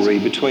rivalry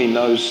between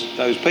those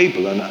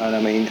people, and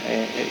I mean,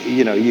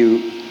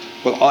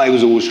 I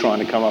was always trying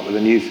to come up with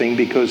a new thing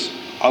because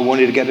I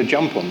wanted to get a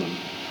jump on them.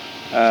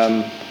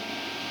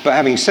 But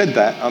having said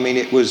that, I mean,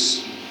 it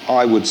was,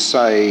 I would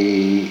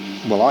say,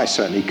 well, I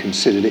certainly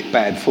considered it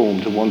bad form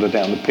to wander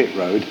down the pit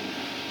road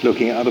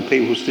looking at other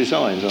people's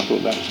designs. I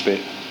thought that was a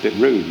bit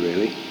rude,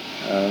 really.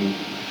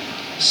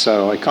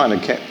 So I kind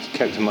of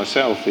kept to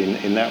myself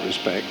in that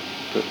respect.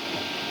 But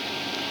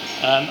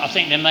I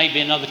think there may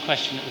be another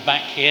question at the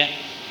back here.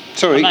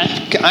 Sorry,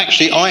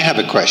 actually, I have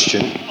a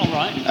question. All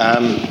right.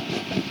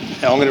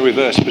 I'm going to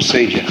reverse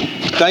procedure.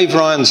 Dave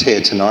Ryan's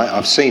here tonight.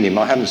 I've seen him.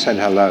 I haven't said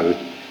hello.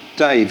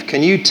 Dave,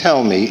 can you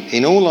tell me,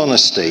 in all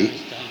honesty,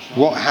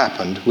 what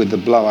happened with the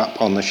blow-up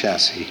on the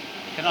chassis?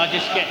 Can I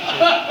just get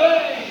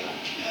to...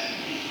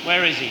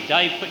 Where is he?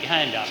 Dave, put your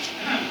hand up.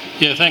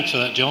 Yeah, thanks for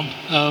that, John.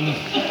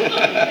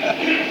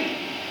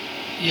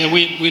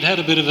 We'd had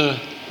a bit of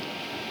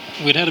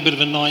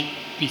a night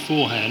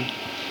beforehand,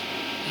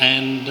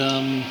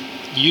 and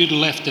you'd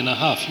left in a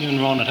huff. You and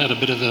Ron had a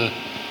bit of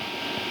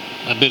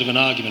an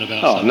argument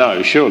about something. Oh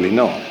no, surely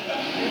not.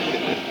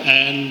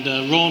 And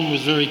Ron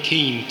was very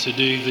keen to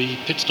do the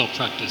pit stop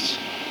practice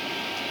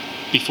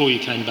before you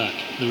came back,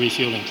 the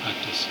refueling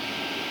practice,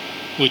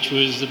 which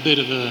was a bit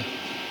of a...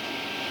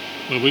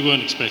 Well, we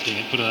weren't expecting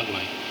it, put it that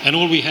way. And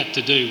all we had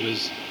to do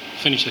was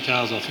finish the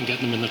cars off and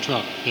get them in the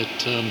truck.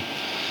 But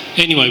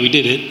anyway, we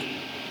did it.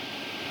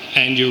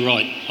 And you're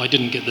right, I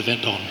didn't get the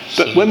vent on.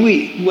 But so. when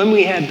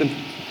we had the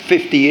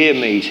 50-year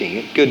meeting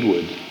at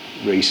Goodwood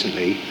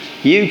recently,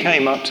 you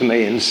came up to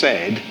me and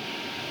said,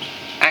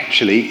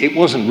 actually, it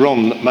wasn't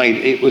Ron that made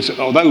it. Was,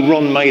 although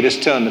Ron made us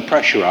turn the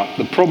pressure up,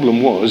 the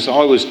problem was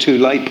I was too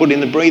late putting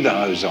the breather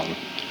hose on.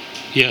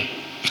 Yeah.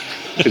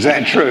 Is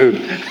that true?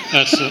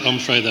 I'm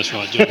afraid that's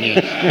right, John. Yeah,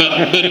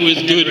 but it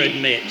was good.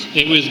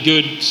 It was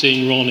good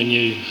seeing Ron and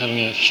you having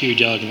a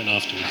huge argument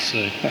afterwards.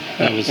 So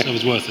that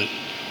was worth it.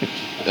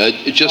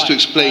 Just to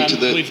explain to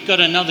the... We've got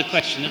another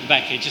question at the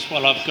back here, just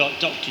while I've got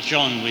Dr.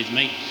 John with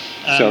me.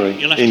 Sorry.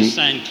 You'll have to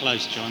stand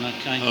close, John,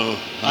 okay? Oh,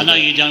 I know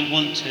you don't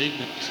want to,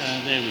 but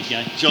there we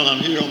go. John, I'm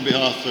here on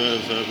behalf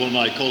of one of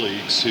my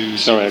colleagues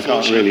who's... Sorry, I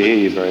can't really hear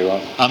you very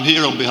well. I'm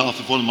here on behalf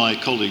of one of my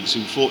colleagues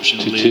who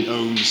fortunately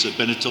owns a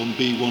Benetton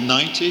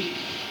B190,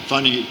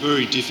 finding it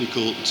very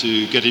difficult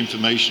to get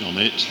information on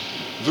it.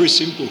 Very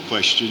simple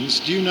questions.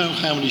 Do you know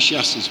how many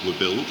chassis were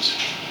built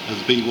of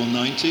the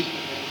B190?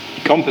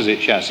 Composite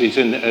chassis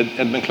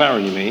at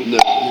McLaren, you mean? No,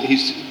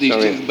 he's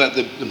talking about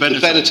the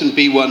Benetton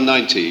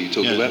B190 you're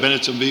talking about? The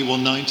Benetton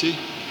B190.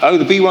 Oh,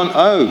 the B1...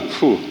 Oh,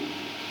 phew.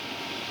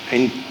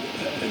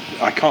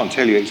 I can't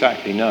tell you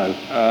exactly, no.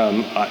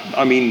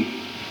 I mean,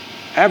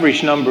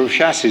 average number of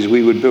chassis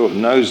we would build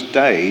in those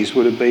days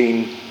would have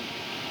been,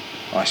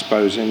 I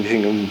suppose,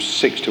 anything from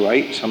 6 to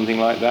 8, something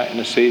like that in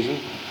a season.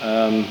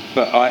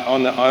 But I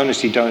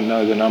honestly don't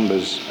know the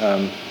numbers.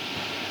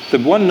 The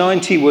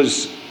 190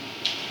 was...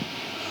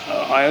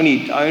 I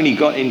only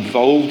got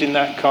involved in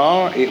that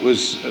car. It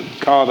was a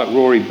car that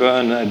Rory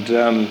Byrne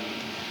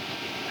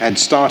had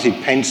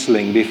started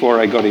penciling before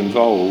I got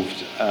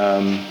involved,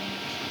 and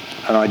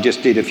I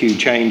just did a few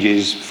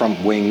changes, front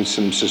wings,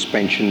 some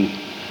suspension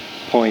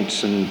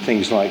points and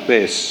things like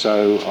this.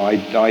 So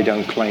I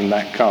don't claim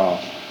that car.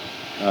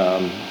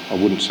 I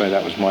wouldn't say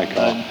that was my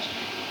car.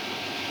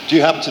 Do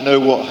you happen to know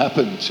what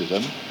happened to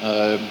them?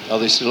 Are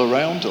they still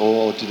around,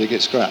 or did they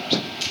get scrapped?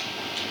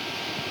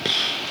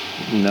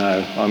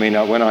 No, I mean,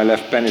 when I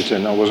left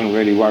Benetton, I wasn't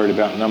really worried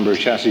about the number of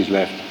chassis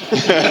left.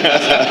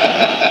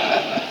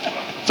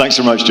 Thanks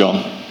so much, John.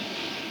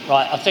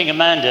 Right, I think,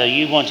 Amanda,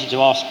 you wanted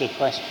to ask a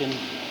question.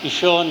 You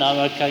sure? No?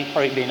 Okay,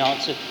 probably been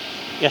answered.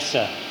 Yes,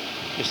 sir.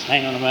 Just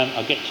hang on a moment,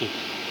 I'll get you.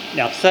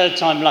 Now, third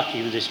time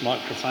lucky with this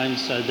microphone,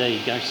 so there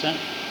you go, sir.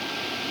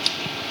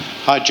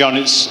 Hi, John,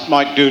 it's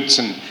Mike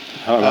Doodson.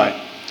 All right.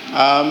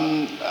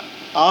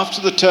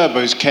 After the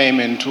turbos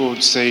came in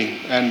towards the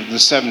end of the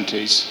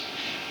 70s,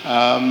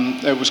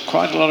 there was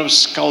quite a lot of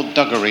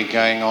skullduggery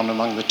going on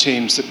among the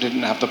teams that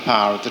didn't have the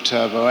power of the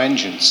turbo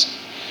engines.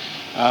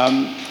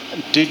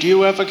 Did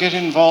you ever get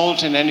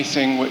involved in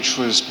anything which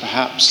was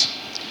perhaps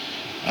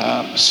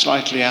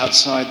slightly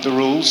outside the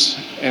rules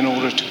in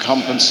order to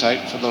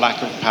compensate for the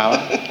lack of power?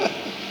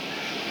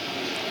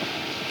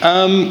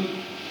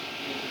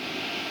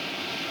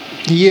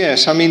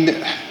 Yes, I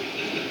mean,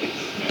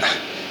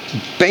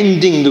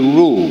 bending the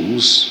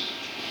rules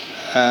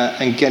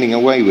and getting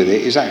away with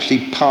it is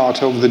actually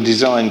part of the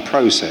design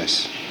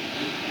process.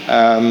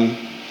 The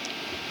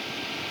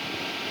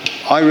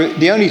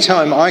only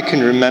time I can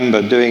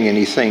remember doing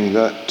anything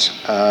that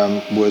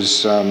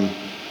was, and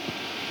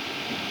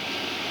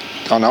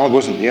I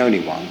wasn't the only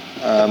one,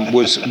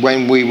 was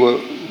when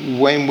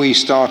we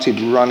started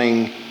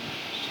running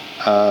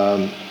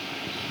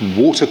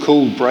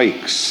water-cooled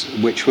brakes,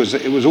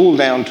 it was all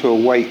down to a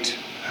weight,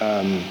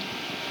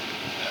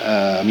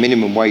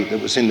 minimum weight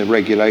that was in the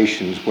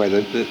regulations,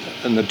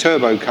 and the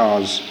turbo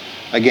cars,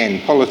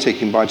 again,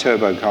 politicking by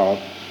turbo car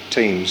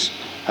teams,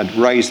 had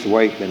raised the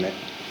weight limit.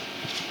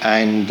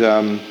 And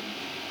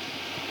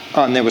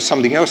there was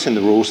something else in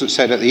the rules that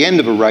said at the end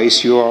of a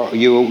race you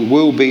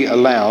will be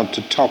allowed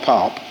to top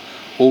up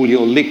all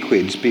your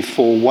liquids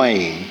before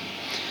weighing.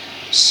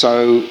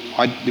 So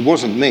it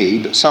wasn't me,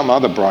 but some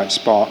other bright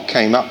spark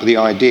came up with the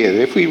idea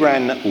that if we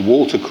ran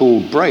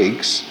water-cooled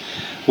brakes,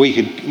 we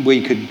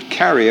could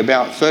carry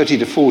about 30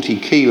 to 40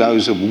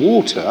 kilos of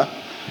water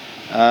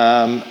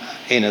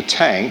in a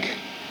tank,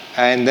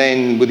 and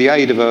then with the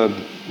aid of a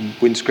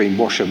windscreen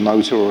washer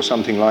motor or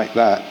something like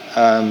that,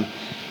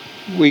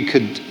 we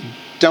could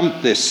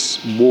dump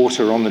this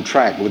water on the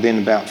track within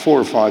about 4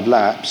 or 5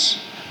 laps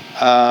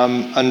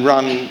and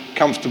run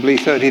comfortably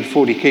 30 to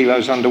 40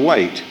 kilos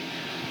underweight.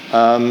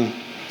 And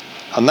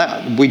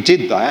we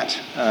did that.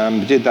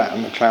 We did that at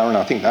McLaren.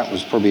 I think that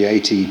was probably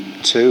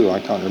 82. I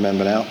can't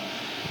remember now.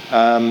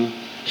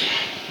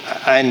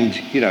 And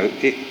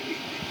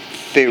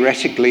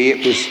theoretically,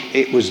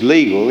 it was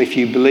legal if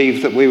you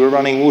believed that we were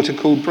running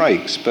water-cooled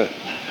brakes, but.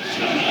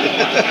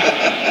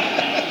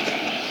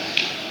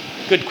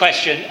 Good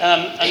question.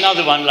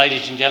 Another one,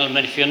 ladies and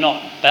gentlemen, if you're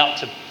not about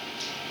to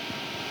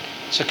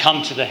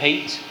succumb to the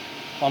heat.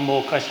 One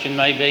more question,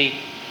 maybe.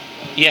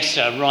 Yes,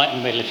 sir, right in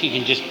the middle. If you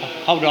can just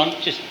hold on,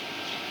 just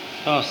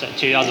pass that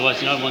to you.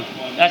 Otherwise, no one.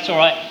 That's all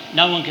right.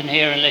 No one can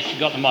hear unless you've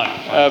got the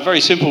microphone.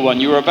 Very simple one.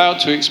 You were about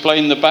to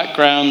explain the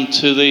background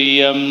to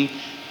the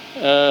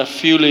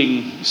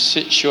fueling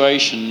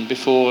situation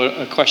before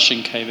a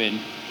question came in.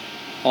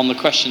 On the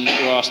question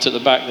that you asked at the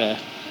back there.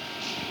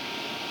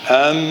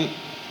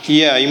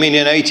 Yeah, you mean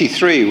in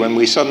 '83 when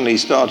we suddenly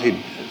started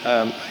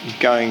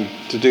going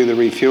to do the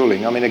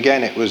refueling? I mean,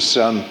 again, it was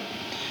the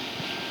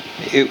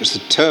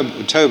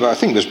turbo. I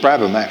think it was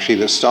Brabham actually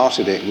that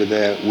started it with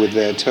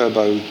their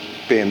turbo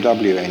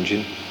BMW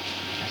engine,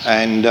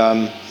 and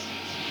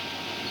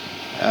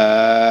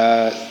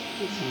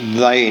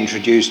they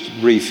introduced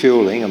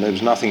refueling, and there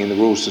was nothing in the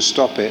rules to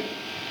stop it.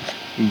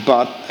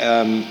 But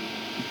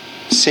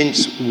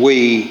since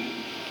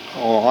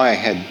I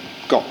had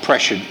got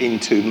pressured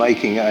into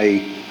making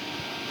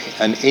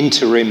an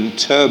interim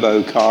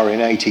turbo car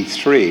in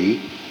 '83,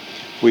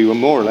 we were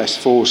more or less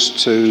forced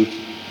to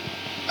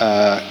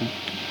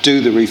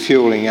do the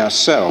refueling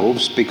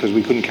ourselves because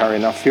we couldn't carry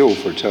enough fuel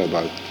for a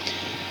turbo,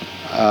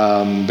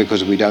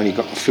 because we'd only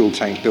got a fuel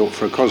tank built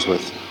for a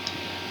Cosworth.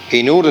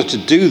 In order to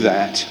do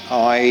that,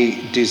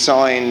 I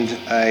designed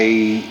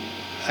a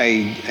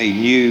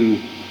new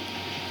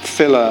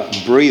filler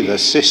breather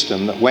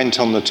system that went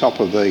on the top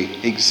of the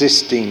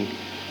existing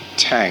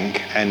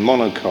tank and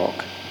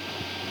monocoque,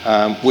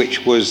 which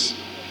it was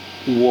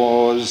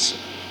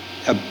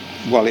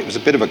a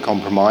bit of a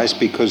compromise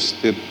because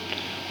the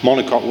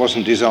monocoque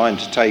wasn't designed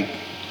to take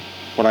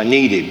what I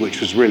needed,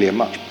 which was really a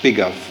much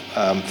bigger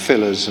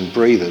fillers and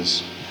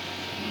breathers.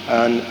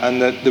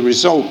 And the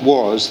result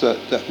was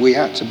that we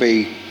had to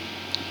be,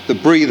 the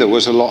breather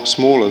was a lot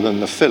smaller than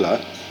the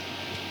filler,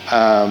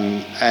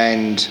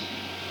 and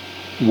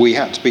we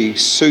had to be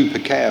super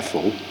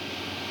careful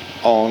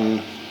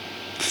on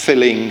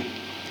filling,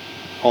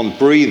 on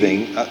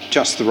breathing at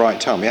just the right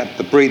time.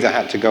 The breather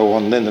had to go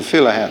on, then the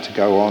filler had to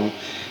go on,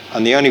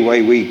 and the only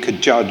way we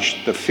could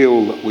judge the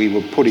fuel that we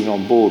were putting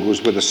on board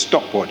was with a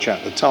stopwatch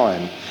at the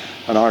time.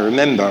 And I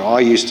remember I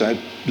used to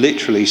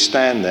literally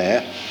stand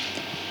there,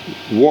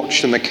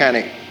 watch the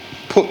mechanic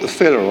put the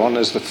filler on.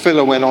 As the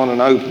filler went on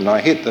and opened,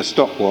 I hit the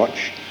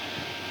stopwatch,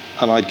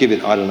 and I'd give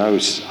it, I don't know,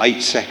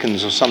 8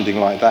 seconds or something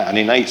like that. And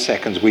in 8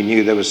 seconds, we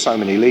knew there was so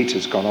many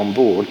litres gone on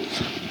board.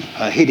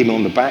 I hit him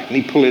on the back and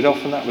he pulled it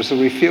off, and that was the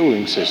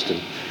refuelling system.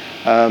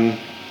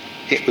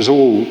 It was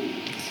all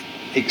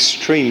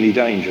extremely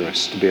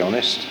dangerous, to be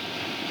honest.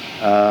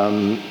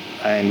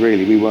 And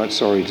really, we weren't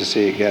sorry to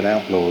see it get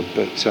outlawed,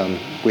 but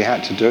we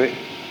had to do it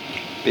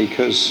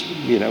because,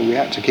 we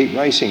had to keep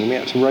racing, and we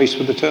had to race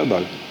with the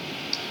turbo.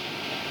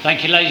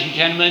 Thank you, ladies and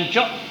gentlemen.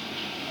 John.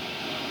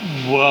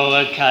 Well,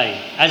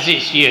 okay. As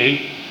it's you,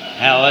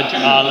 Howard,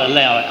 I'll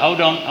allow it.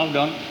 Hold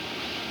on.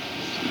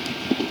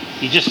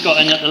 You just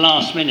got in at the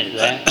last minute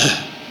there.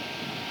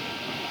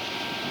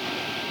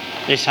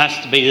 This has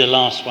to be the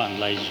last one,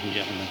 ladies and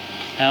gentlemen.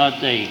 Howard,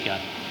 there you go.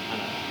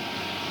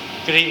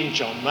 Good evening,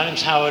 John. My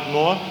name's Howard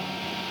Moore.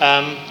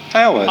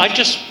 Howard? I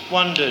just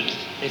wondered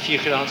if you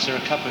could answer a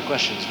couple of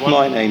questions.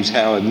 My name's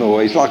Howard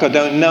Moore. It's like I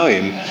don't know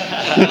him.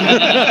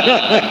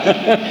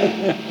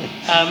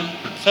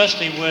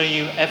 Firstly, were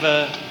you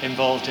ever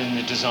involved in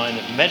the design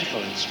of medical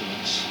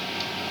instruments?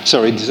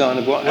 Sorry, design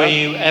of what? Were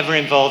you ever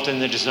involved in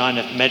the design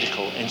of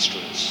medical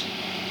instruments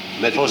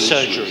for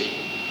surgery?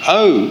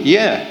 Oh,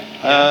 yeah.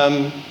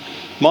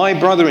 My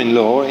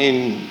brother-in-law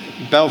in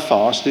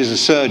Belfast is a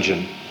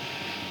surgeon,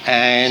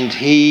 and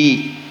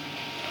he,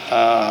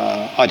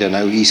 I don't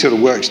know, he sort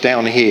of works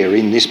down here,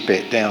 in this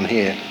bit down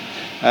here.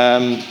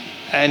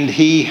 And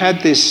he had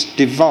this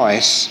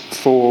device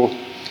for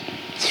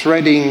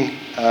threading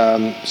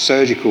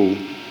surgical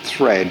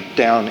thread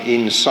down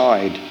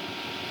inside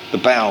the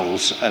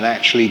bowels and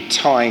actually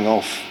tying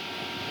off.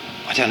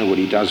 I don't know what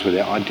he does with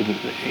it.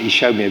 He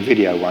showed me a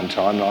video one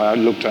time, and I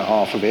looked at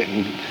half of it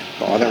and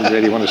thought, I don't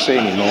really want to see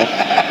anymore.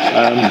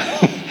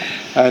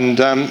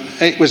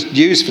 It was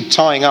used for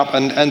tying up,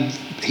 and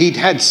he'd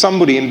had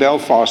somebody in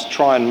Belfast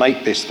try and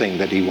make this thing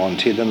that he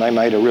wanted, and they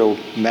made a real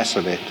mess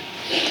of it.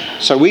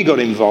 So we got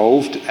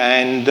involved,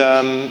 and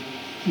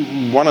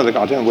one of the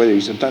guys, I don't know whether I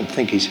don't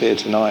think he's here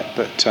tonight,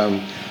 but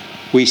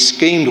we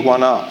schemed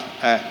one up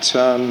at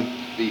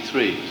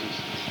B3.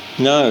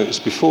 No, it was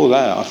before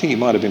that. I think it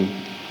might have been,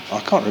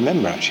 I can't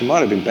remember actually, it might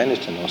have been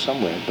Benetton or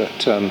somewhere,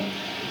 but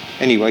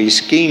anyway, you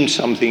schemed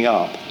something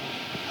up.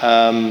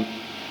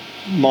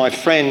 My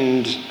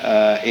friend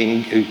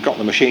who got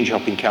the machine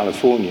shop in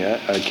California,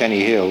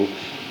 Kenny Hill,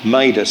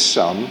 made us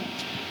some,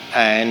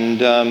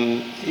 and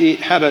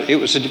it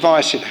was a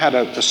device. It had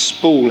a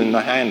spool in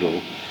the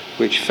handle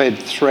which fed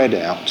thread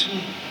out,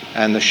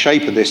 and the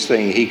shape of this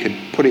thing, he could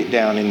put it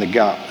down in the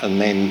gut and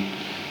then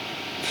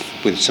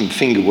with some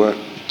finger work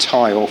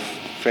tie off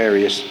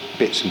various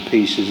bits and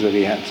pieces that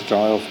he had to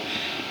tie off.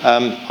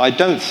 I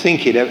don't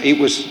think it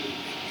was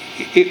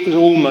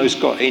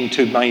almost got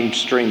into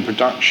mainstream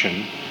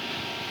production,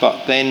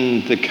 but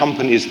then the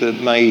companies that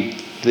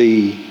made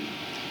the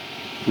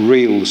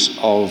reels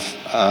of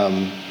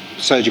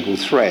surgical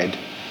thread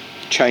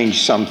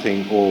changed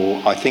something,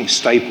 or I think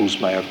Staples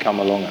may have come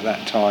along at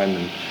that time,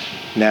 and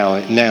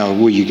now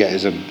what you get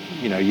is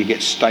you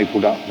get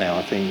stapled up now,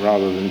 I think,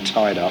 rather than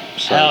tied up.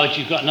 So. Howard,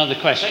 you've got another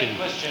question. The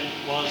question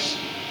was,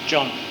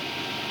 John,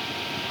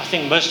 I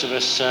think most of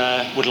us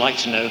would like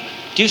to know,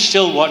 do you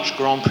still watch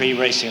Grand Prix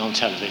racing on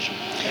television?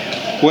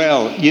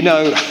 Well,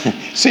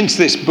 since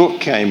this book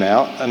came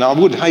out, and I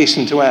would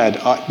hasten to add,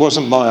 it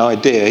wasn't my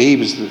idea.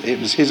 It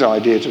was his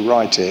idea to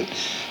write it,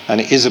 and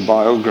it is a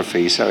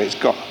biography, so it's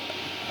got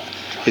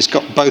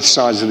both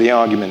sides of the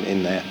argument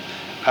in there.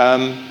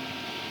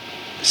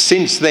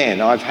 Since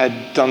then, I've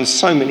done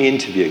so many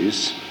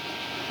interviews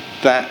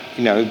that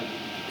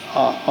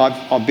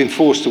I've been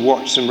forced to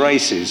watch some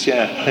races.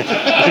 Yeah.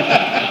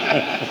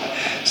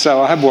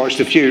 So I have watched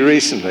a few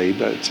recently,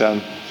 but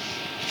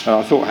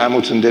I thought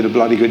Hamilton did a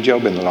bloody good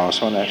job in the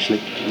last one,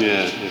 actually.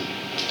 Yeah.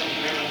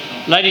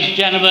 Ladies and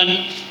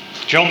gentlemen,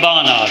 John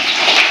Barnard.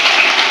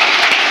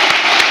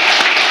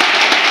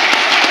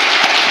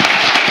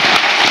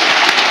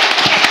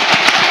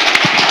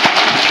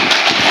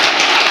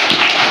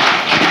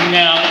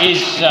 Now,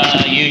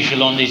 as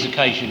usual on these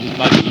occasions with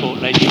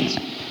motorsport legends,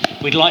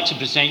 we'd like to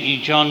present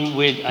you, John,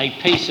 with a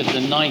piece of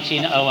the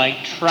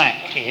 1908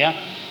 track here.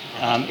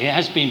 It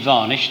has been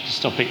varnished to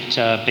stop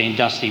it being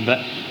dusty,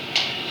 but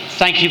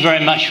thank you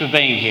very much for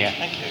being here.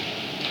 Thank you.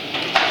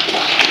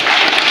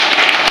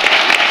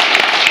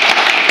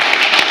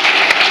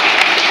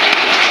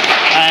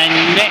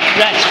 And Nick,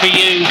 that's for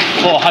you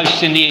for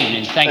hosting the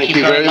evening. Thank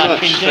you very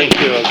much indeed. Thank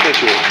you.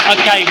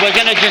 Okay, we're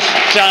going to just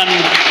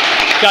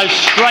go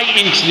straight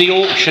into the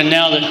auction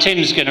now that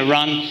Tim's going to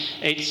run.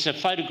 It's a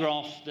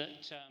photograph that...